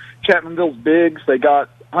challenged Chapmanville's bigs. They got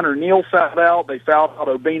Hunter Neal fouled out. They fouled out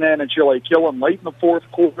Obina and Chile Killen late in the fourth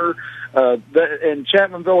quarter. And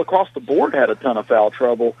Chapmanville across the board had a ton of foul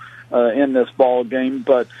trouble in this ball game.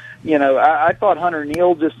 But I thought Hunter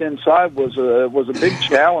Neal just inside was a big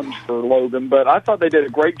challenge for Logan, but I thought they did a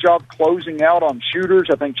great job closing out on shooters.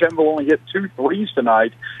 I think Chapmanville only hit 2 threes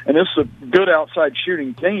tonight, and this is a good outside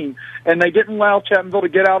shooting team, and they didn't allow Chapmanville to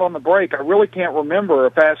get out on the break. I really can't remember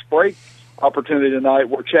a fast break opportunity tonight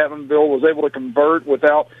where Chapmanville was able to convert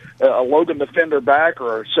without a Logan defender back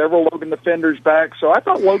or several Logan defenders back. So I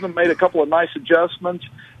thought Logan made a couple of nice adjustments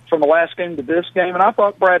from the last game to this game, and I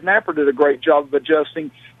thought Brad Napper did a great job of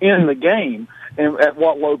adjusting in the game and at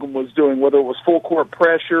what Logan was doing, whether it was full court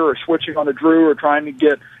pressure or switching on to Drew or trying to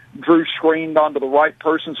get Drew screened onto the right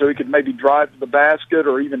person so he could maybe drive to the basket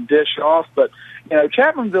or even dish off. But,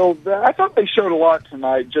 Chapmanville, I thought they showed a lot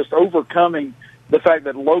tonight, just overcoming the fact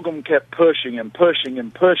that Logan kept pushing and pushing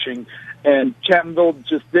and pushing, and Chapmanville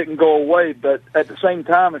just didn't go away. But at the same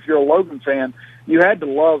time, if you're a Logan fan, you had to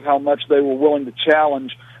love how much they were willing to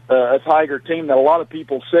challenge a Tiger team that a lot of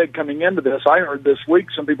people said coming into this. I heard this week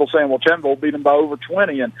some people saying, well, Chapmanville beat them by over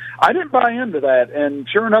 20, and I didn't buy into that. And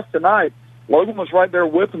sure enough, tonight, Logan was right there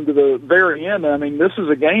with them to the very end. I mean, this is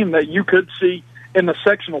a game that you could see in the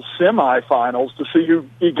sectional semifinals to see who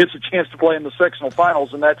gets a chance to play in the sectional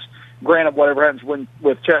finals, and that's granted whatever happens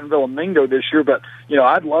with Chapmanville and Mingo this year. But,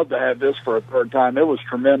 I'd love to have this for a third time. It was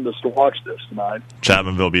tremendous to watch this tonight.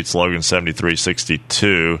 Chapmanville beats Logan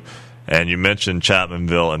 73-62. And you mentioned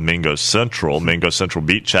Chapmanville and Mingo Central. Mingo Central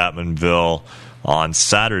beat Chapmanville on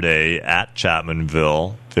Saturday at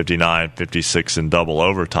Chapmanville, 59-56 in double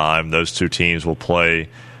overtime. Those two teams will play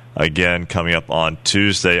again coming up on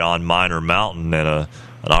Tuesday on Minor Mountain, and an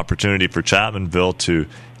opportunity for Chapmanville to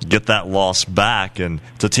get that loss back. And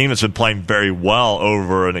it's a team that's been playing very well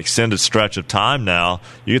over an extended stretch of time now.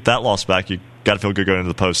 You get that loss back, you got to feel good going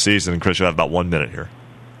into the postseason. And Chris, you have about 1 minute here.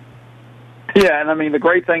 Yeah, and I mean, the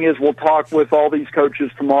great thing is we'll talk with all these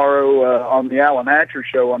coaches tomorrow on the Alan Hatcher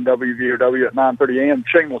Show on WVOW at 9:30 a.m.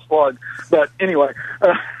 Shameless plug. But anyway,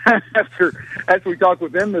 after we talk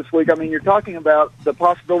with them this week, I mean, you're talking about the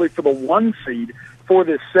possibility for the 1 seed for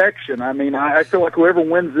this section. I mean, I feel like whoever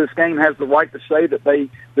wins this game has the right to say that they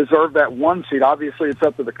deserve that 1 seed. Obviously, it's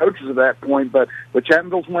up to the coaches at that point, but with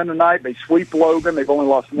Chapmanville's win tonight, they sweep Logan. They've only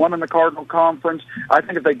lost 1 in the Cardinal Conference. I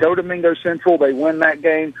think if they go to Mingo Central, they win that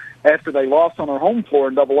game after they lost on their home floor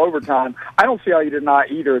in double overtime. I don't see how you deny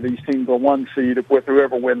either of these teams a 1 seed with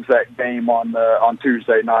whoever wins that game on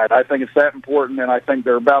Tuesday night. I think it's that important, and I think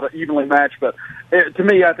they're about evenly matched, but to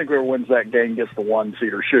me, I think whoever wins that game gets the 1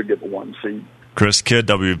 seed or should get the 1 seed. Chris Kidd,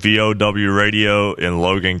 WVOW Radio in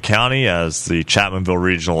Logan County, as the Chapmanville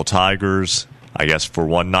Regional Tigers, I guess for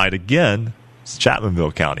one night again, it's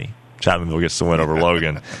Chapmanville County. Chapmanville gets the win over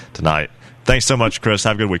Logan tonight. Thanks so much, Chris.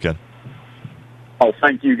 Have a good weekend. Oh,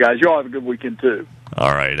 thank you, guys. You all have a good weekend, too.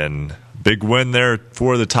 All right, and big win there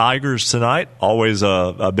for the Tigers tonight. Always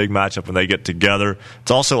a big matchup when they get together.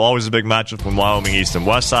 It's also always a big matchup when Wyoming East and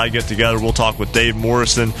Westside get together. We'll talk with Dave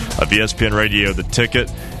Morrison of ESPN Radio, The Ticket.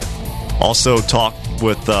 Also talk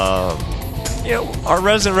with, our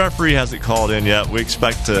resident referee hasn't called in yet. We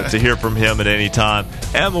expect to hear from him at any time.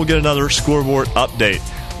 And we'll get another scoreboard update.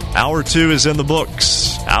 Hour 2 is in the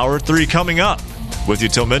books. Hour 3 coming up with you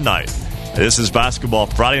till midnight. This is Basketball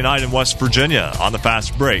Friday Night in West Virginia on the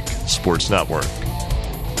Fast Break Sports Network.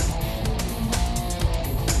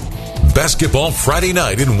 Basketball Friday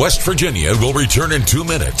Night in West Virginia will return in 2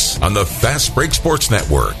 minutes on the Fast Break Sports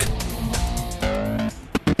Network.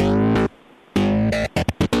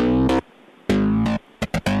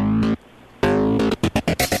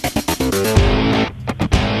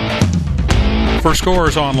 For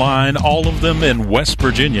scores online, all of them in West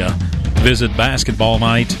Virginia, visit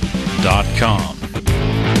basketballnight.com.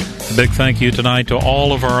 A big thank you tonight to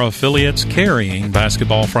all of our affiliates carrying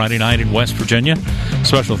Basketball Friday Night in West Virginia.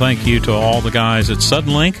 Special thank you to all the guys at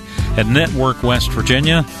Suddenlink, at Network West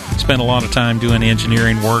Virginia. Spent a lot of time doing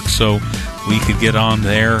engineering work so we could get on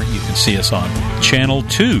there. You can see us on Channel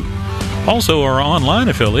 2. Also, our online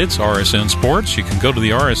affiliates, RSN Sports. You can go to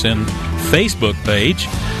the RSN Facebook page,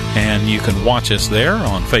 and you can watch us there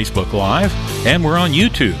on Facebook Live. And we're on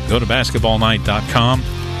YouTube. Go to basketballnight.com,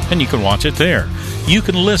 and you can watch it there. You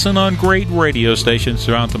can listen on great radio stations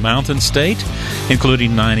throughout the Mountain State,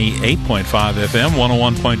 including 98.5 FM,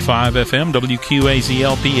 101.5 FM,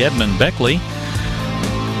 WQAZLP Edmond Beckley,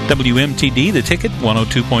 WMTD The Ticket,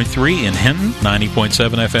 102.3 in Hinton,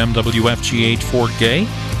 90.7 FM, WFGH Fort Gay,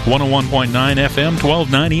 101.9 FM,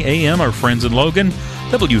 1290 AM, our friends in Logan,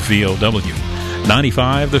 WVOW,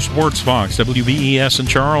 95 The Sports Fox, WBES in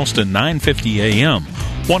Charleston, 950 AM,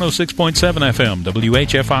 106.7 FM,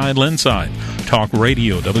 WHFI Linside, Talk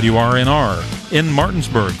Radio, WRNR in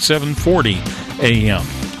Martinsburg, 740 AM,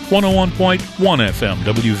 101.1 FM,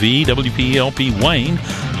 WV, WPLP Wayne,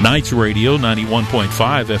 Knights Radio,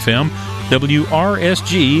 91.5 FM,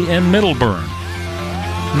 WRSG in Middleburn,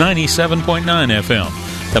 97.9 FM,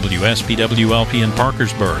 WSPWLP in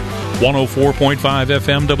Parkersburg, 104.5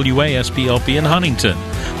 FM, WASPLP in Huntington,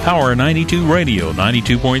 Power 92 Radio,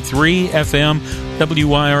 92.3 FM,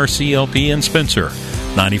 WIRCLP in Spencer,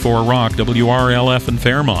 94 Rock, WRLF in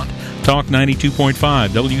Fairmont, Talk 92.5,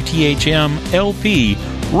 WTHM LP,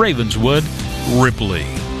 Ravenswood, Ripley.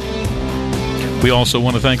 We also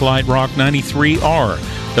want to thank Light Rock 93R,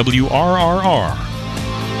 WRRR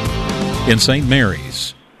in St.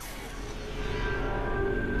 Mary's.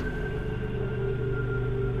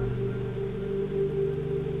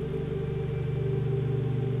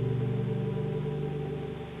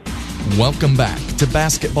 Welcome back to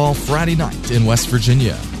Basketball Friday Night in West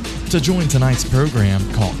Virginia. To join tonight's program,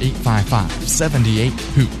 call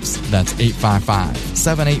 855-78-HOOPS. That's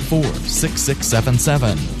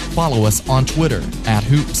 855-784-6677. Follow us on Twitter at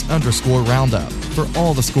 @hoops_roundup for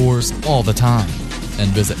all the scores all the time.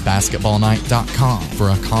 And visit basketballnight.com for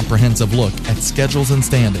a comprehensive look at schedules and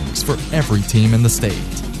standings for every team in the state.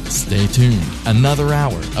 Stay tuned. Another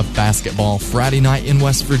hour of Basketball Friday Night in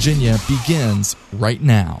West Virginia begins right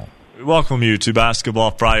now. We welcome you to Basketball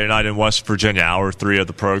Friday Night in West Virginia, Hour 3 of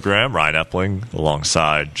the program. Ryan Epling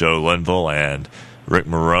alongside Joe Linville and Rick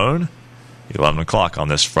Marone. 11 o'clock on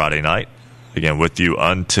this Friday night. Again, with you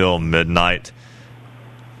until midnight.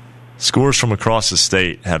 Scores from across the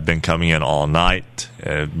state have been coming in all night.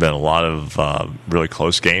 There have been a lot of really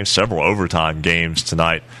close games, several overtime games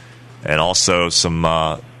tonight, and also some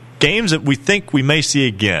games that we think we may see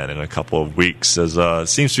again in a couple of weeks. As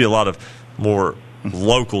seems to be a lot of more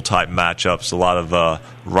local-type matchups, a lot of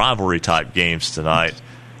rivalry-type games tonight.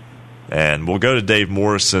 And we'll go to Dave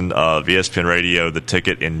Morrison of ESPN Radio, The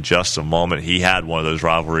Ticket, in just a moment. He had one of those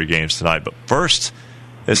rivalry games tonight. But first,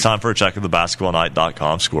 it's time for a check of the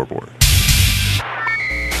BasketballNight.com scoreboard.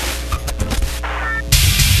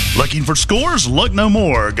 Looking for scores? Look no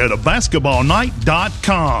more. Go to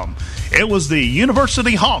BasketballNight.com. It was the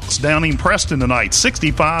University Hawks downing Preston tonight,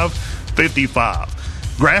 65-55.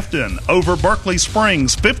 Grafton over Berkeley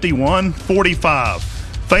Springs, 51-45.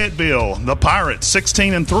 Fayetteville, the Pirates,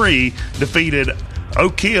 16-3, defeated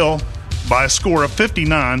Oak Hill by a score of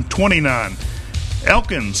 59-29.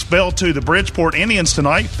 Elkins fell to the Bridgeport Indians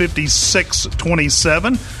tonight,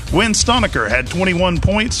 56-27. Win Stonecker had 21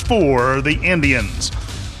 points for the Indians.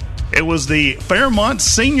 It was the Fairmont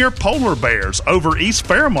Senior Polar Bears over East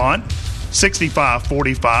Fairmont,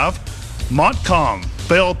 65-45. Montcalm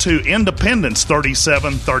fell to Independence,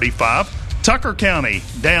 37-35. Tucker County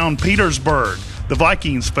down Petersburg. The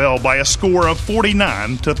Vikings fell by a score of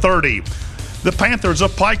 49-30. The Panthers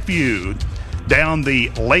of Pikeview down the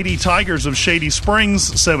Lady Tigers of Shady Springs,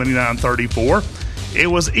 79-34. It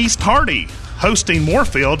was East Hardy hosting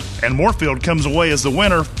Moorfield, and Moorfield comes away as the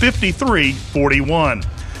winner, 53-41.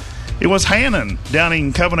 It was Hannon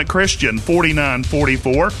downing Covenant Christian,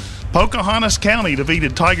 49-44. Pocahontas County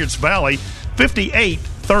defeated Tigers Valley,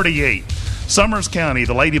 58-38. Summers County,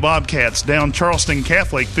 the Lady Bobcats down Charleston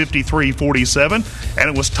Catholic, 53-47. And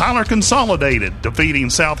it was Tyler Consolidated defeating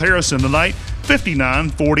South Harrison tonight,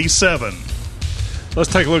 59-47.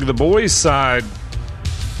 Let's take a look at the boys' side.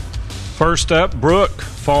 First up, Brooke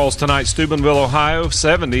falls tonight, Steubenville, Ohio,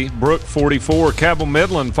 70. Brooke, 44. Cabell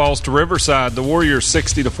Midland falls to Riverside. The Warriors,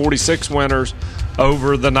 60-46 winners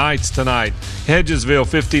over the Knights tonight. Hedgesville,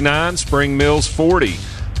 59. Spring Mills, 40.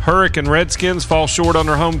 Hurricane Redskins fall short on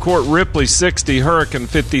their home court. Ripley, 60. Hurricane,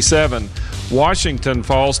 57. Washington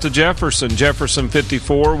falls to Jefferson. Jefferson,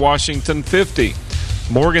 54. Washington, 50.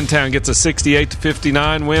 Morgantown gets a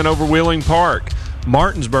 68-59 win over Wheeling Park.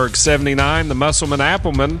 Martinsburg 79, the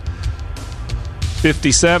Musselman-Appleman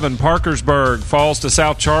 57. Parkersburg falls to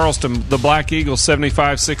South Charleston. The Black Eagles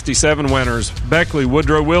 75-67 winners. Beckley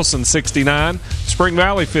Woodrow Wilson 69. Spring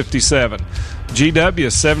Valley 57. GW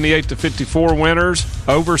 78-54 winners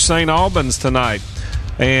over St. Albans tonight.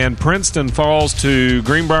 And Princeton falls to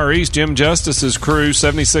Greenbrier East. Jim Justice's crew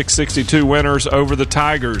 76-62 winners over the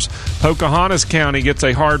Tigers. Pocahontas County gets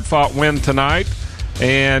a hard-fought win tonight,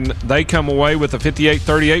 and they come away with a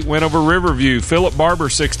 58-38 win over Riverview. Philip Barber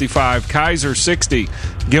 65, Kaiser 60,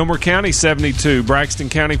 Gilmer County 72, Braxton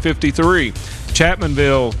County 53.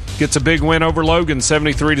 Chapmanville gets a big win over Logan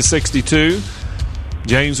 73-62.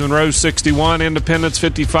 James Monroe 61, Independence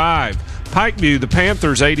 55. Pikeview, the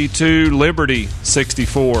Panthers 82, Liberty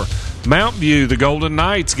 64. Mount View, the Golden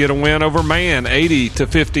Knights get a win over Man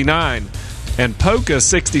 80-59. And Poca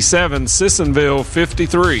 67, Sissonville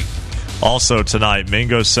 53. Also tonight,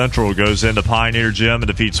 Mingo Central goes into Pioneer Gym and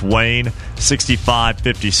defeats Wayne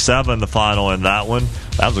 65-57, the final in that one.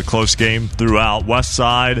 That was a close game throughout.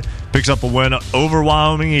 Westside picks up a win over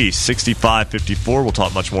Wyoming East 65-54. We'll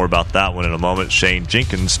talk much more about that one in a moment. Shane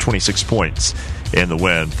Jenkins, 26 points in the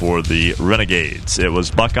win for the Renegades. It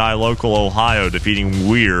was Buckeye Local Ohio defeating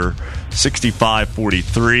Weir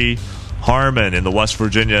 65-43. Harmon in the West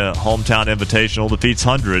Virginia Hometown Invitational defeats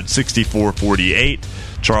 100 64-48.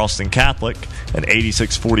 Charleston Catholic, an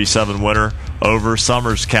 86-47 winner over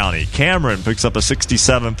Summers County. Cameron picks up a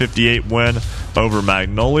 67-58 win over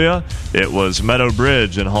Magnolia. It was Meadow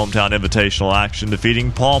Bridge in Hometown Invitational action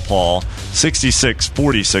defeating Paw Paw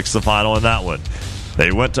 66-46, the final in that one.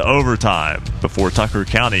 They went to overtime before Tucker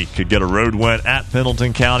County could get a road win at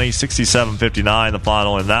Pendleton County, 67-59, the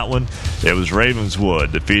final in that one. It was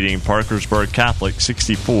Ravenswood defeating Parkersburg Catholic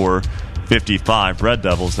 64-55. Red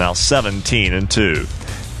Devils now 17-2.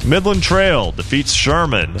 Midland Trail defeats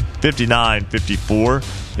Sherman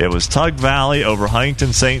 59-54. It was Tug Valley over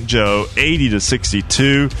Huntington St. Joe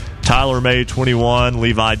 80-62. Tyler May 21,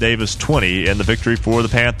 Levi Davis 20 in the victory for the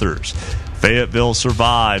Panthers. Fayetteville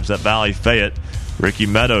survives at Valley Fayette. Ricky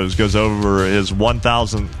Meadows goes over his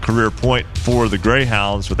 1,000th career point for the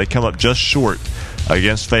Greyhounds, but they come up just short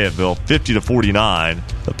against Fayetteville, 50-49.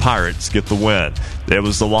 The Pirates get the win. It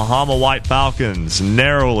was the Wahama White Falcons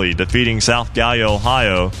narrowly defeating South Gallia,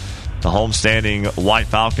 Ohio. The homestanding White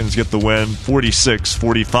Falcons get the win,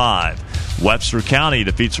 46-45. Webster County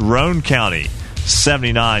defeats Roane County,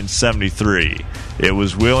 79-73. It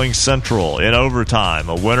was Wheeling Central in overtime,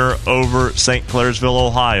 a winner over St. Clairsville,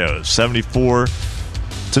 Ohio,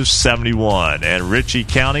 74-71. And Ritchie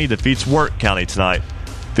County defeats Wirt County tonight,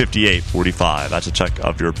 58-45. That's a check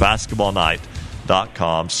of your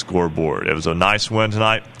basketballnight.com scoreboard. It was a nice win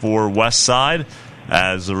tonight for Westside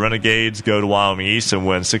as the Renegades go to Wyoming East and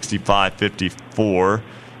win 65-54.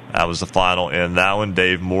 That was the final in that one.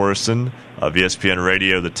 Dave Morrison of ESPN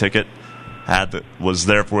Radio, The Ticket, was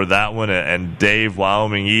there for that one. And Dave,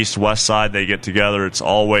 Wyoming East, Westside, they get together. It's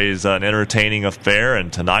always an entertaining affair.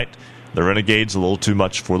 And tonight, the Renegades a little too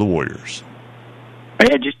much for the Warriors.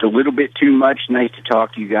 Yeah, just a little bit too much. Nice to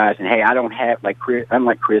talk to you guys. And hey, I don't have Chris. I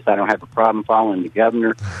don't have a problem following the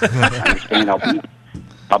governor. I understand.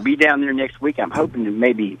 I'll be down there next week. I'm hoping to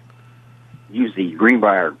maybe use the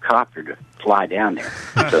Greenbrier copter to fly down there.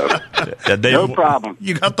 So Dave, no problem.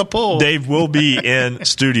 You got the pull. Dave will be in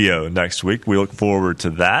studio next week. We look forward to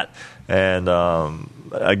that. And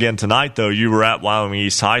again tonight, though, you were at Wyoming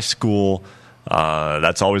East High School.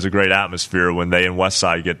 That's always a great atmosphere when they and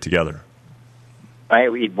Westside get together.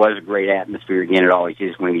 It was a great atmosphere. Again, it always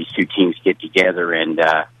is when these two teams get together. And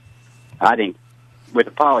I think, with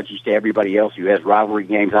apologies to everybody else who has rivalry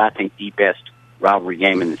games, I think the best rivalry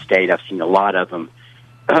game in the state. I've seen a lot of them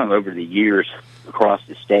over the years across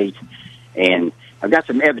the state. And I've got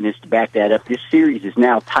some evidence to back that up. This series is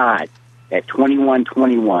now tied at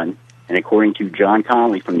 21-21. And according to John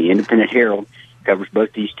Conley from the Independent Herald, covers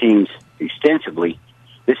both these teams extensively,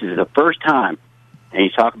 this is the first time, and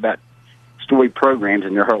you talk about storied programs,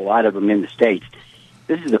 and there are a lot of them in the States.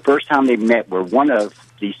 This is the first time they've met where one of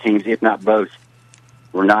these teams, if not both,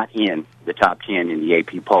 were not in the top 10 in the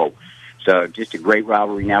AP poll. So just a great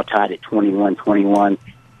rivalry now tied at 21-21.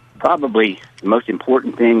 Probably the most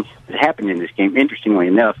important thing that happened in this game, interestingly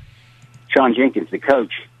enough, Sean Jenkins, the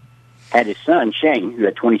coach, had his son, Shane, who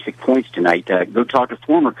had 26 points tonight, go talk to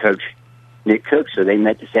former coach Nick Cook. So they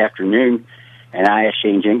met this afternoon, and I asked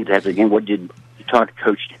Shane Jenkins after the game, what did you talk to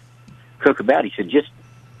Coach Cook about? He said, just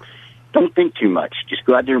don't think too much. Just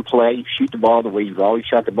go out there and play, shoot the ball the way you've always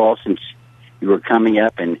shot the ball since you were coming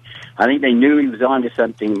up. And I think they knew he was on to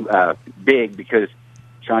something big because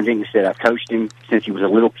Sean Jenkins said, I've coached him since he was a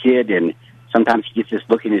little kid, and sometimes he gets this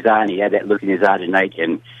look in his eye, and he had that look in his eye tonight,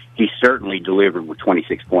 and he certainly delivered with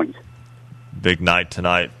 26 points. Big night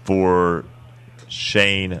tonight for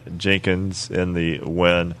Shane Jenkins in the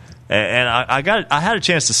win. And I had a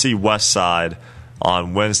chance to see Westside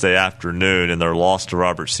on Wednesday afternoon in their loss to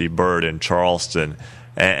Robert C. Byrd in Charleston.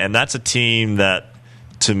 And that's a team that,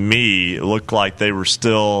 to me, looked like they were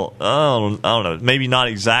still, I don't know, maybe not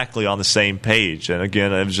exactly on the same page. And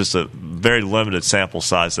again, it was just a very limited sample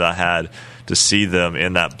size that I had to see them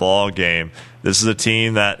in that ball game. This is a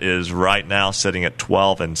team that is right now sitting at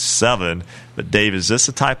 12-7. But Dave, is this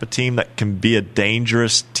the type of team that can be a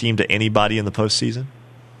dangerous team to anybody in the postseason?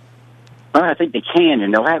 Well, I think they can,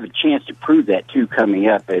 and they'll have a chance to prove that too coming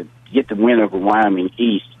up. To get the win over Wyoming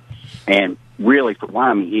East, and really for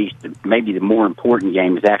Wyoming East, maybe the more important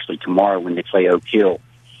game is actually tomorrow when they play Oak Hill,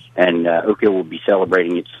 and Oak Hill will be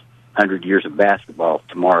celebrating its 100 years of basketball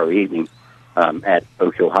tomorrow evening at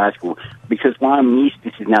Oak Hill High School. Because Wyoming East,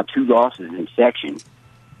 this is now 2 losses in section,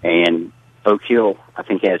 and Oak Hill, I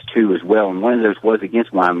think, has 2 as well, and one of those was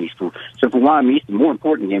against Wyoming East. So for Wyoming East, the more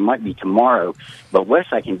important game might be tomorrow, but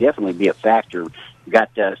Westside can definitely be a factor. Got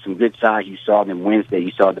some good size. You saw them Wednesday.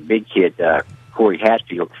 You saw the big kid, Corey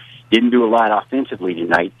Hatfield. Didn't do a lot offensively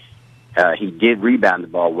tonight. He did rebound the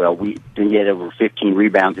ball well. We didn't get over 15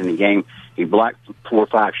 rebounds in the game. He blocked 4 or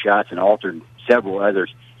 5 shots and altered several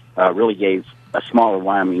others. Really gave a smaller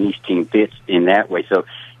Wyoming East team fits in that way. So,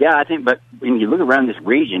 yeah, I think, but when you look around this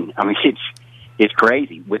region, I mean, it's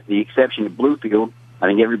crazy. With the exception of Bluefield, I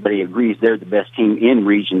think everybody agrees they're the best team in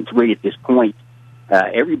Region 3 at this point.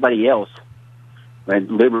 Everybody else, and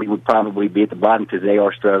Liberty would probably be at the bottom because they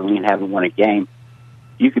are struggling and haven't won a game.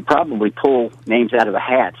 You could probably pull names out of a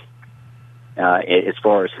hat as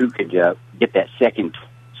far as who could get that second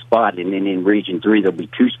spot. And then in Region 3, there'll be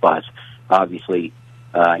 2 spots, obviously,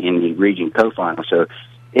 in the region co-final. So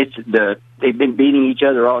they've been beating each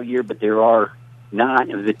other all year, but there are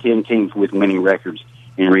 9 of the 10 teams with winning records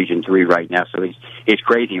in Region 3 right now. So it's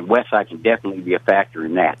crazy, and Westside can definitely be a factor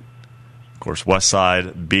in that. Of course,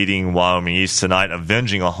 Westside beating Wyoming East tonight,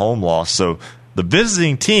 avenging a home loss. So the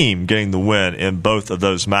visiting team getting the win in both of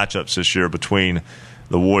those matchups this year between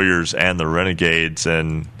the Warriors and the Renegades.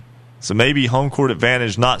 And so maybe home court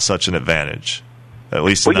advantage, not such an advantage, at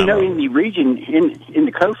least in that in the region, in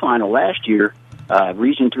the co-final last year,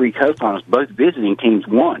 Region 3 co-finals, both visiting teams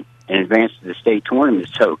won and advanced to the state tournament.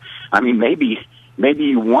 So, I mean, maybe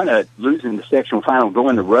you want to lose in the sectional final, go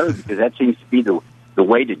on the road, because that seems to be the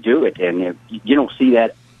way to do it. And you don't see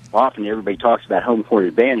that often. Everybody talks about home court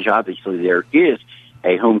advantage. Obviously, there is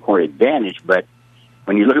a home court advantage, but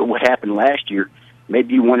when you look at what happened last year,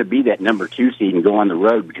 maybe you want to be that number 2 seed and go on the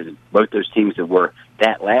road, because both those teams that were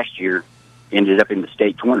that last year ended up in the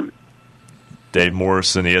state tournament. Dave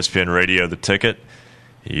Morrison, ESPN Radio, The Ticket.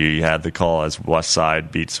 You had the call as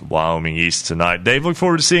Westside beats Wyoming East tonight. Dave, look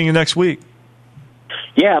forward to seeing you next week.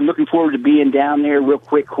 Yeah, I'm looking forward to being down there. Real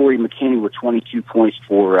quick, Corey McKinney with 22 points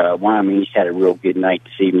for Wyoming East had a real good night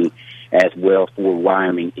this evening as well for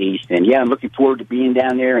Wyoming East. And, yeah, I'm looking forward to being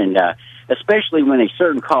down there, and especially when a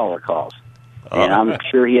certain caller calls. And I'm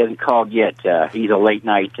sure he hasn't called yet. He's a late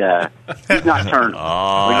night. He's nocturnal.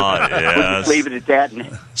 We'll just leave it at that.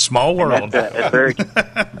 And, small world.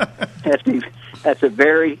 That's a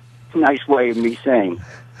very nice way of me saying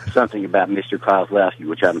something about Mr. Kozlowski,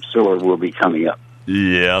 which I'm sure will be coming up.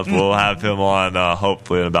 Yeah, we'll have him on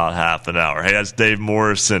hopefully in about half an hour. Hey, that's Dave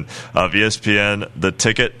Morrison of ESPN The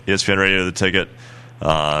Ticket, ESPN Radio The Ticket.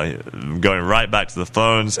 Going right back to the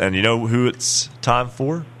phones, and you know who it's time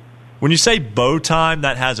for? When you say bow time,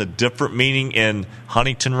 that has a different meaning in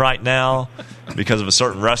Huntington right now because of a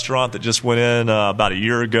certain restaurant that just went in about a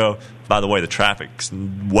year ago. By the way, the traffic's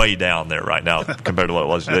way down there right now compared to what it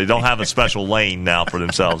was. They don't have a special lane now for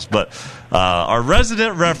themselves. But our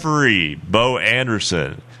resident referee, Bo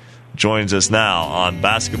Anderson, joins us now on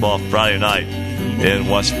Basketball Friday Night in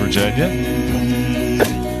West Virginia.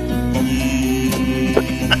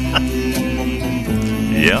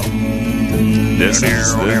 Yep. This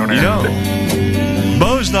is,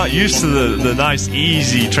 Bo's not used to the nice,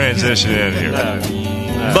 easy transition in here.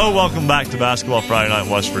 Bo, welcome back to Basketball Friday Night in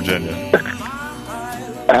West Virginia.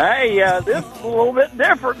 Hey, this is a little bit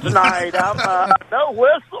different tonight. I'm no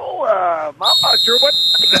whistle. I'm not sure what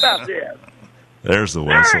to think about this. There's the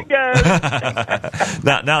whistle. There it goes.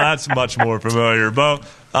 now that's much more familiar. Bo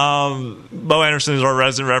Anderson is our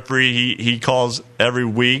resident referee. He calls every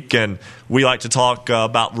week, and we like to talk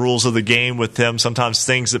about rules of the game with him, sometimes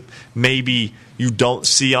things that maybe you don't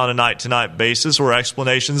see on a night-to-night basis, or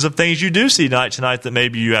explanations of things you do see night-to-night that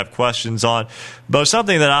maybe you have questions on. Bo,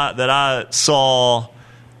 something that I saw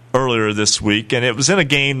earlier this week, and it was in a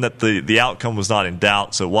game that the outcome was not in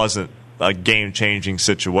doubt, so it wasn't a game-changing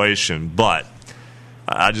situation. But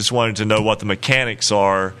I just wanted to know what the mechanics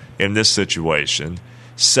are in this situation.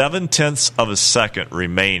 0.7 of a second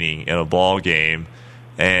remaining in a ball game,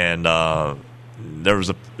 and there's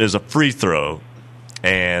a free throw,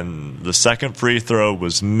 and the second free throw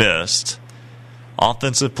was missed.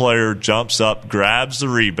 Offensive player jumps up, grabs the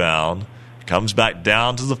rebound, comes back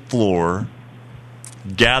down to the floor,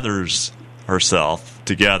 gathers herself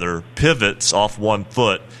together, pivots off one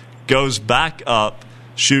foot, goes back up,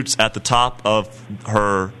 shoots at the top of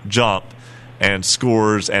her jump, and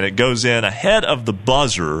scores, and it goes in ahead of the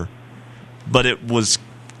buzzer, but it was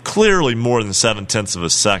clearly more than 0.7 of a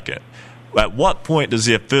second. At what point does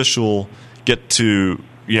the official get to,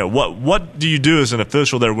 what do you do as an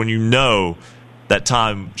official there when you know that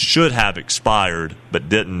time should have expired but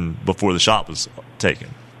didn't before the shot was taken?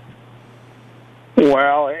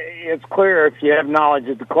 Well, it's clear if you have knowledge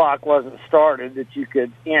that the clock wasn't started that you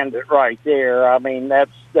could end it right there. I mean,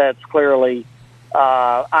 that's clearly.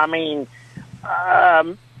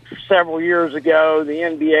 Several years ago, the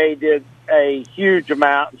NBA did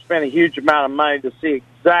spent a huge amount of money to see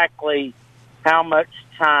exactly how much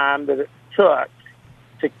time that it took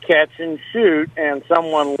to catch and shoot and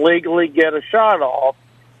someone legally get a shot off.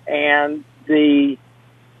 And the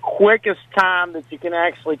quickest time that you can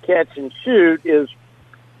actually catch and shoot is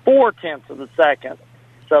 0.4 of a second.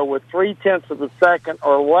 So with 0.3 of a second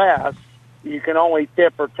or less, you can only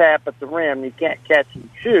tip or tap at the rim. You can't catch and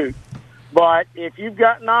shoot. But if you've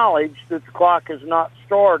got knowledge that the clock has not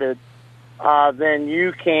started, then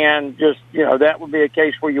you can just, that would be a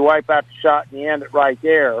case where you wipe out the shot and you end it right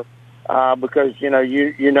there, because, you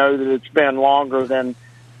know that it's been longer than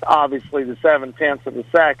obviously the 0.7 of a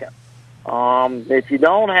second. If you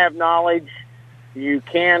don't have knowledge, you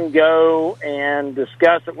can go and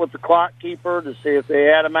discuss it with the clock keeper to see if they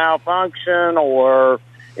had a malfunction, or,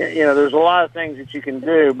 there's a lot of things that you can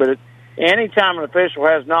do. But anytime an official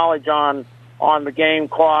has knowledge on the game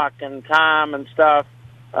clock and time and stuff,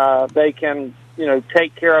 they can,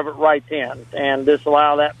 take care of it right then and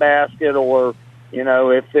disallow that basket. Or,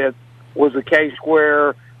 if it was a case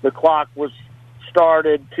where the clock was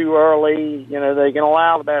started too early, they can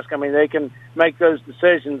allow the basket. I mean, they can make those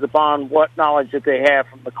decisions upon what knowledge that they have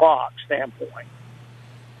from the clock standpoint.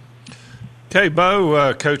 Okay,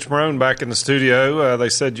 Bo, Coach Marone back in the studio. They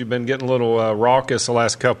said you've been getting a little raucous the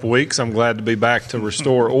last couple of weeks. I'm glad to be back to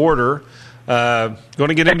restore order. Going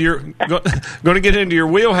to get into your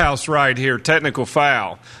wheelhouse right here. Technical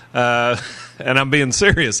foul, and I'm being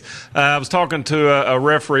serious. I was talking to a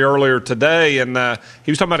referee earlier today, and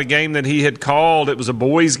he was talking about a game that he had called. It was a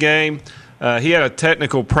boys' game. He had a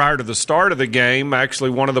technical prior to the start of the game. Actually,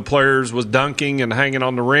 one of the players was dunking and hanging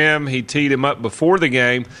on the rim. He teed him up before the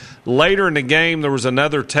game. Later in the game, there was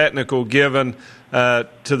another technical given to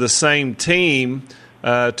the same team,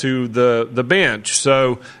 to the bench.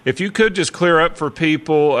 So if you could just clear up for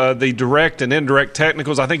people the direct and indirect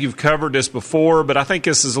technicals. I think you've covered this before, but I think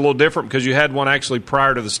this is a little different because you had one actually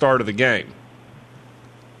prior to the start of the game.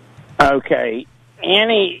 Okay.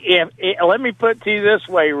 Let me put it to you this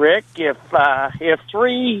way, Rick. If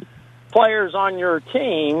three players on your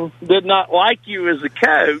team did not like you as a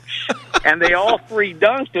coach and they all three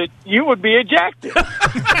dunked it, you would be ejected.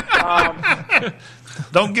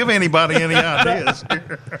 Don't give anybody any ideas.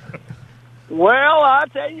 Well, I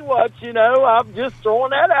tell you what, I'm just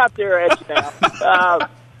throwing that out there at you now.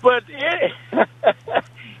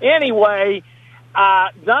 Anyway,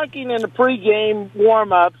 dunking in the pregame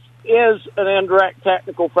warm-ups is an indirect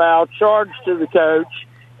technical foul charged to the coach,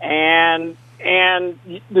 and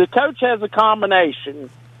the coach has a combination.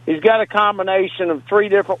 He's got a combination of three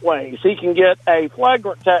different ways. He can get a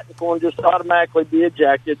flagrant technical and just automatically be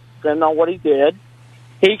ejected, depending on what he did.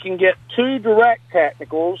 He can get two direct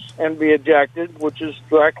technicals and be ejected, which is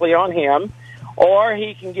directly on him, or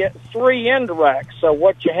he can get three indirects. So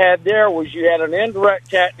what you had there was you had an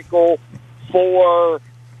indirect technical for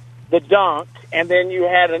the dunk, and then you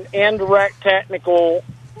had an indirect technical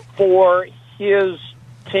for his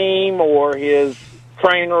team or his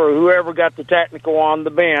trainer or whoever got the technical on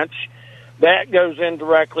the bench. That goes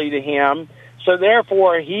indirectly to him. So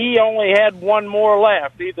therefore, he only had one more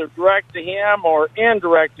left, either direct to him or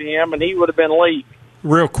indirect to him, and he would have been leaving.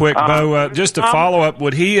 Real quick, Bo, just to follow up,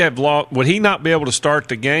 would he not be able to start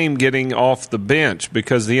the game getting off the bench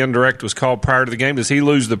because the indirect was called prior to the game? Does he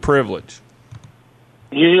lose the privilege?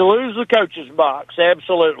 You lose the coach's box,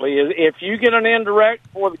 absolutely. If you get an indirect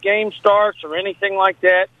before the game starts or anything like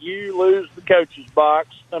that, you lose the coach's box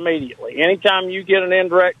immediately. Anytime you get an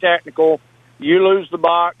indirect technical, you lose the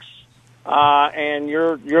box, and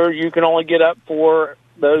you can only get up for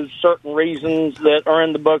those certain reasons that are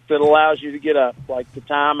in the book that allows you to get up, like the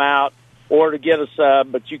timeout or to get a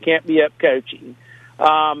sub, but you can't be up coaching.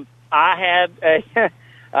 I had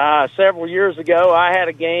several years ago, I had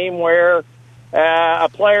a game where a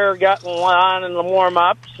player got in line in the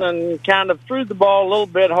warm-ups and kind of threw the ball a little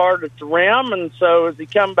bit hard at the rim, and so as he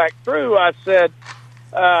come back through, I said,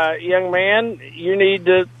 young man, you need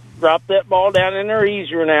to drop that ball down in there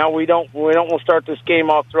easier now. We don't want to start this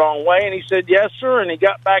game off the wrong way. And he said, yes, sir, and he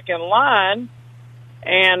got back in line,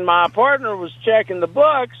 and my partner was checking the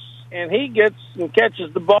books, and he gets and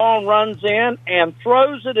catches the ball and runs in and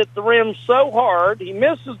throws it at the rim so hard, he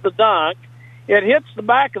misses the dunk. It hits the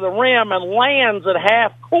back of the rim and lands at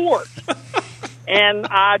half court. And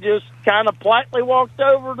I just kind of politely walked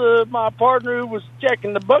over to my partner who was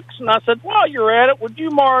checking the books, and I said, while you're at it, would you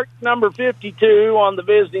mark number 52 on the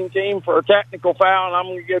visiting team for a technical foul, and I'm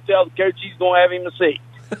going to go tell the coach he's going to have him a seat.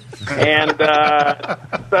 And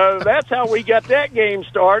so that's how we got that game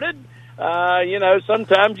started.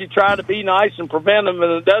 Sometimes you try to be nice and prevent them,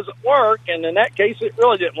 and it doesn't work. And in that case, it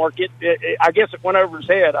really didn't work. I guess it went over his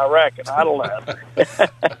head, I reckon. I don't know.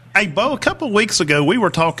 Hey, Bo, a couple of weeks ago, we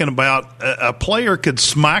were talking about a player could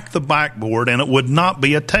smack the backboard, and it would not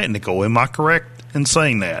be a technical. Am I correct in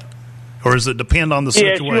saying that? Or does it depend on the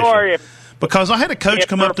situation? Yes, you are. Because I had a coach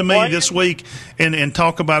come up to me this week and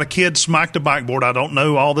talk about a kid smacked the backboard. I don't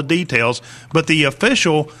know all the details, but the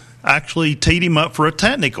official actually teed him up for a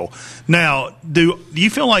technical. Now, do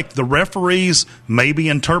you feel like the referees maybe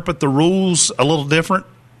interpret the rules a little different?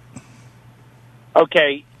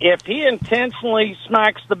 Okay, if he intentionally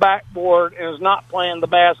smacks the backboard and is not playing the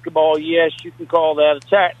basketball, yes, you can call that a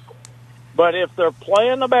technical. But if they're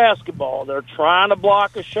playing the basketball, they're trying to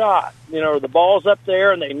block a shot, the ball's up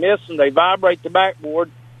there and they miss and they vibrate the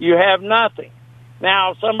backboard, you have nothing.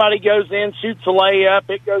 Now, if somebody goes in, shoots a layup,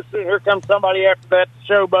 it goes through, here comes somebody after that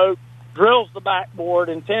showboat, drills the backboard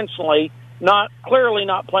intentionally, clearly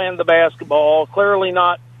not playing the basketball, clearly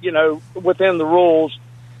not, within the rules,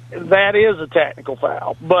 that is a technical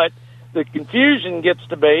foul. But the confusion gets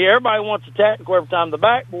to be, everybody wants a technical every time the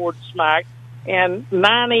backboard's smacked, and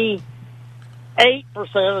 98%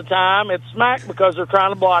 of the time it's smacked because they're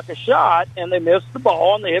trying to block a shot, and they miss the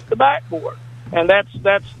ball and they hit the backboard. And that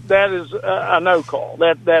is a no call.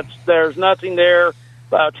 There's nothing there.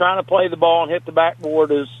 Trying to play the ball and hit the backboard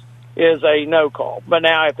is a no call. But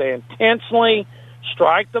now, if they intentionally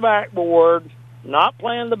strike the backboard, not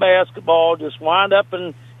playing the basketball, just wind up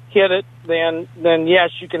and hit it, then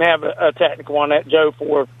yes, you can have a technical on that, Joe,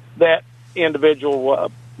 for that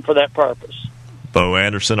individual for that purpose. Bo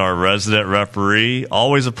Anderson, our resident referee.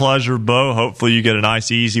 Always a pleasure, Bo. Hopefully, you get a nice,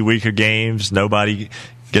 easy week of games. Nobody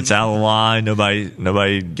gets out of the line. Nobody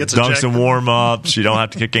dunks in warm-ups. You don't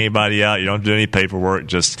have to kick anybody out. You don't have to do any paperwork.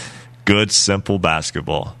 Just good, simple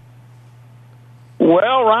basketball.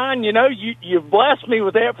 Well, Ryan, you've blessed me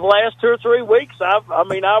with that for the last 2 or 3 weeks.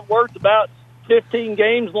 I've worked about 15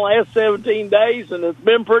 games in the last 17 days, and it's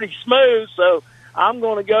been pretty smooth. So I'm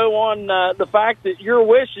going to go on the fact that your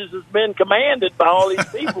wishes has been commanded by all these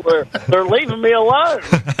people. They're leaving me alone.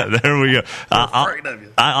 There we go.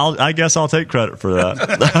 I guess I'll take credit for that.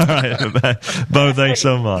 All right, Bo, thanks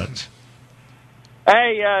so much.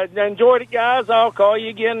 Hey, enjoyed it, guys. I'll call you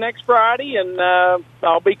again next Friday, and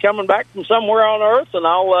I'll be coming back from somewhere on Earth, and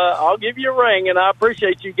I'll give you a ring. And I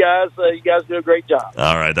appreciate you guys. You guys do a great job.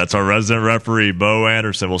 All right, that's our resident referee, Bo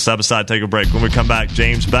Anderson. We'll step aside, take a break. When we come back,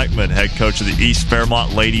 James Beckman, head coach of the East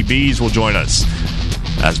Fairmont Lady Bees, will join us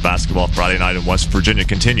as Basketball Friday Night in West Virginia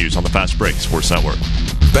continues on the Fast Break Sports Network.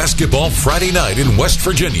 Basketball Friday Night in West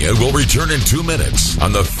Virginia will return in 2 minutes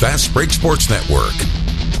on the Fast Break Sports Network.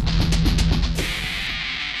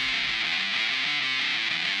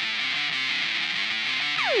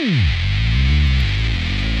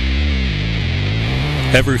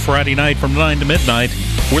 Every Friday night from 9 to midnight,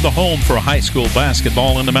 we're the home for high school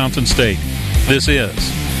basketball in the Mountain State. This is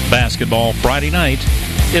Basketball Friday Night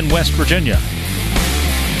in West Virginia.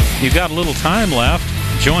 You've got a little time left.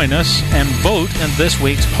 Join us and vote in this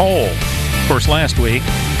week's poll. Of course, last week,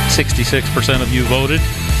 66% of you voted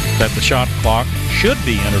that the shot clock should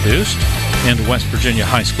be introduced into West Virginia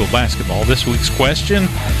high school basketball. This week's question,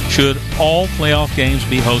 should all playoff games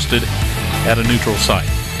be hosted at a neutral site?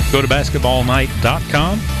 Go to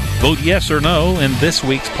basketballnight.com, vote yes or no in this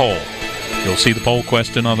week's poll. You'll see the poll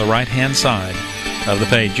question on the right-hand side of the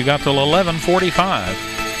page. You got till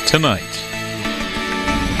 11:45 tonight.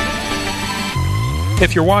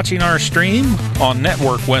 If you're watching our stream on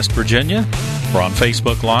Network West Virginia, or on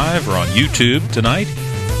Facebook Live, or on YouTube tonight,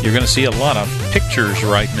 you're going to see a lot of pictures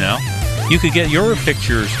right now. you could get your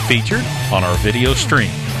pictures featured on our video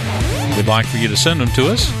stream. We'd like for you to send them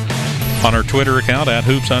to us on our Twitter account at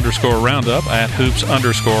 @hoops_roundup, at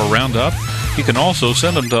 @hoops_roundup. You can also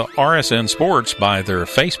send them to RSN Sports by their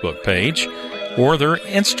Facebook page or their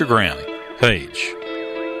Instagram page.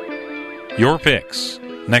 Your picks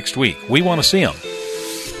next week. We want to see them.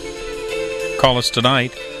 Call us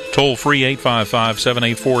tonight. Toll free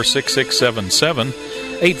 855-784-6677.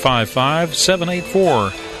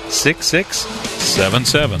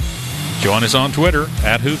 855-784-6677. Join us on Twitter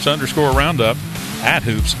at @hoops_roundup, at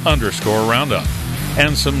 @hoops_roundup.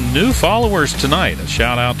 And some new followers tonight. A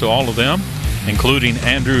shout out to all of them, including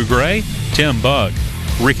Andrew Gray, Tim Bugg,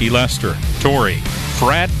 Ricky Lester, Tori,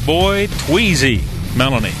 Frat Boy Tweezy,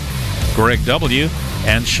 Melanie, Greg W.,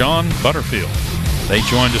 and Sean Butterfield. They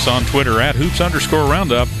joined us on Twitter at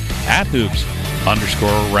 @hoops_roundup, at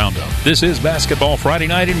 @hoops_roundup. This is Basketball Friday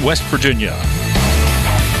Night in West Virginia.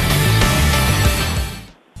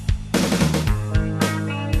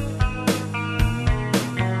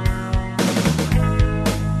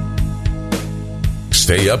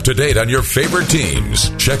 Stay up to date on your favorite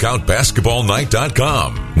teams. Check out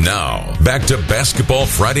basketballnight.com. Now, back to Basketball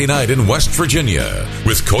Friday Night in West Virginia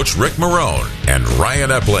with Coach Rick Marone and Ryan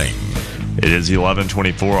Epling. It is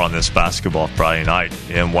 11:24 on this Basketball Friday Night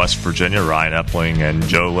in West Virginia. Ryan Epling and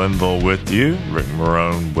Joe Linville with you. Rick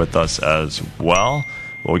Marone with us as well.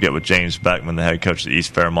 We'll get with James Beckman, the head coach of the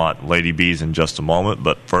East Fairmont Lady Bees, in just a moment.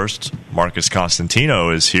 But first, Marcus Constantino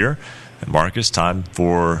is here. And Marcus, time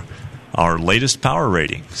for our latest power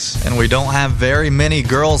ratings. And we don't have very many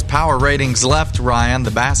girls' power ratings left, Ryan.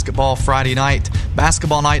 The Basketball Friday Night,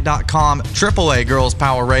 basketballnight.com, AAA girls'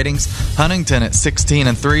 power ratings. Huntington at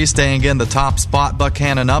 16-3, staying in the top spot.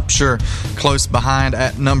 Buckhannon Upshur close behind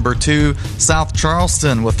at number 2. South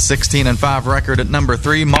Charleston with 16-5 record at number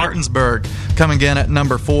 3. Martinsburg coming in at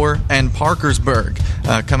number 4. And Parkersburg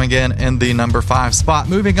coming in the number 5 spot.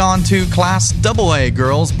 Moving on to Class AA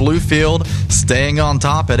girls, Bluefield staying on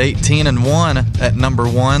top at 18-1 at number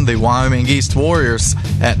 1. The Wyoming East Warriors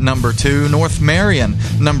at number 2. North Marion,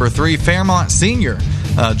 number 3. Fairmont Senior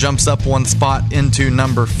jumps up 1 spot into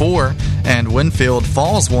number 4. And Winfield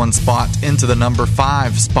falls 1 spot into the number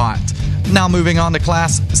 5 spot. Now moving on to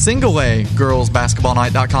Class Single A girls,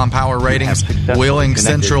 basketballnight.com power ratings. Wheeling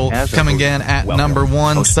Central coming in at number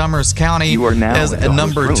 1. Summers County is at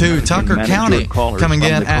number 2. Tucker County coming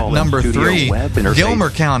in at number 3. Gilmer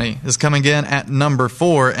County is coming in at number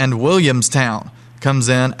 4. And Williamstown comes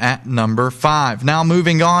in at number 5. Now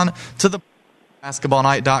moving on to the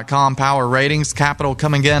basketballnight.com power ratings. Capital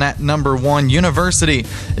coming in at number 1. University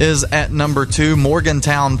is at number 2.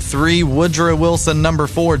 Morgantown 3. Woodrow Wilson number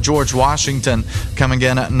 4. George Washington coming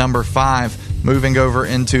in at number 5. Moving over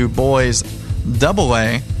into boys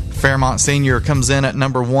AA, Fairmont Senior comes in at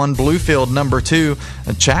number 1. Bluefield number 2.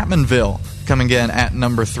 Chapmanville coming in at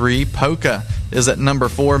number 3. Polka is at number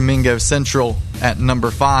 4. Mingo Central at number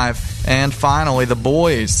 5. And finally, the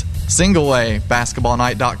boys Single A,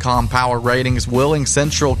 basketballnight.com power ratings. Wheeling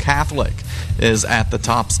Central Catholic is at the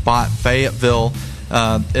top spot. Fayetteville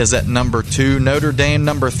is at number 2. Notre Dame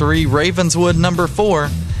number 3. Ravenswood number 4.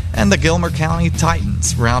 And the Gilmer County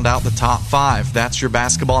Titans round out the top 5. That's your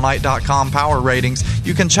basketballnight.com power ratings.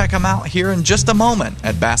 You can check them out here in just a moment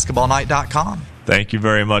at basketballnight.com. Thank you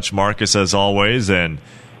very much, Marcus, as always. And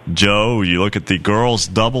Joe, you look at the girls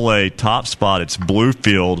AA top spot. It's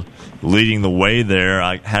Bluefield leading the way there.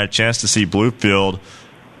 I had a chance to see Bluefield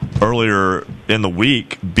earlier in the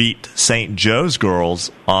week beat St. Joe's girls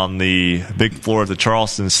on the big floor at the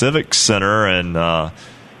Charleston Civic Center, and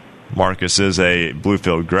Marcus is a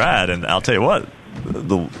Bluefield grad, and I'll tell you what,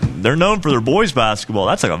 they're known for their boys basketball.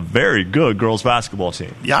 That's like a very good girls basketball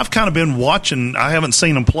team. Yeah, I've kind of been watching. I haven't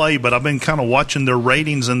seen them play, but I've been kind of watching their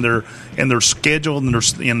ratings and their schedule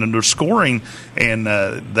and their scoring, and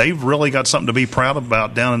they've really got something to be proud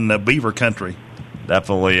about down in Beaver Country.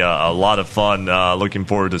 Definitely a lot of fun. Looking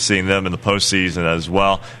forward to seeing them in the postseason as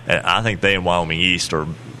well. And I think they and Wyoming East are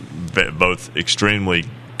both extremely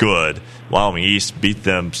good. Wyoming East beat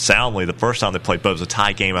them soundly the first time they played, but it was a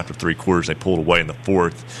tie game after 3 quarters. They pulled away in the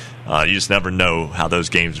 4th. You just never know how those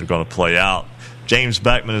games are going to play out. James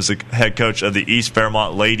Beckman is the head coach of the East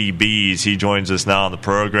Fairmont Lady Bees. He joins us now on the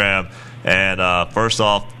program. And first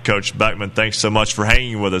off, Coach Beckman, thanks so much for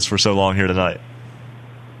hanging with us for so long here tonight.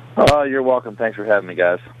 Oh, you're welcome. Thanks for having me,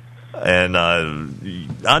 guys. And I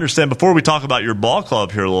understand, before we talk about your ball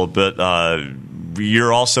club here a little bit,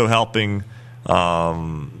 you're also helping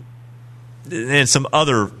in some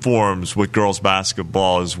other forms with girls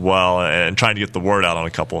basketball as well, and trying to get the word out on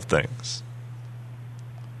a couple of things.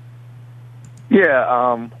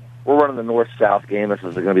 Yeah, we're running the North-South game. This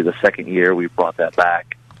is going to be the second year we've brought that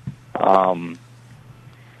back.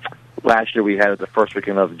 Last year we had it the first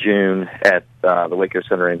weekend of June at the Waco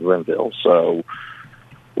Center in Glenville. So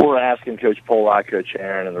we're asking Coach Polak, Coach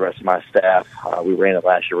Aaron, and the rest of my staff. We ran it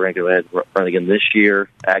last year. We're going to go ahead and run it again this year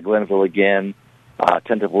at Glenville again,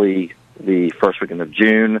 tentatively the first weekend of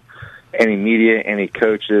June. Any media, any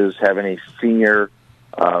coaches have any senior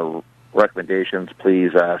recommendations,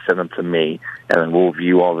 please send them to me, and then we'll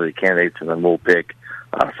view all the candidates, and then we'll pick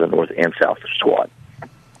for the North and South squad.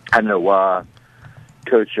 I know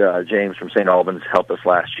Coach James from St. Albans helped us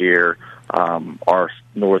last year. Our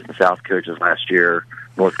North and South coaches last year,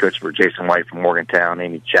 North coaches were Jason White from Morgantown,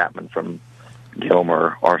 Amy Chapman from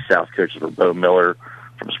Gilmer. Our South coaches were Bo Miller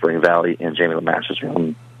from Spring Valley and Jamie LeMasters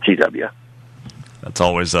from GW. That's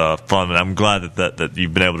always fun, and I'm glad that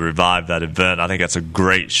you've been able to revive that event. I think that's a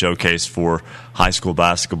great showcase for high school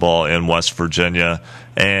basketball in West Virginia.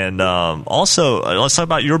 And also, let's talk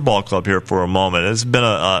about your ball club here for a moment. It's been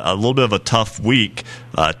a little bit of a tough week,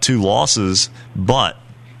 2 losses, but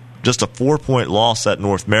just a 4-point loss at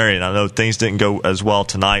North Marion. I know things didn't go as well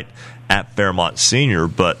tonight at Fairmont Senior,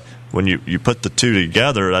 but when you put the two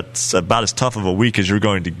together, that's about as tough of a week as you're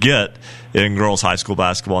going to get in girls high school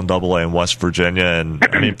basketball in AA in West Virginia. And,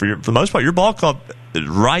 I mean, for the most part, your ball club is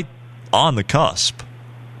right on the cusp.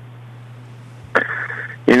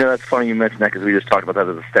 You know, that's funny you mentioned that because we just talked about that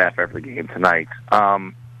as a staff after the game tonight.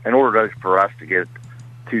 In order for us to get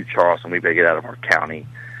to Charleston, we've got to get out of our county.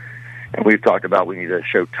 And we've talked about we need to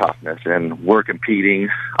show toughness, and we're competing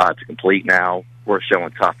to complete now. We're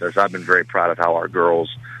showing toughness. I've been very proud of how our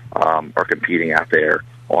girls are competing out there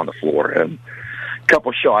on the floor. And a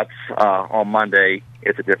couple shots on Monday,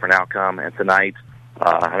 it's a different outcome. And tonight,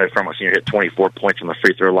 I know Fairmont Senior hit 24 points on the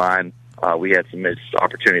free throw line. We had some missed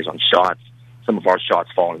opportunities on shots. Some of our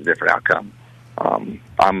shots fall in a different outcome.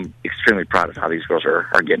 I'm extremely proud of how these girls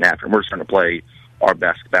are getting after them. We're starting to play our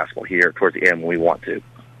best basketball here towards the end when we want to.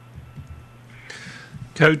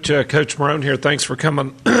 Coach Marone here. Thanks for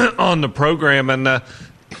coming on the program. And,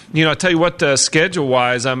 I tell you what,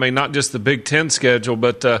 schedule-wise, I mean, not just the Big Ten schedule,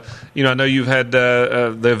 but, I know you've had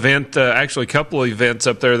the event, actually a couple of events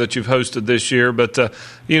up there that you've hosted this year. But,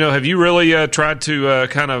 have you really tried to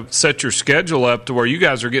kind of set your schedule up to where you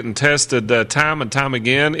guys are getting tested time and time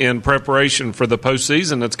again in preparation for the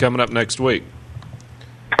postseason that's coming up next week?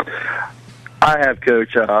 I have,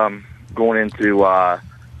 Coach, going into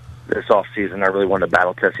this offseason, I really wanted to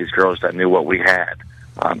battle test these girls that knew what we had,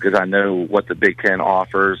 because I know what the Big Ten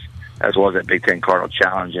offers, as well as that Big Ten Cardinal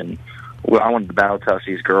Challenge. And I wanted to battle test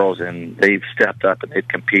these girls, and they've stepped up and they've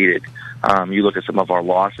competed. You look at some of our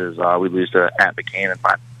losses. We lose to at Buchanan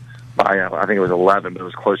by I think it was 11, but it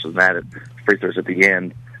was closer than that at free throws at the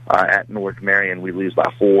end. At North Marion, we lose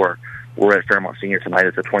by 4. We're at Fairmont Senior tonight.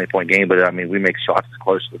 It's a 20-point game, but, I mean, we make shots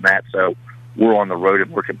closer than that. So we're on the road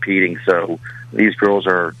and we're competing. So these girls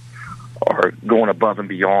are going above and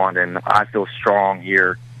beyond, and I feel strong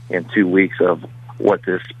here in 2 weeks of what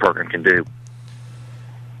this program can do.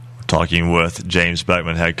 Talking with James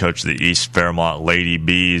Beckman, head coach of the East Fairmont Lady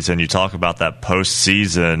Bees, and you talk about that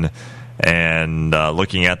postseason and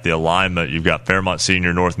looking at the alignment. You've got Fairmont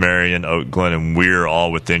Senior, North Marion, Oak Glen, and Weir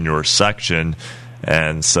all within your section.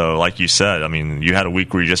 And so, like you said, I mean, you had a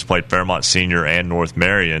week where you just played Fairmont Senior and North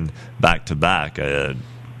Marion back-to-back. To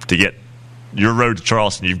get your road to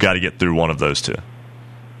Charleston, you've got to get through one of those two.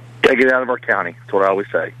 Got to get out of our county. That's what I always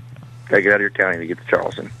say. Got to get out of your county to get to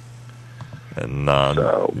Charleston. And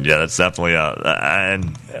yeah, that's definitely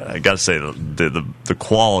and I got to say the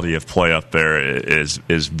quality of play up there is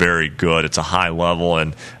very good. It's a high level,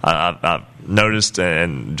 and I've noticed,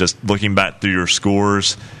 and just looking back through your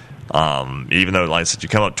scores, even though, like I said, you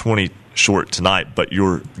come up 20 short tonight, but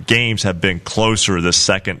your games have been closer the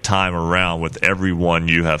second time around with everyone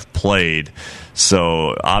you have played.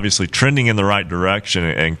 So obviously trending in the right direction.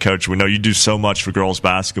 And Coach, we know you do so much for girls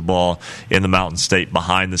basketball in the Mountain State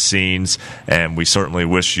behind the scenes, and we certainly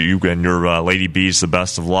wish you and your Lady Bees the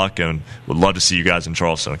best of luck, and would love to see you guys in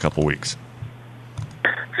Charleston in a couple weeks.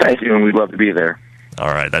 Thank you, and we'd love to be there.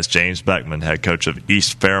 All right, that's James Beckman, head coach of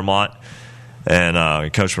East Fairmont.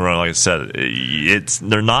 And Coach Marone, like I said,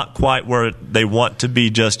 they're not quite where they want to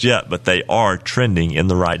be just yet, but they are trending in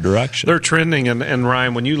the right direction. They're trending, and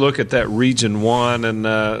Ryan, when you look at that Region 1 and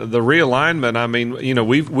the realignment, I mean,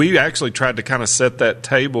 we actually tried to kind of set that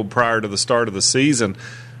table prior to the start of the season.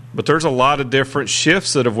 But there's a lot of different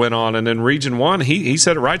shifts that have went on. And in Region 1, he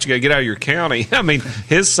said it right, you got to get out of your county. I mean,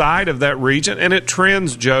 his side of that region, and it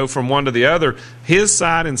trends, Joe, from one to the other. His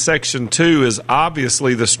side in Section 2 is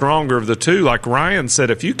obviously the stronger of the two. Like Ryan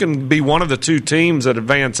said, if you can be one of the two teams that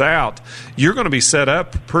advance out, you're going to be set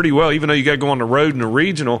up pretty well. Even though you got to go on the road in a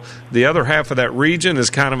regional, the other half of that region is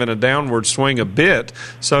kind of in a downward swing a bit.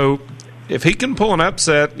 So if he can pull an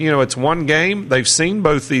upset, it's one game. They've seen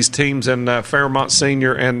both these teams in Fairmont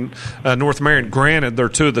Senior and North Marion. Granted, they're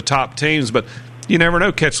two of the top teams, but you never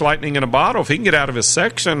know. Catch lightning in a bottle. If he can get out of his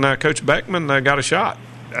section, Coach Beckman got a shot.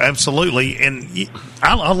 Absolutely. And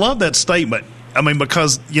I love that statement. I mean,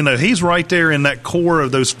 because, he's right there in that core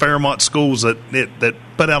of those Fairmont schools that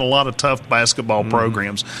put out a lot of tough basketball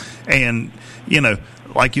programs. And,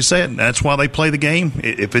 like you said, that's why they play the game.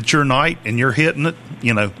 If it's your night and you're hitting it,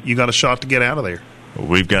 you got a shot to get out of there.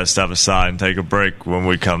 We've got to step aside and take a break. When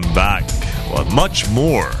we come back, much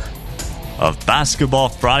more of Basketball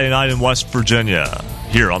Friday Night in West Virginia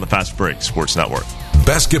here on the Fast Break Sports Network.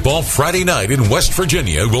 Basketball Friday Night in West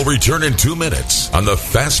Virginia will return in 2 minutes on the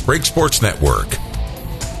Fast Break Sports Network.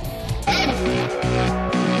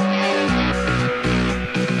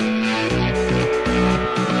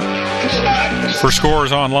 For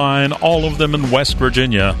scores online, all of them in West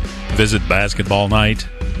Virginia, visit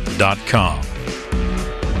basketballnight.com.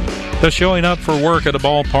 Does showing up for work at a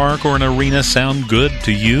ballpark or an arena sound good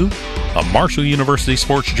to you? A Marshall University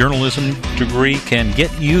sports journalism degree can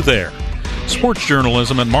get you there. Sports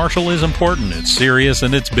journalism at Marshall is important, it's serious,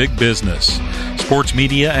 and it's big business. Sports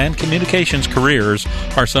media and communications careers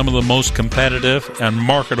are some of the most competitive and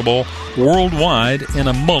marketable worldwide in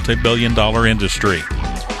a multi-billion-dollar industry.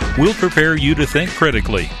 We'll prepare you to think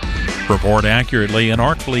critically, report accurately, and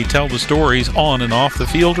artfully tell the stories on and off the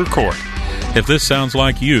field or court. If this sounds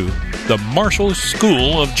like you, the Marshall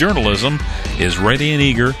School of Journalism is ready and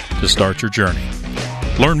eager to start your journey.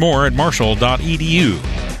 Learn more at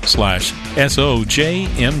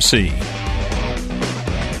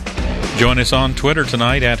marshall.edu/SOJMC. Join us on Twitter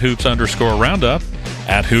tonight at @Hoops_Roundup,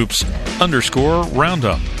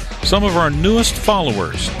 @Hoops_Roundup. Some of our newest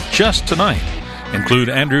followers just tonight include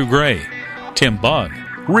Andrew Gray, Tim Bug,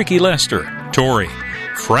 Ricky Lester, Tori,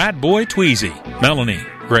 Frat Boy Tweezy, Melanie,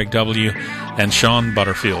 Greg W., and Sean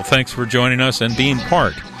Butterfield. Thanks for joining us and being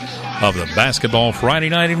part of the Basketball Friday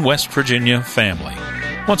Night in West Virginia family.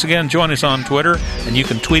 Once again, join us on Twitter, and you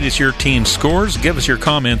can tweet us your team scores, give us your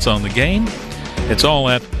comments on the game. It's all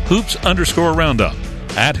at @Hoops_Roundup,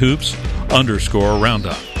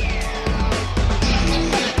 @Hoops_Roundup.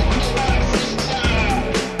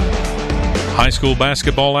 High school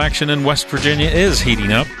basketball action in West Virginia is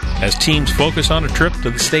heating up as teams focus on a trip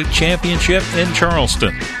to the state championship in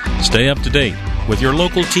Charleston. Stay up to date with your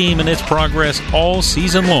local team and its progress all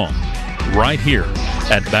season long, right here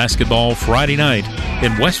at Basketball Friday Night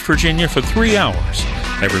in West Virginia for 3 hours,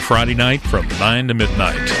 every Friday night from 9 to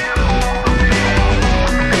midnight.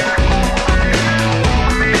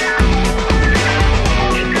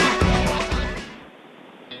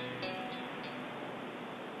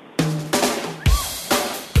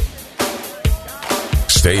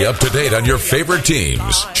 Stay up to date on your favorite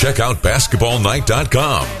teams. Check out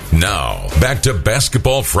basketballnight.com. Now, back to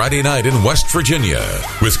Basketball Friday Night in West Virginia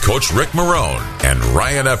with Coach Rick Marone and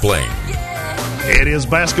Ryan Epling. It is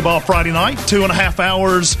Basketball Friday Night, 2.5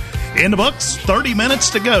 hours in the books, 30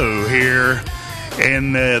 minutes to go here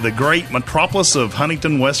in the great metropolis of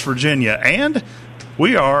Huntington, West Virginia. And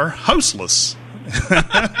we are hostless.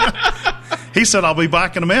 He said, I'll be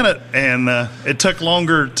back in a minute. And it took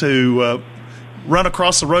longer to run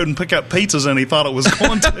across the road and pick up pizzas than he thought it was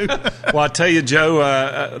going to. Well, I tell you,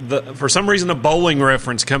 Joe, for some reason a bowling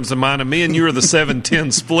reference comes to mind, and me and you are the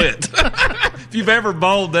 7-10 split. If you've ever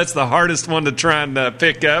bowled, that's the hardest one to try and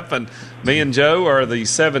pick up, and me and Joe are the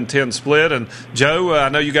 7-10 split. And Joe, I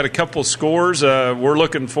know you got a couple scores we're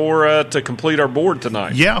looking for to complete our board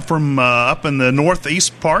tonight. Yeah, from up in the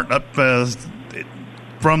northeast part, up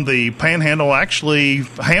from the Panhandle, actually,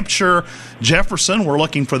 Hampshire, Jefferson. We're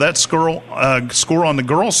looking for that score on the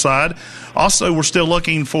girls' side. Also, we're still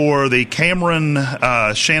looking for the Cameron,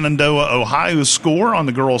 Shenandoah, Ohio score on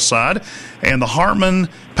the girls' side, and the Hartman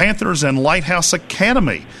Panthers and Lighthouse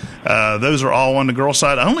Academy. Those are all on the girls'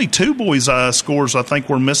 side. Only 2 boys' scores I think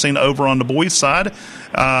we're missing over on the boys' side.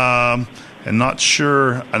 And not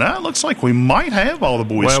sure. And it looks like we might have all the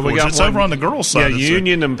boys' scores. It's over on the girls' side. Yeah,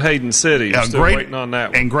 Union and Payton City. Still waiting on that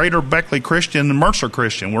one. And Greater Beckley Christian and Mercer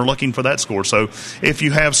Christian. We're looking for that score. So if you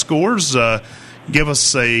have scores, give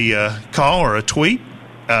us a call or a tweet.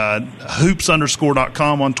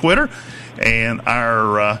 Hoops_.com on Twitter. And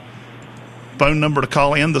our phone number to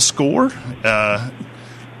call in the score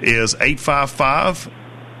is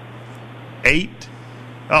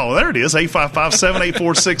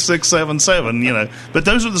 855-784-6677. But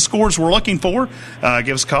those are the scores we're looking for.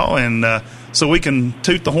 Give us a call, and so we can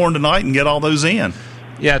toot the horn tonight and get all those in.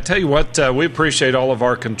 Yeah, I tell you what, we appreciate all of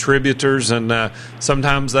our contributors, and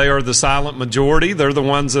sometimes they are the silent majority. They're the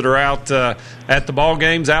ones that are out at the ball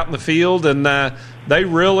games, out in the field, and they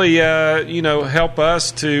really, help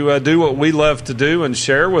us to do what we love to do and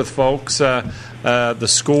share with folks the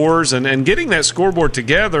scores and getting that scoreboard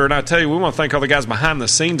together. And I tell you, we want to thank all the guys behind the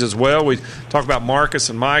scenes as well. We talk about Marcus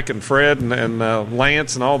and Mike and Fred and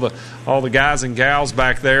Lance and all the guys and gals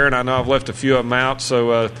back there. And I know I've left a few of them out,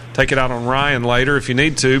 so take it out on Ryan later if you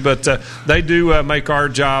need to. But they do make our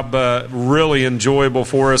job really enjoyable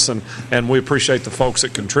for us, and we appreciate the folks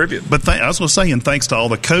that contribute. But I was going to say, and thanks to all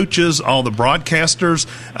the coaches, all the broadcasters,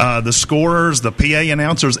 the scorers, the PA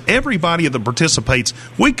announcers, everybody that participates.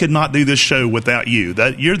 We could not do this show without you.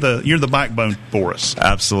 That you're the backbone for us.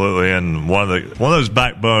 Absolutely, and one of those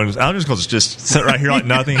backbones. I'm just going to just sit right here like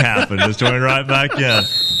nothing happened. Just join right back in.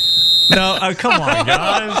 No, come on,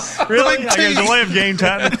 guys. Really? I get a delay of game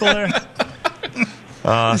technical there.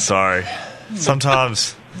 Sorry.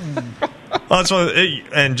 Sometimes. That's one.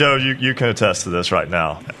 And Joe, you can attest to this right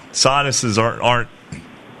now. Sinuses aren't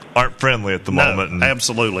friendly at the moment. No,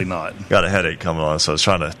 absolutely not. Got a headache coming on, so I was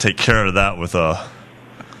trying to take care of that with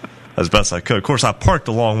as best I could. Of course, I parked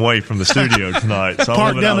a long way from the studio tonight. So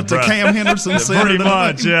parked down at the Cam Henderson Center. Pretty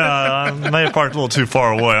much, yeah. I may have parked a little too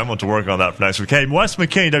far away. I'm going to work on that for next week. Hey, Wes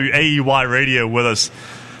McKinney, WAEY Radio, with us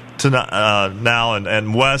tonight, now.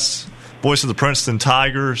 And Wes, voice of the Princeton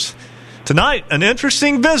Tigers. Tonight, an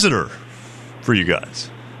interesting visitor for you guys.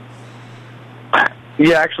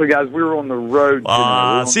 Yeah, actually, guys, we were on the road.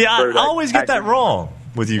 See, I always get that wrong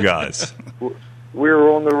with you guys. We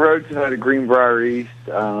were on the road tonight at Greenbrier East,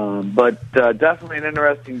 but definitely an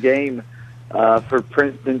interesting game for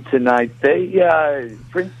Princeton tonight.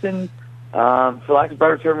 Princeton, for lack of a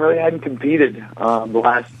better term, really hadn't competed the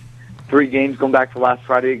last 3 games, going back to last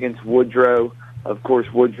Friday against Woodrow. Of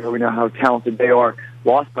course, Woodrow, we know how talented they are.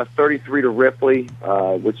 Lost by 33 to Ripley,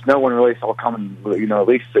 which no one really saw coming, at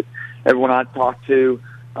least everyone I talked to.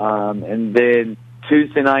 And then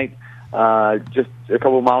Tuesday night, just a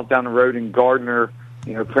couple of miles down the road in Gardner,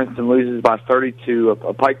 Princeton loses by 30 to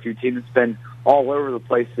a Pikeview team that's been all over the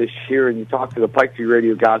place this year. And you talk to the Pikeview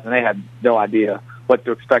radio guys, and they had no idea what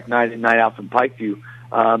to expect night in, night out from Pikeview.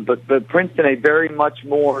 But Princeton, a very much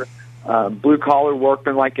more blue-collar,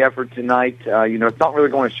 workman-like effort tonight. It's not really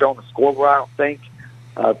going to show on the scoreboard, I don't think.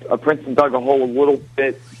 Princeton dug a hole a little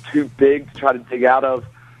bit too big to try to dig out of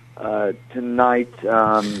tonight.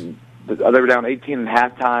 They were down 18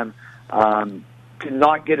 at halftime. Could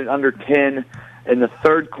not get it under 10 in the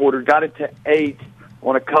third quarter. Got it to 8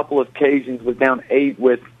 on a couple of occasions. Was down 8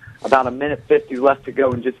 with about a minute 50 left to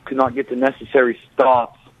go, and just could not get the necessary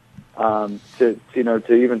stops to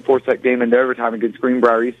even force that game into overtime against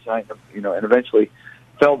Greenbrier East tonight. And eventually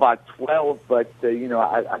fell by 12. But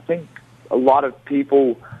I think a lot of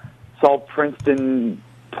people saw Princeton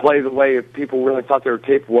play the way people really thought they were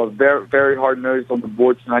capable of. Very, very hard-nosed on the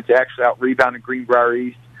board tonight. They actually out-rebounded Greenbrier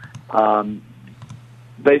East.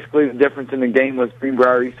 Basically, the difference in the game was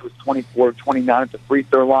Greenbrier East was 24-29 at the free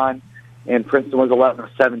throw line, and Princeton was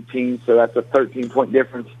 11-17, so that's a 13-point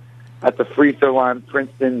difference at the free throw line.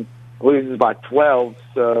 Princeton loses by 12,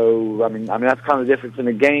 so I mean that's kind of the difference in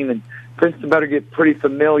the game, and Princeton better get pretty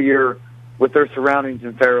familiar with their surroundings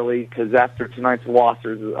in Fairleigh, because after tonight's loss,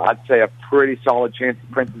 there's, I'd say, a pretty solid chance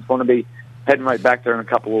that Princeton's going to be heading right back there in a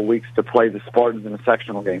couple of weeks to play the Spartans in a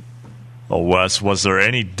sectional game. Well, Wes, was there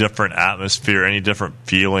any different atmosphere, any different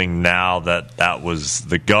feeling now that was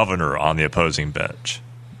the governor on the opposing bench?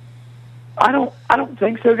 I don't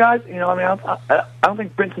think so, guys. I don't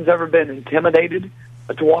think Princeton's ever been intimidated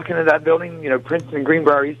to walk into that building. Princeton and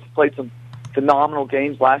Greenbrier East played some phenomenal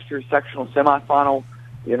games last year, sectional semifinal.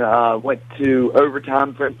 Went to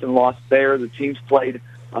overtime. Princeton lost there. The teams played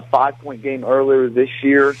a 5-point game earlier this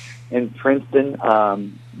year in Princeton.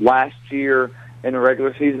 Last year in the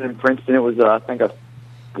regular season in Princeton, it was I think a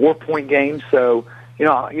 4-point game. So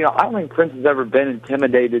I don't think Princeton's ever been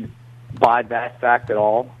intimidated by that fact at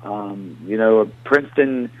all.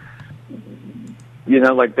 Princeton,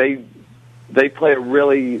 they play a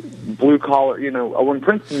really blue collar. When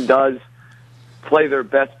Princeton does play their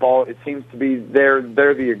best ball, it seems to be they're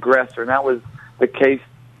the aggressor, and that was the case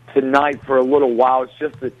tonight for a little while. It's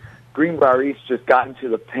just that Greenbrier East just got into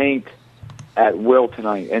the paint at will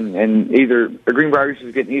tonight, and either Greenbrier East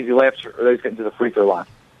is getting easy layups or they're getting to the free throw line.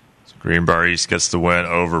 So Greenbrier East gets the win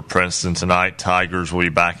over Princeton tonight. Tigers will be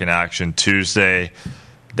back in action Tuesday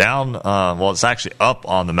down, it's actually up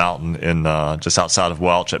on the mountain in just outside of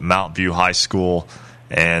Welch at Mount View High School,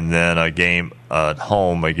 and then a game at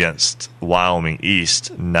home against Wyoming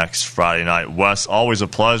East next Friday night. Wes, always a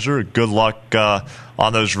pleasure. Good luck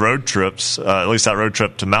on those road trips, at least that road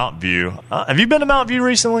trip to Mount View. Have you been to Mount View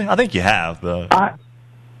recently? I think you have.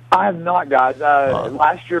 I have not, guys.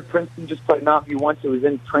 Last year, Princeton just played Mount View once. It was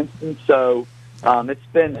in Princeton, so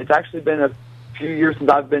it's actually been a few years since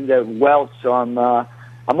I've been to Welch. So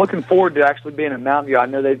I'm looking forward to actually being at Mount View. I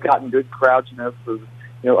know they've gotten good crowds, for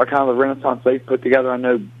kind of the Renaissance they've put together. I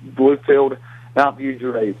know Bluefield, Mount View's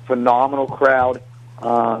a phenomenal crowd.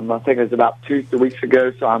 I think it was about 2-3 weeks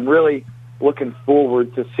ago. So I'm really looking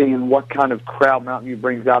forward to seeing what kind of crowd Mount View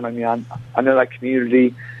brings out. I mean, I know that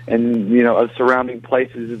community and, surrounding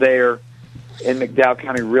places there in McDowell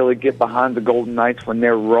County really get behind the Golden Knights when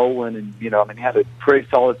they're rolling. And, they had a pretty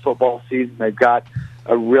solid football season. They've got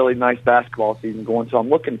a really nice basketball season going. So I'm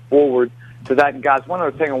looking forward to that. And, guys, one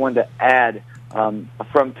other thing I wanted to add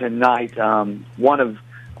from tonight, one of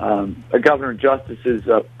Governor Justice's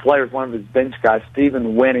players, one of his bench guys,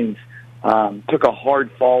 Stephen Winnings, took a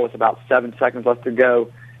hard fall with about 7 seconds left to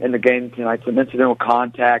go in the game tonight. Some incidental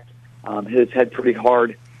contact, hit his head pretty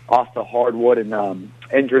hard off the hardwood, and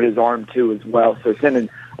injured his arm too as well. So sending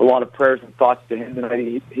a lot of prayers and thoughts to him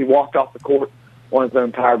tonight. He walked off the court on his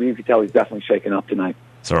own power, but you can tell he's definitely shaken up tonight.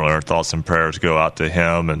 Certainly our thoughts and prayers go out to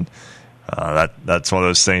him, and that's one of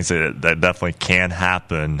those things that definitely can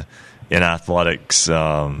happen in athletics,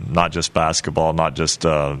 not just basketball, not just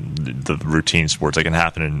the routine sports. It can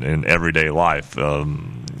happen in everyday life.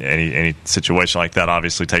 Any situation like that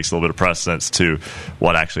obviously takes a little bit of precedence to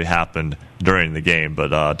what actually happened during the game.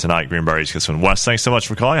 But tonight, Greenbrier East gets one. Wes, thanks so much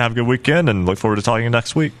for calling. Have a good weekend, and look forward to talking to you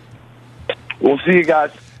next week. We'll see you guys.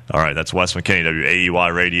 All right, that's Wes McKinney,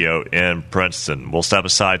 WAEY Radio in Princeton. We'll step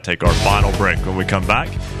aside, take our final break. When we come back,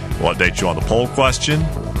 we'll update you on the poll question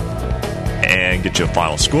and get you a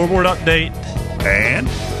final scoreboard update. And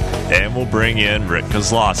we'll bring in Rick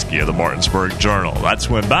Kozlowski of the Martinsburg Journal. That's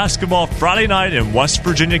when Basketball Friday Night in West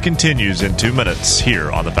Virginia continues in 2 minutes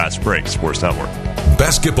here on the Fast Break Sports Network.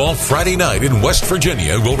 Basketball Friday Night in West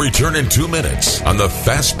Virginia will return in 2 minutes on the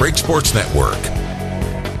Fast Break Sports Network.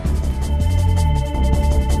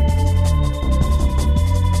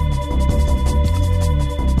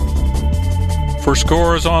 For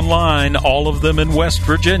scores online, all of them in West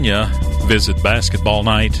Virginia, visit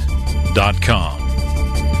basketballnight.com.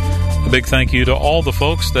 A big thank you to all the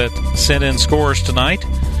folks that sent in scores tonight.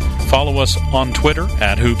 Follow us on Twitter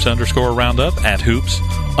at @hoops_roundup,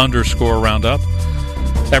 @hoops_roundup.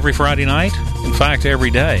 Every Friday night, in fact, every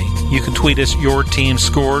day, you can tweet us your team's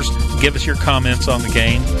scores. Give us your comments on the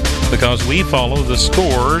game, because we follow the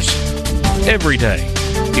scores every day.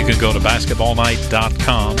 You can go to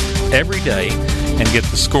basketballnight.com every day and get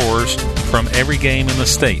the scores from every game in the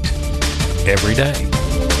state every day.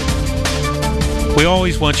 We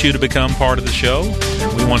always want you to become part of the show.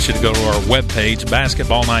 We want you to go to our webpage,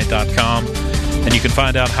 basketballnight.com, and you can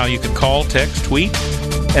find out how you can call, text, tweet,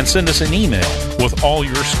 and send us an email with all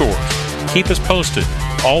your scores. Keep us posted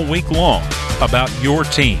all week long about your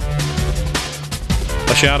team.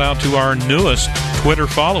 A shout out to our newest Twitter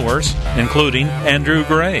followers, including Andrew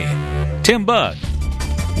Gray, Tim Budd,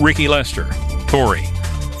 Ricky Lester, Tori,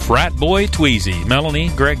 Frat Boy Tweezy, Melanie,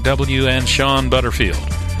 Greg W., and Sean Butterfield.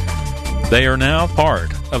 They are now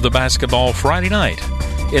part of the Basketball Friday Night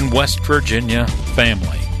in West Virginia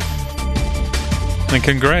family. And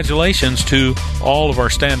congratulations to all of our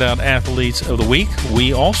standout athletes of the week.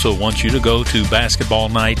 We also want you to go to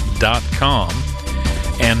basketballnight.com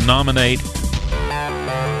and nominate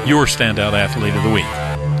your standout athlete of the week.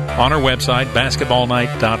 On our website,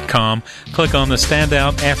 basketballnight.com, click on the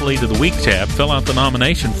Standout Athlete of the Week tab, fill out the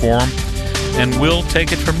nomination form, and we'll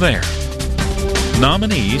take it from there.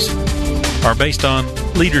 Nominees are based on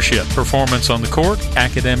leadership, performance on the court,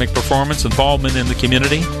 academic performance, involvement in the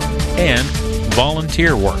community, and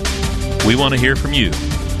volunteer work. We want to hear from you.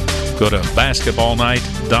 Go to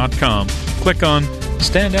basketballnight.com, click on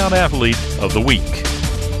Standout Athlete of the Week.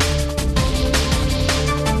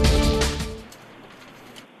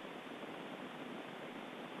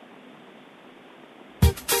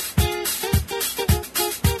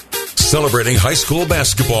 Celebrating high school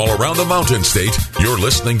basketball around the Mountain State, you're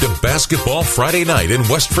listening to Basketball Friday Night in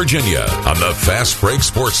West Virginia on the Fast Break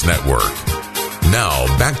Sports Network. Now,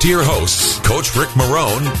 back to your hosts, Coach Rick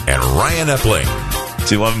Marone and Ryan Epling.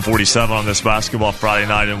 It's 11:47 on this Basketball Friday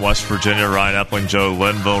night in West Virginia. Ryan Epling, Joe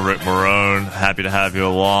Linville, Rick Marone. Happy to have you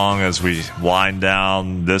along as we wind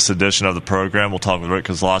down this edition of the program. We'll talk with Rick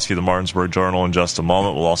Kozlowski, the Martinsburg Journal, in just a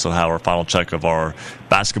moment. We'll also have our final check of our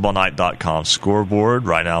BasketballNight.com scoreboard.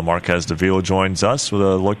 Right now, Marquez Davila joins us with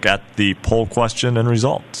a look at the poll question and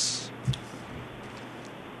results.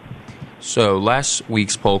 So last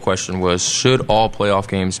week's poll question was, should all playoff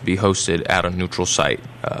games be hosted at a neutral site?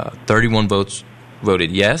 31 votes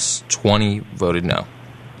voted yes, 20 voted no.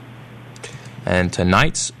 And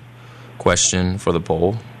tonight's question for the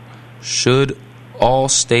poll, should all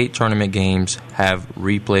state tournament games have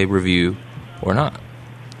replay review or not?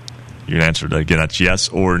 You can answer it again. That's yes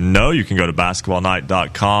or no. You can go to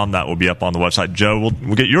basketballnight.com. That will be up on the website. Joe,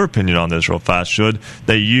 we'll get your opinion on this real fast. Should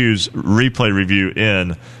they use replay review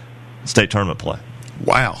in state tournament play?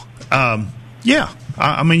 Wow. Yeah.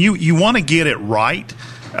 I mean, you want to get it right.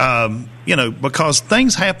 Because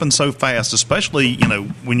things happen so fast, especially,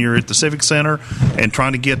 when you're at the Civic Center and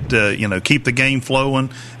trying to get, keep the game flowing.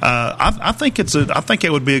 I think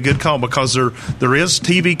it would be a good call because there is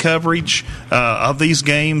TV coverage of these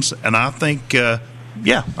games, and I think,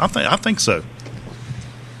 I think so.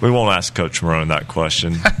 We won't ask Coach Marone that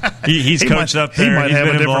question. He's coached up there. He might have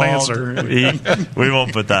a different answer. We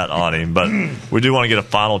won't put that on him. But we do want to get a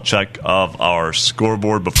final check of our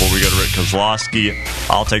scoreboard before we go to Rick Kozlowski.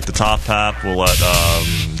 I'll take the top half. We'll let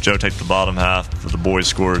Joe take the bottom half for the boys'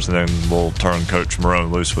 scores, and then we'll turn Coach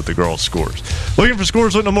Marone loose with the girls' scores. Looking for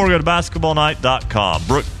scores, look no more, go to basketballnight.com.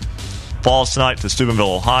 Brook falls tonight to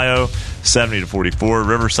Steubenville, Ohio, 70-44.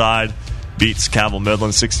 Riverside beats Cavill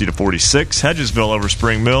Midland 60-46. Hedgesville over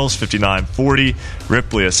Spring Mills 59-40.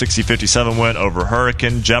 Ripley a 60-57 win over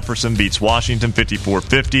Hurricane. Jefferson beats Washington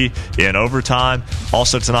 54-50 in overtime.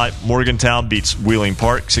 Also tonight, Morgantown beats Wheeling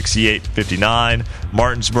Park 68-59.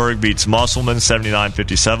 Martinsburg beats Musselman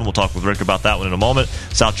 79-57. We'll talk with Rick about that one in a moment.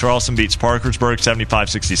 South Charleston beats Parkersburg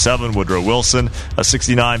 75-67. Woodrow Wilson a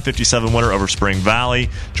 69-57 winner over Spring Valley.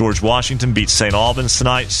 George Washington beats St. Albans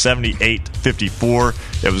tonight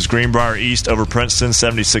 78-54. It was Greenbrier East over Princeton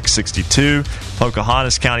 76-62.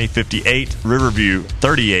 Pocahontas County 58, Riverview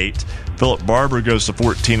 38. Philip Barber goes to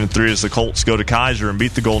 14-3 as the Colts go to Kaiser and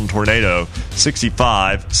beat the Golden Tornado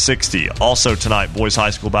 65-60. Also tonight, boys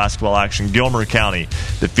high school basketball action. Gilmer County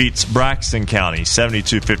defeats Braxton County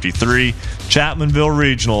 72-53. Chapmanville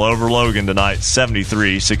Regional over Logan tonight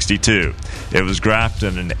 73-62. It was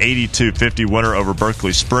Grafton an 82-50 winner over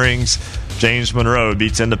Berkeley Springs. James Monroe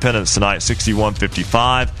beats Independence tonight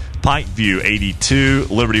 61-55. Pikeview 82,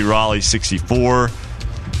 Liberty Raleigh 64.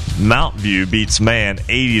 Mountain View beats Man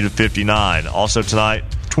 80-59. Also tonight,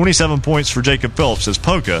 27 points for Jacob Phillips as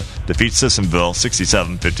Poca defeats Sissonville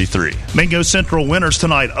 67-53. Mingo Central winners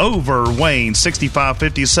tonight over Wayne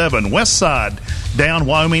 65-57. Westside down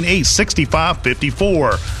Wyoming East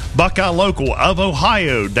 65-54. Buckeye Local of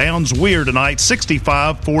Ohio downs Weir tonight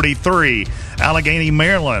 65-43. Allegheny,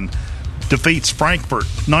 Maryland defeats Frankfort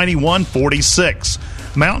 91-46.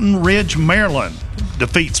 Mountain Ridge, Maryland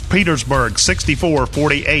defeats Petersburg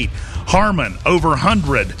 64-48. Harmon over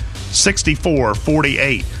Hundred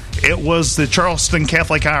 64-48. It was the Charleston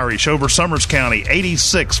Catholic Irish over Summers County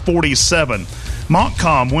 86-47.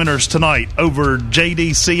 Montcalm winners tonight over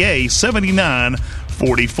JDCA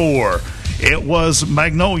 79-44. It was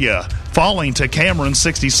Magnolia falling to Cameron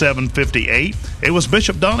 67-58. It was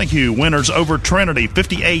Bishop Donahue winners over Trinity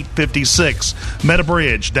 58-56.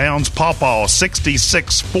 Meadowbridge downs Pawpaw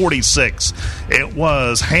 66-46. It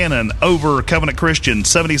was Hannon over Covenant Christian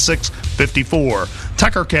 76-54.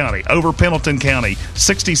 Tucker County over Pendleton County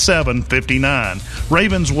 67-59.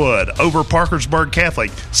 Ravenswood over Parkersburg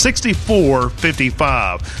Catholic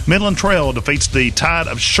 64-55. Midland Trail defeats the Tide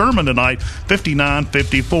of Sherman tonight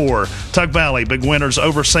 59-54. Tug Valley big winners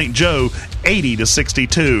over St. Joe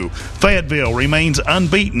 80-62. Fayetteville remains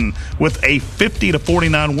unbeaten with a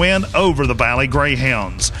 50-49 win over the Valley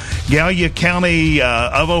Greyhounds. Gallia County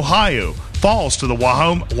of Ohio falls to the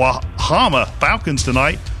Wahama Falcons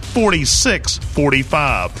tonight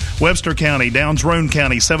 46-45. Webster County downs Roane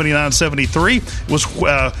County 79-73. It was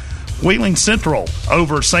Wheeling Central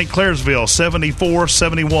over St. Clairsville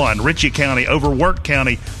 74-71. Ritchie County over Wirt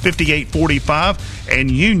County 58-45. And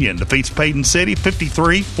Union defeats Payton City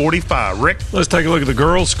 53-45. Rick? Let's take a look at the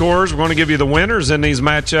girls' scores. We're going to give you the winners in these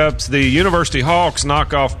matchups. The University Hawks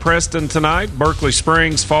knock off Preston tonight. Berkeley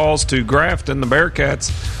Springs falls to Grafton. The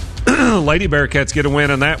Bearcats, Lady Bearcats get a win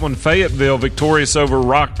in that one. Fayetteville victorious over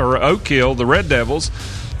Oak Hill, the Red Devils.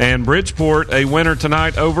 And Bridgeport a winner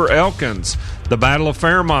tonight over Elkins. The Battle of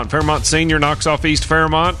Fairmont. Fairmont Senior knocks off East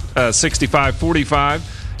Fairmont 65-45.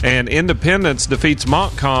 And Independence defeats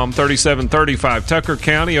Montcalm 37-35. Tucker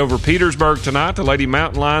County over Petersburg tonight. The Lady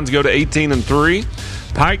Mountain Lions go to 18-3.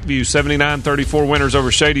 Pikeview 79-34 winners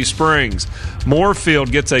over Shady Springs.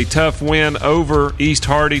 Moorfield gets a tough win over East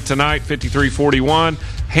Hardy tonight, 53-41.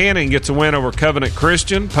 Hanning gets a win over Covenant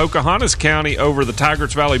Christian. Pocahontas County over the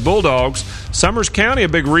Tigers Valley Bulldogs. Summers County a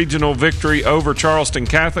big regional victory over Charleston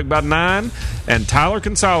Catholic by 9. And Tyler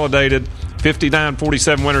Consolidated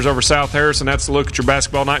 59-47 winners over South Harrison. That's the look at your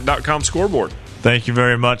basketballnight.com scoreboard. Thank you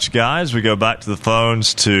very much, guys. We go back to the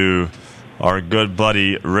phones to our good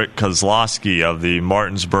buddy Rick Kozlowski of the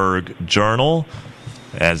Martinsburg Journal,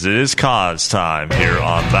 as it is cause time here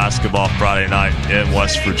on Basketball Friday Night in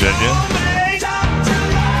West Virginia.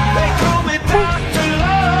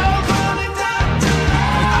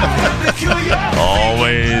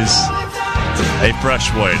 Always a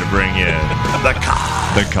fresh way to bring in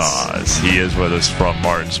the cause. He is with us from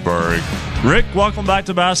Martinsburg. Rick, welcome back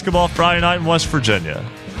to Basketball Friday Night in West Virginia.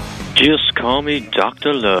 Just call me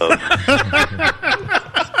Dr. Love.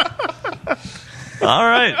 All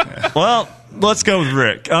right. Well, let's go with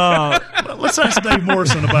Rick. Let's ask Dave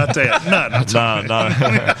Morrison about that.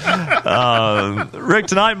 No. Rick,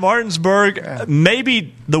 tonight, Martinsburg,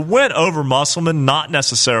 maybe the win over Musselman, not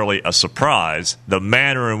necessarily a surprise. The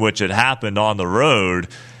manner in which it happened on the road,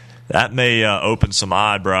 that may open some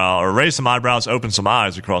eyebrows, or raise some eyebrows, open some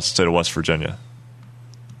eyes across the state of West Virginia.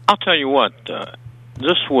 I'll tell you what,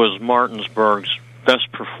 this was Martinsburg's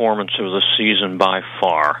best performance of the season by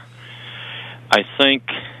far. I think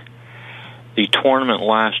the tournament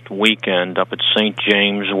last weekend up at St.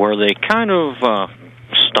 James, where they kind of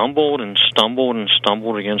stumbled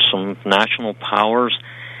against some national powers,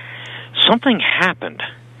 something happened.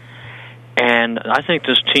 And I think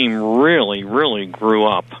this team really, really grew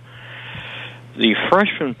up. The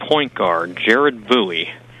freshman point guard, Jared Bowie,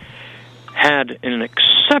 had an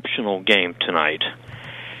exceptional game tonight.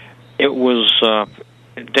 It was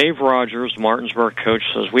Dave Rogers, Martinsburg coach,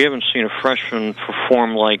 says, we haven't seen a freshman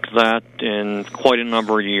perform like that in quite a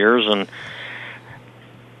number of years. And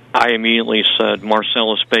I immediately said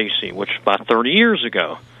Marcellus Basie, which about 30 years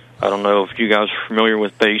ago. I don't know if you guys are familiar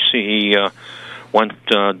with Basie. He went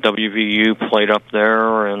to WVU, played up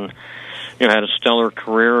there, and had a stellar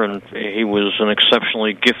career, and he was an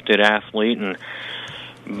exceptionally gifted athlete. And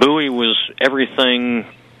Bowie was everything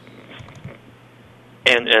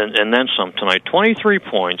and then some tonight. 23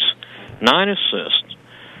 points, 9 assists,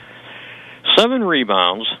 7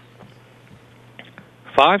 rebounds,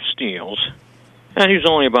 5 steals, and he's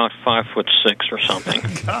only about 5'6" or something.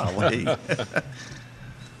 Golly.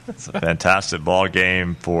 It's a fantastic ball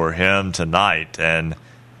game for him tonight. And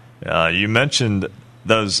you mentioned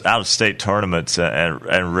those out-of-state tournaments,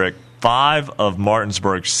 and Rick, 5 of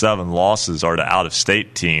Martinsburg's 7 losses are to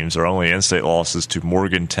out-of-state teams, or only in-state losses to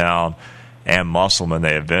Morgantown and Musselman.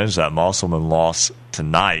 They avenged that Musselman loss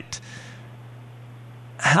tonight.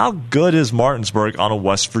 How good is Martinsburg on a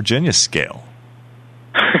West Virginia scale?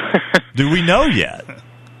 Do we know yet?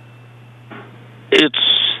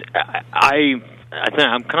 I think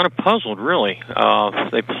I'm kind of puzzled, really.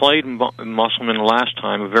 They played Musselman last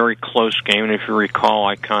time, a very close game, and if you recall,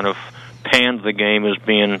 I kind of panned the game as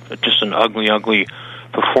being just an ugly, ugly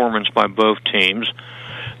performance by both teams.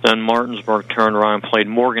 Then Martinsburg turned around and played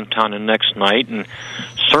Morgantown the next night and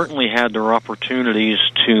certainly had their opportunities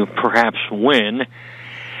to perhaps win.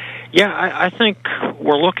 Yeah, I think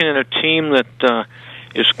we're looking at a team that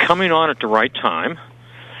is coming on at the right time,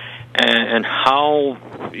 and how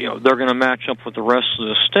they're going to match up with the rest of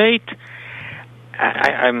the state,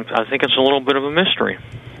 I think it's a little bit of a mystery.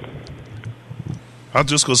 I was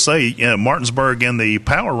just going to say, Martinsburg in the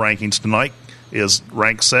power rankings tonight is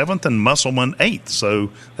ranked 7th and Musselman 8th. So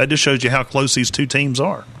that just shows you how close these two teams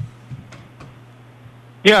are.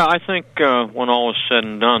 Yeah, I think when all is said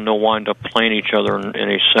and done, they'll wind up playing each other in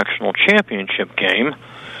a sectional championship game.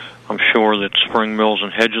 I'm sure that Spring Mills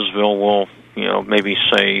and Hedgesville will, maybe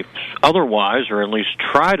say otherwise, or at least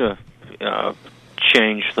try to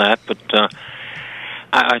change that. But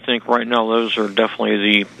I think right now those are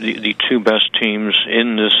definitely the two best teams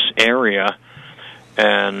in this area.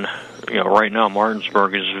 And right now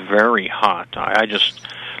Martinsburg is very hot. I just,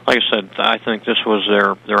 like I said, I think this was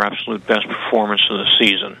their absolute best performance of the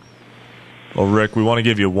season. Well, Rick, we want to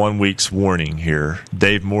give you a 1 week's warning here.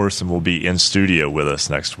 Dave Morrison will be in studio with us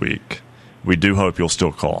next week. We do hope you'll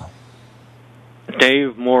still call.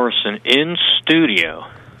 Dave Morrison in studio.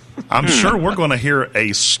 I'm sure we're going to hear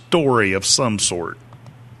a story of some sort.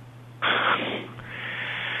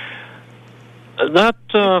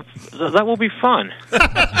 That will be fun.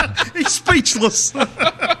 He's speechless.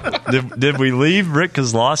 Did we leave Rick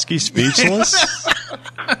Kozlowski speechless?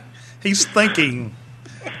 He's thinking.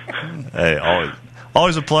 Hey,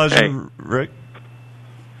 always a pleasure, Hey. Rick.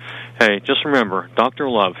 Hey, just remember, Dr.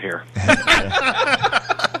 Love here.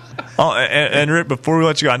 Oh, and Rick, before we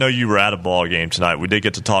let you go, I know you were at a ball game tonight. We did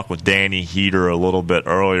get to talk with Danny Heater a little bit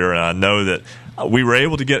earlier, and I know that we were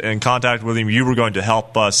able to get in contact with him. You were going to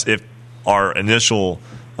help us if our initial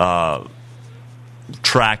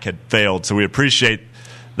track had failed, so we appreciate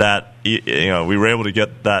that. We were able to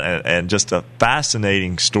get that, and just a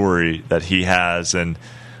fascinating story that he has. And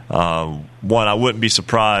one, I wouldn't be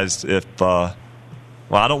surprised if. Well,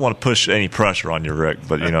 I don't want to push any pressure on you, Rick,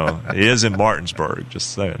 but he is in Martinsburg.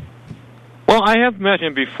 Just saying. Well, I have met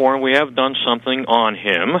him before, and we have done something on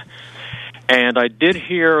him. And I did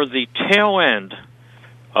hear the tail end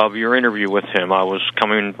of your interview with him. I was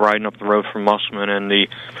riding up the road from Musselman, and the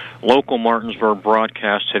local Martinsburg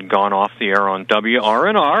broadcast had gone off the air on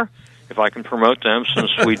WRNR, if I can promote them,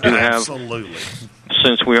 since we do have, Absolutely.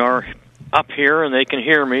 since we are up here and they can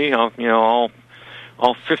hear me, all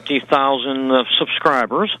 50,000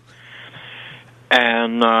 subscribers.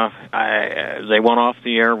 And they went off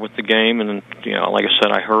the air with the game, and like I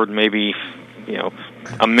said, I heard maybe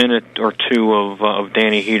a minute or two of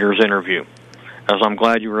Danny Heater's interview. As I'm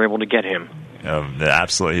glad you were able to get him.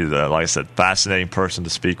 Absolutely, he's like I said, fascinating person to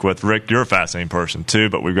speak with. Rick, you're a fascinating person too,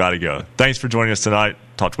 but we've got to go. Thanks for joining us tonight.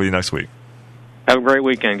 Talk with you next week. Have a great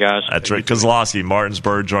weekend, guys. That's Rick Kozlowski,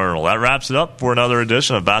 Martinsburg Journal. That wraps it up for another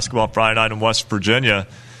edition of Basketball Friday Night in West Virginia.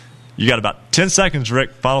 You got about 10 seconds,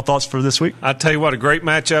 Rick. Final thoughts for this week? I tell you what, a great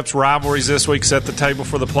matchups, rivalries this week set the table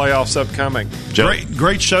for the playoffs upcoming.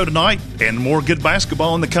 Great show tonight, and more good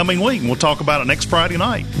basketball in the coming week. We'll talk about it next Friday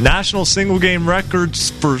night. National single game records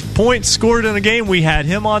for points scored in a game. We had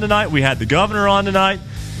him on tonight. We had the governor on tonight.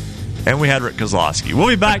 And we had Rick Kozlowski. We'll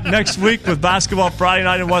be back next week with Basketball Friday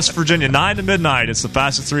Night in West Virginia, 9 to midnight. It's the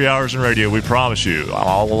fastest 3 hours in radio, we promise you,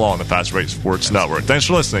 all along the Fast Break Sports Network. Thanks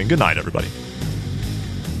for listening. Good night, everybody.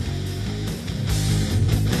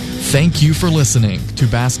 Thank you for listening to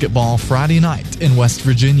Basketball Friday Night in West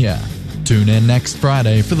Virginia. Tune in next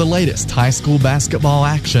Friday for the latest high school basketball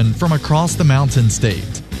action from across the Mountain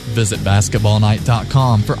State. Visit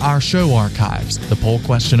basketballnight.com for our show archives, the poll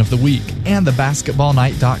question of the week, and the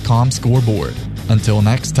basketballnight.com scoreboard. Until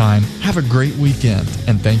next time, have a great weekend,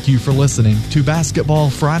 and thank you for listening to Basketball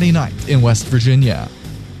Friday Night in West Virginia.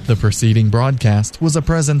 The preceding broadcast was a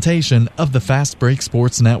presentation of the Fast Break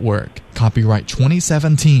Sports Network. Copyright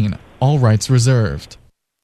 2017. All rights reserved.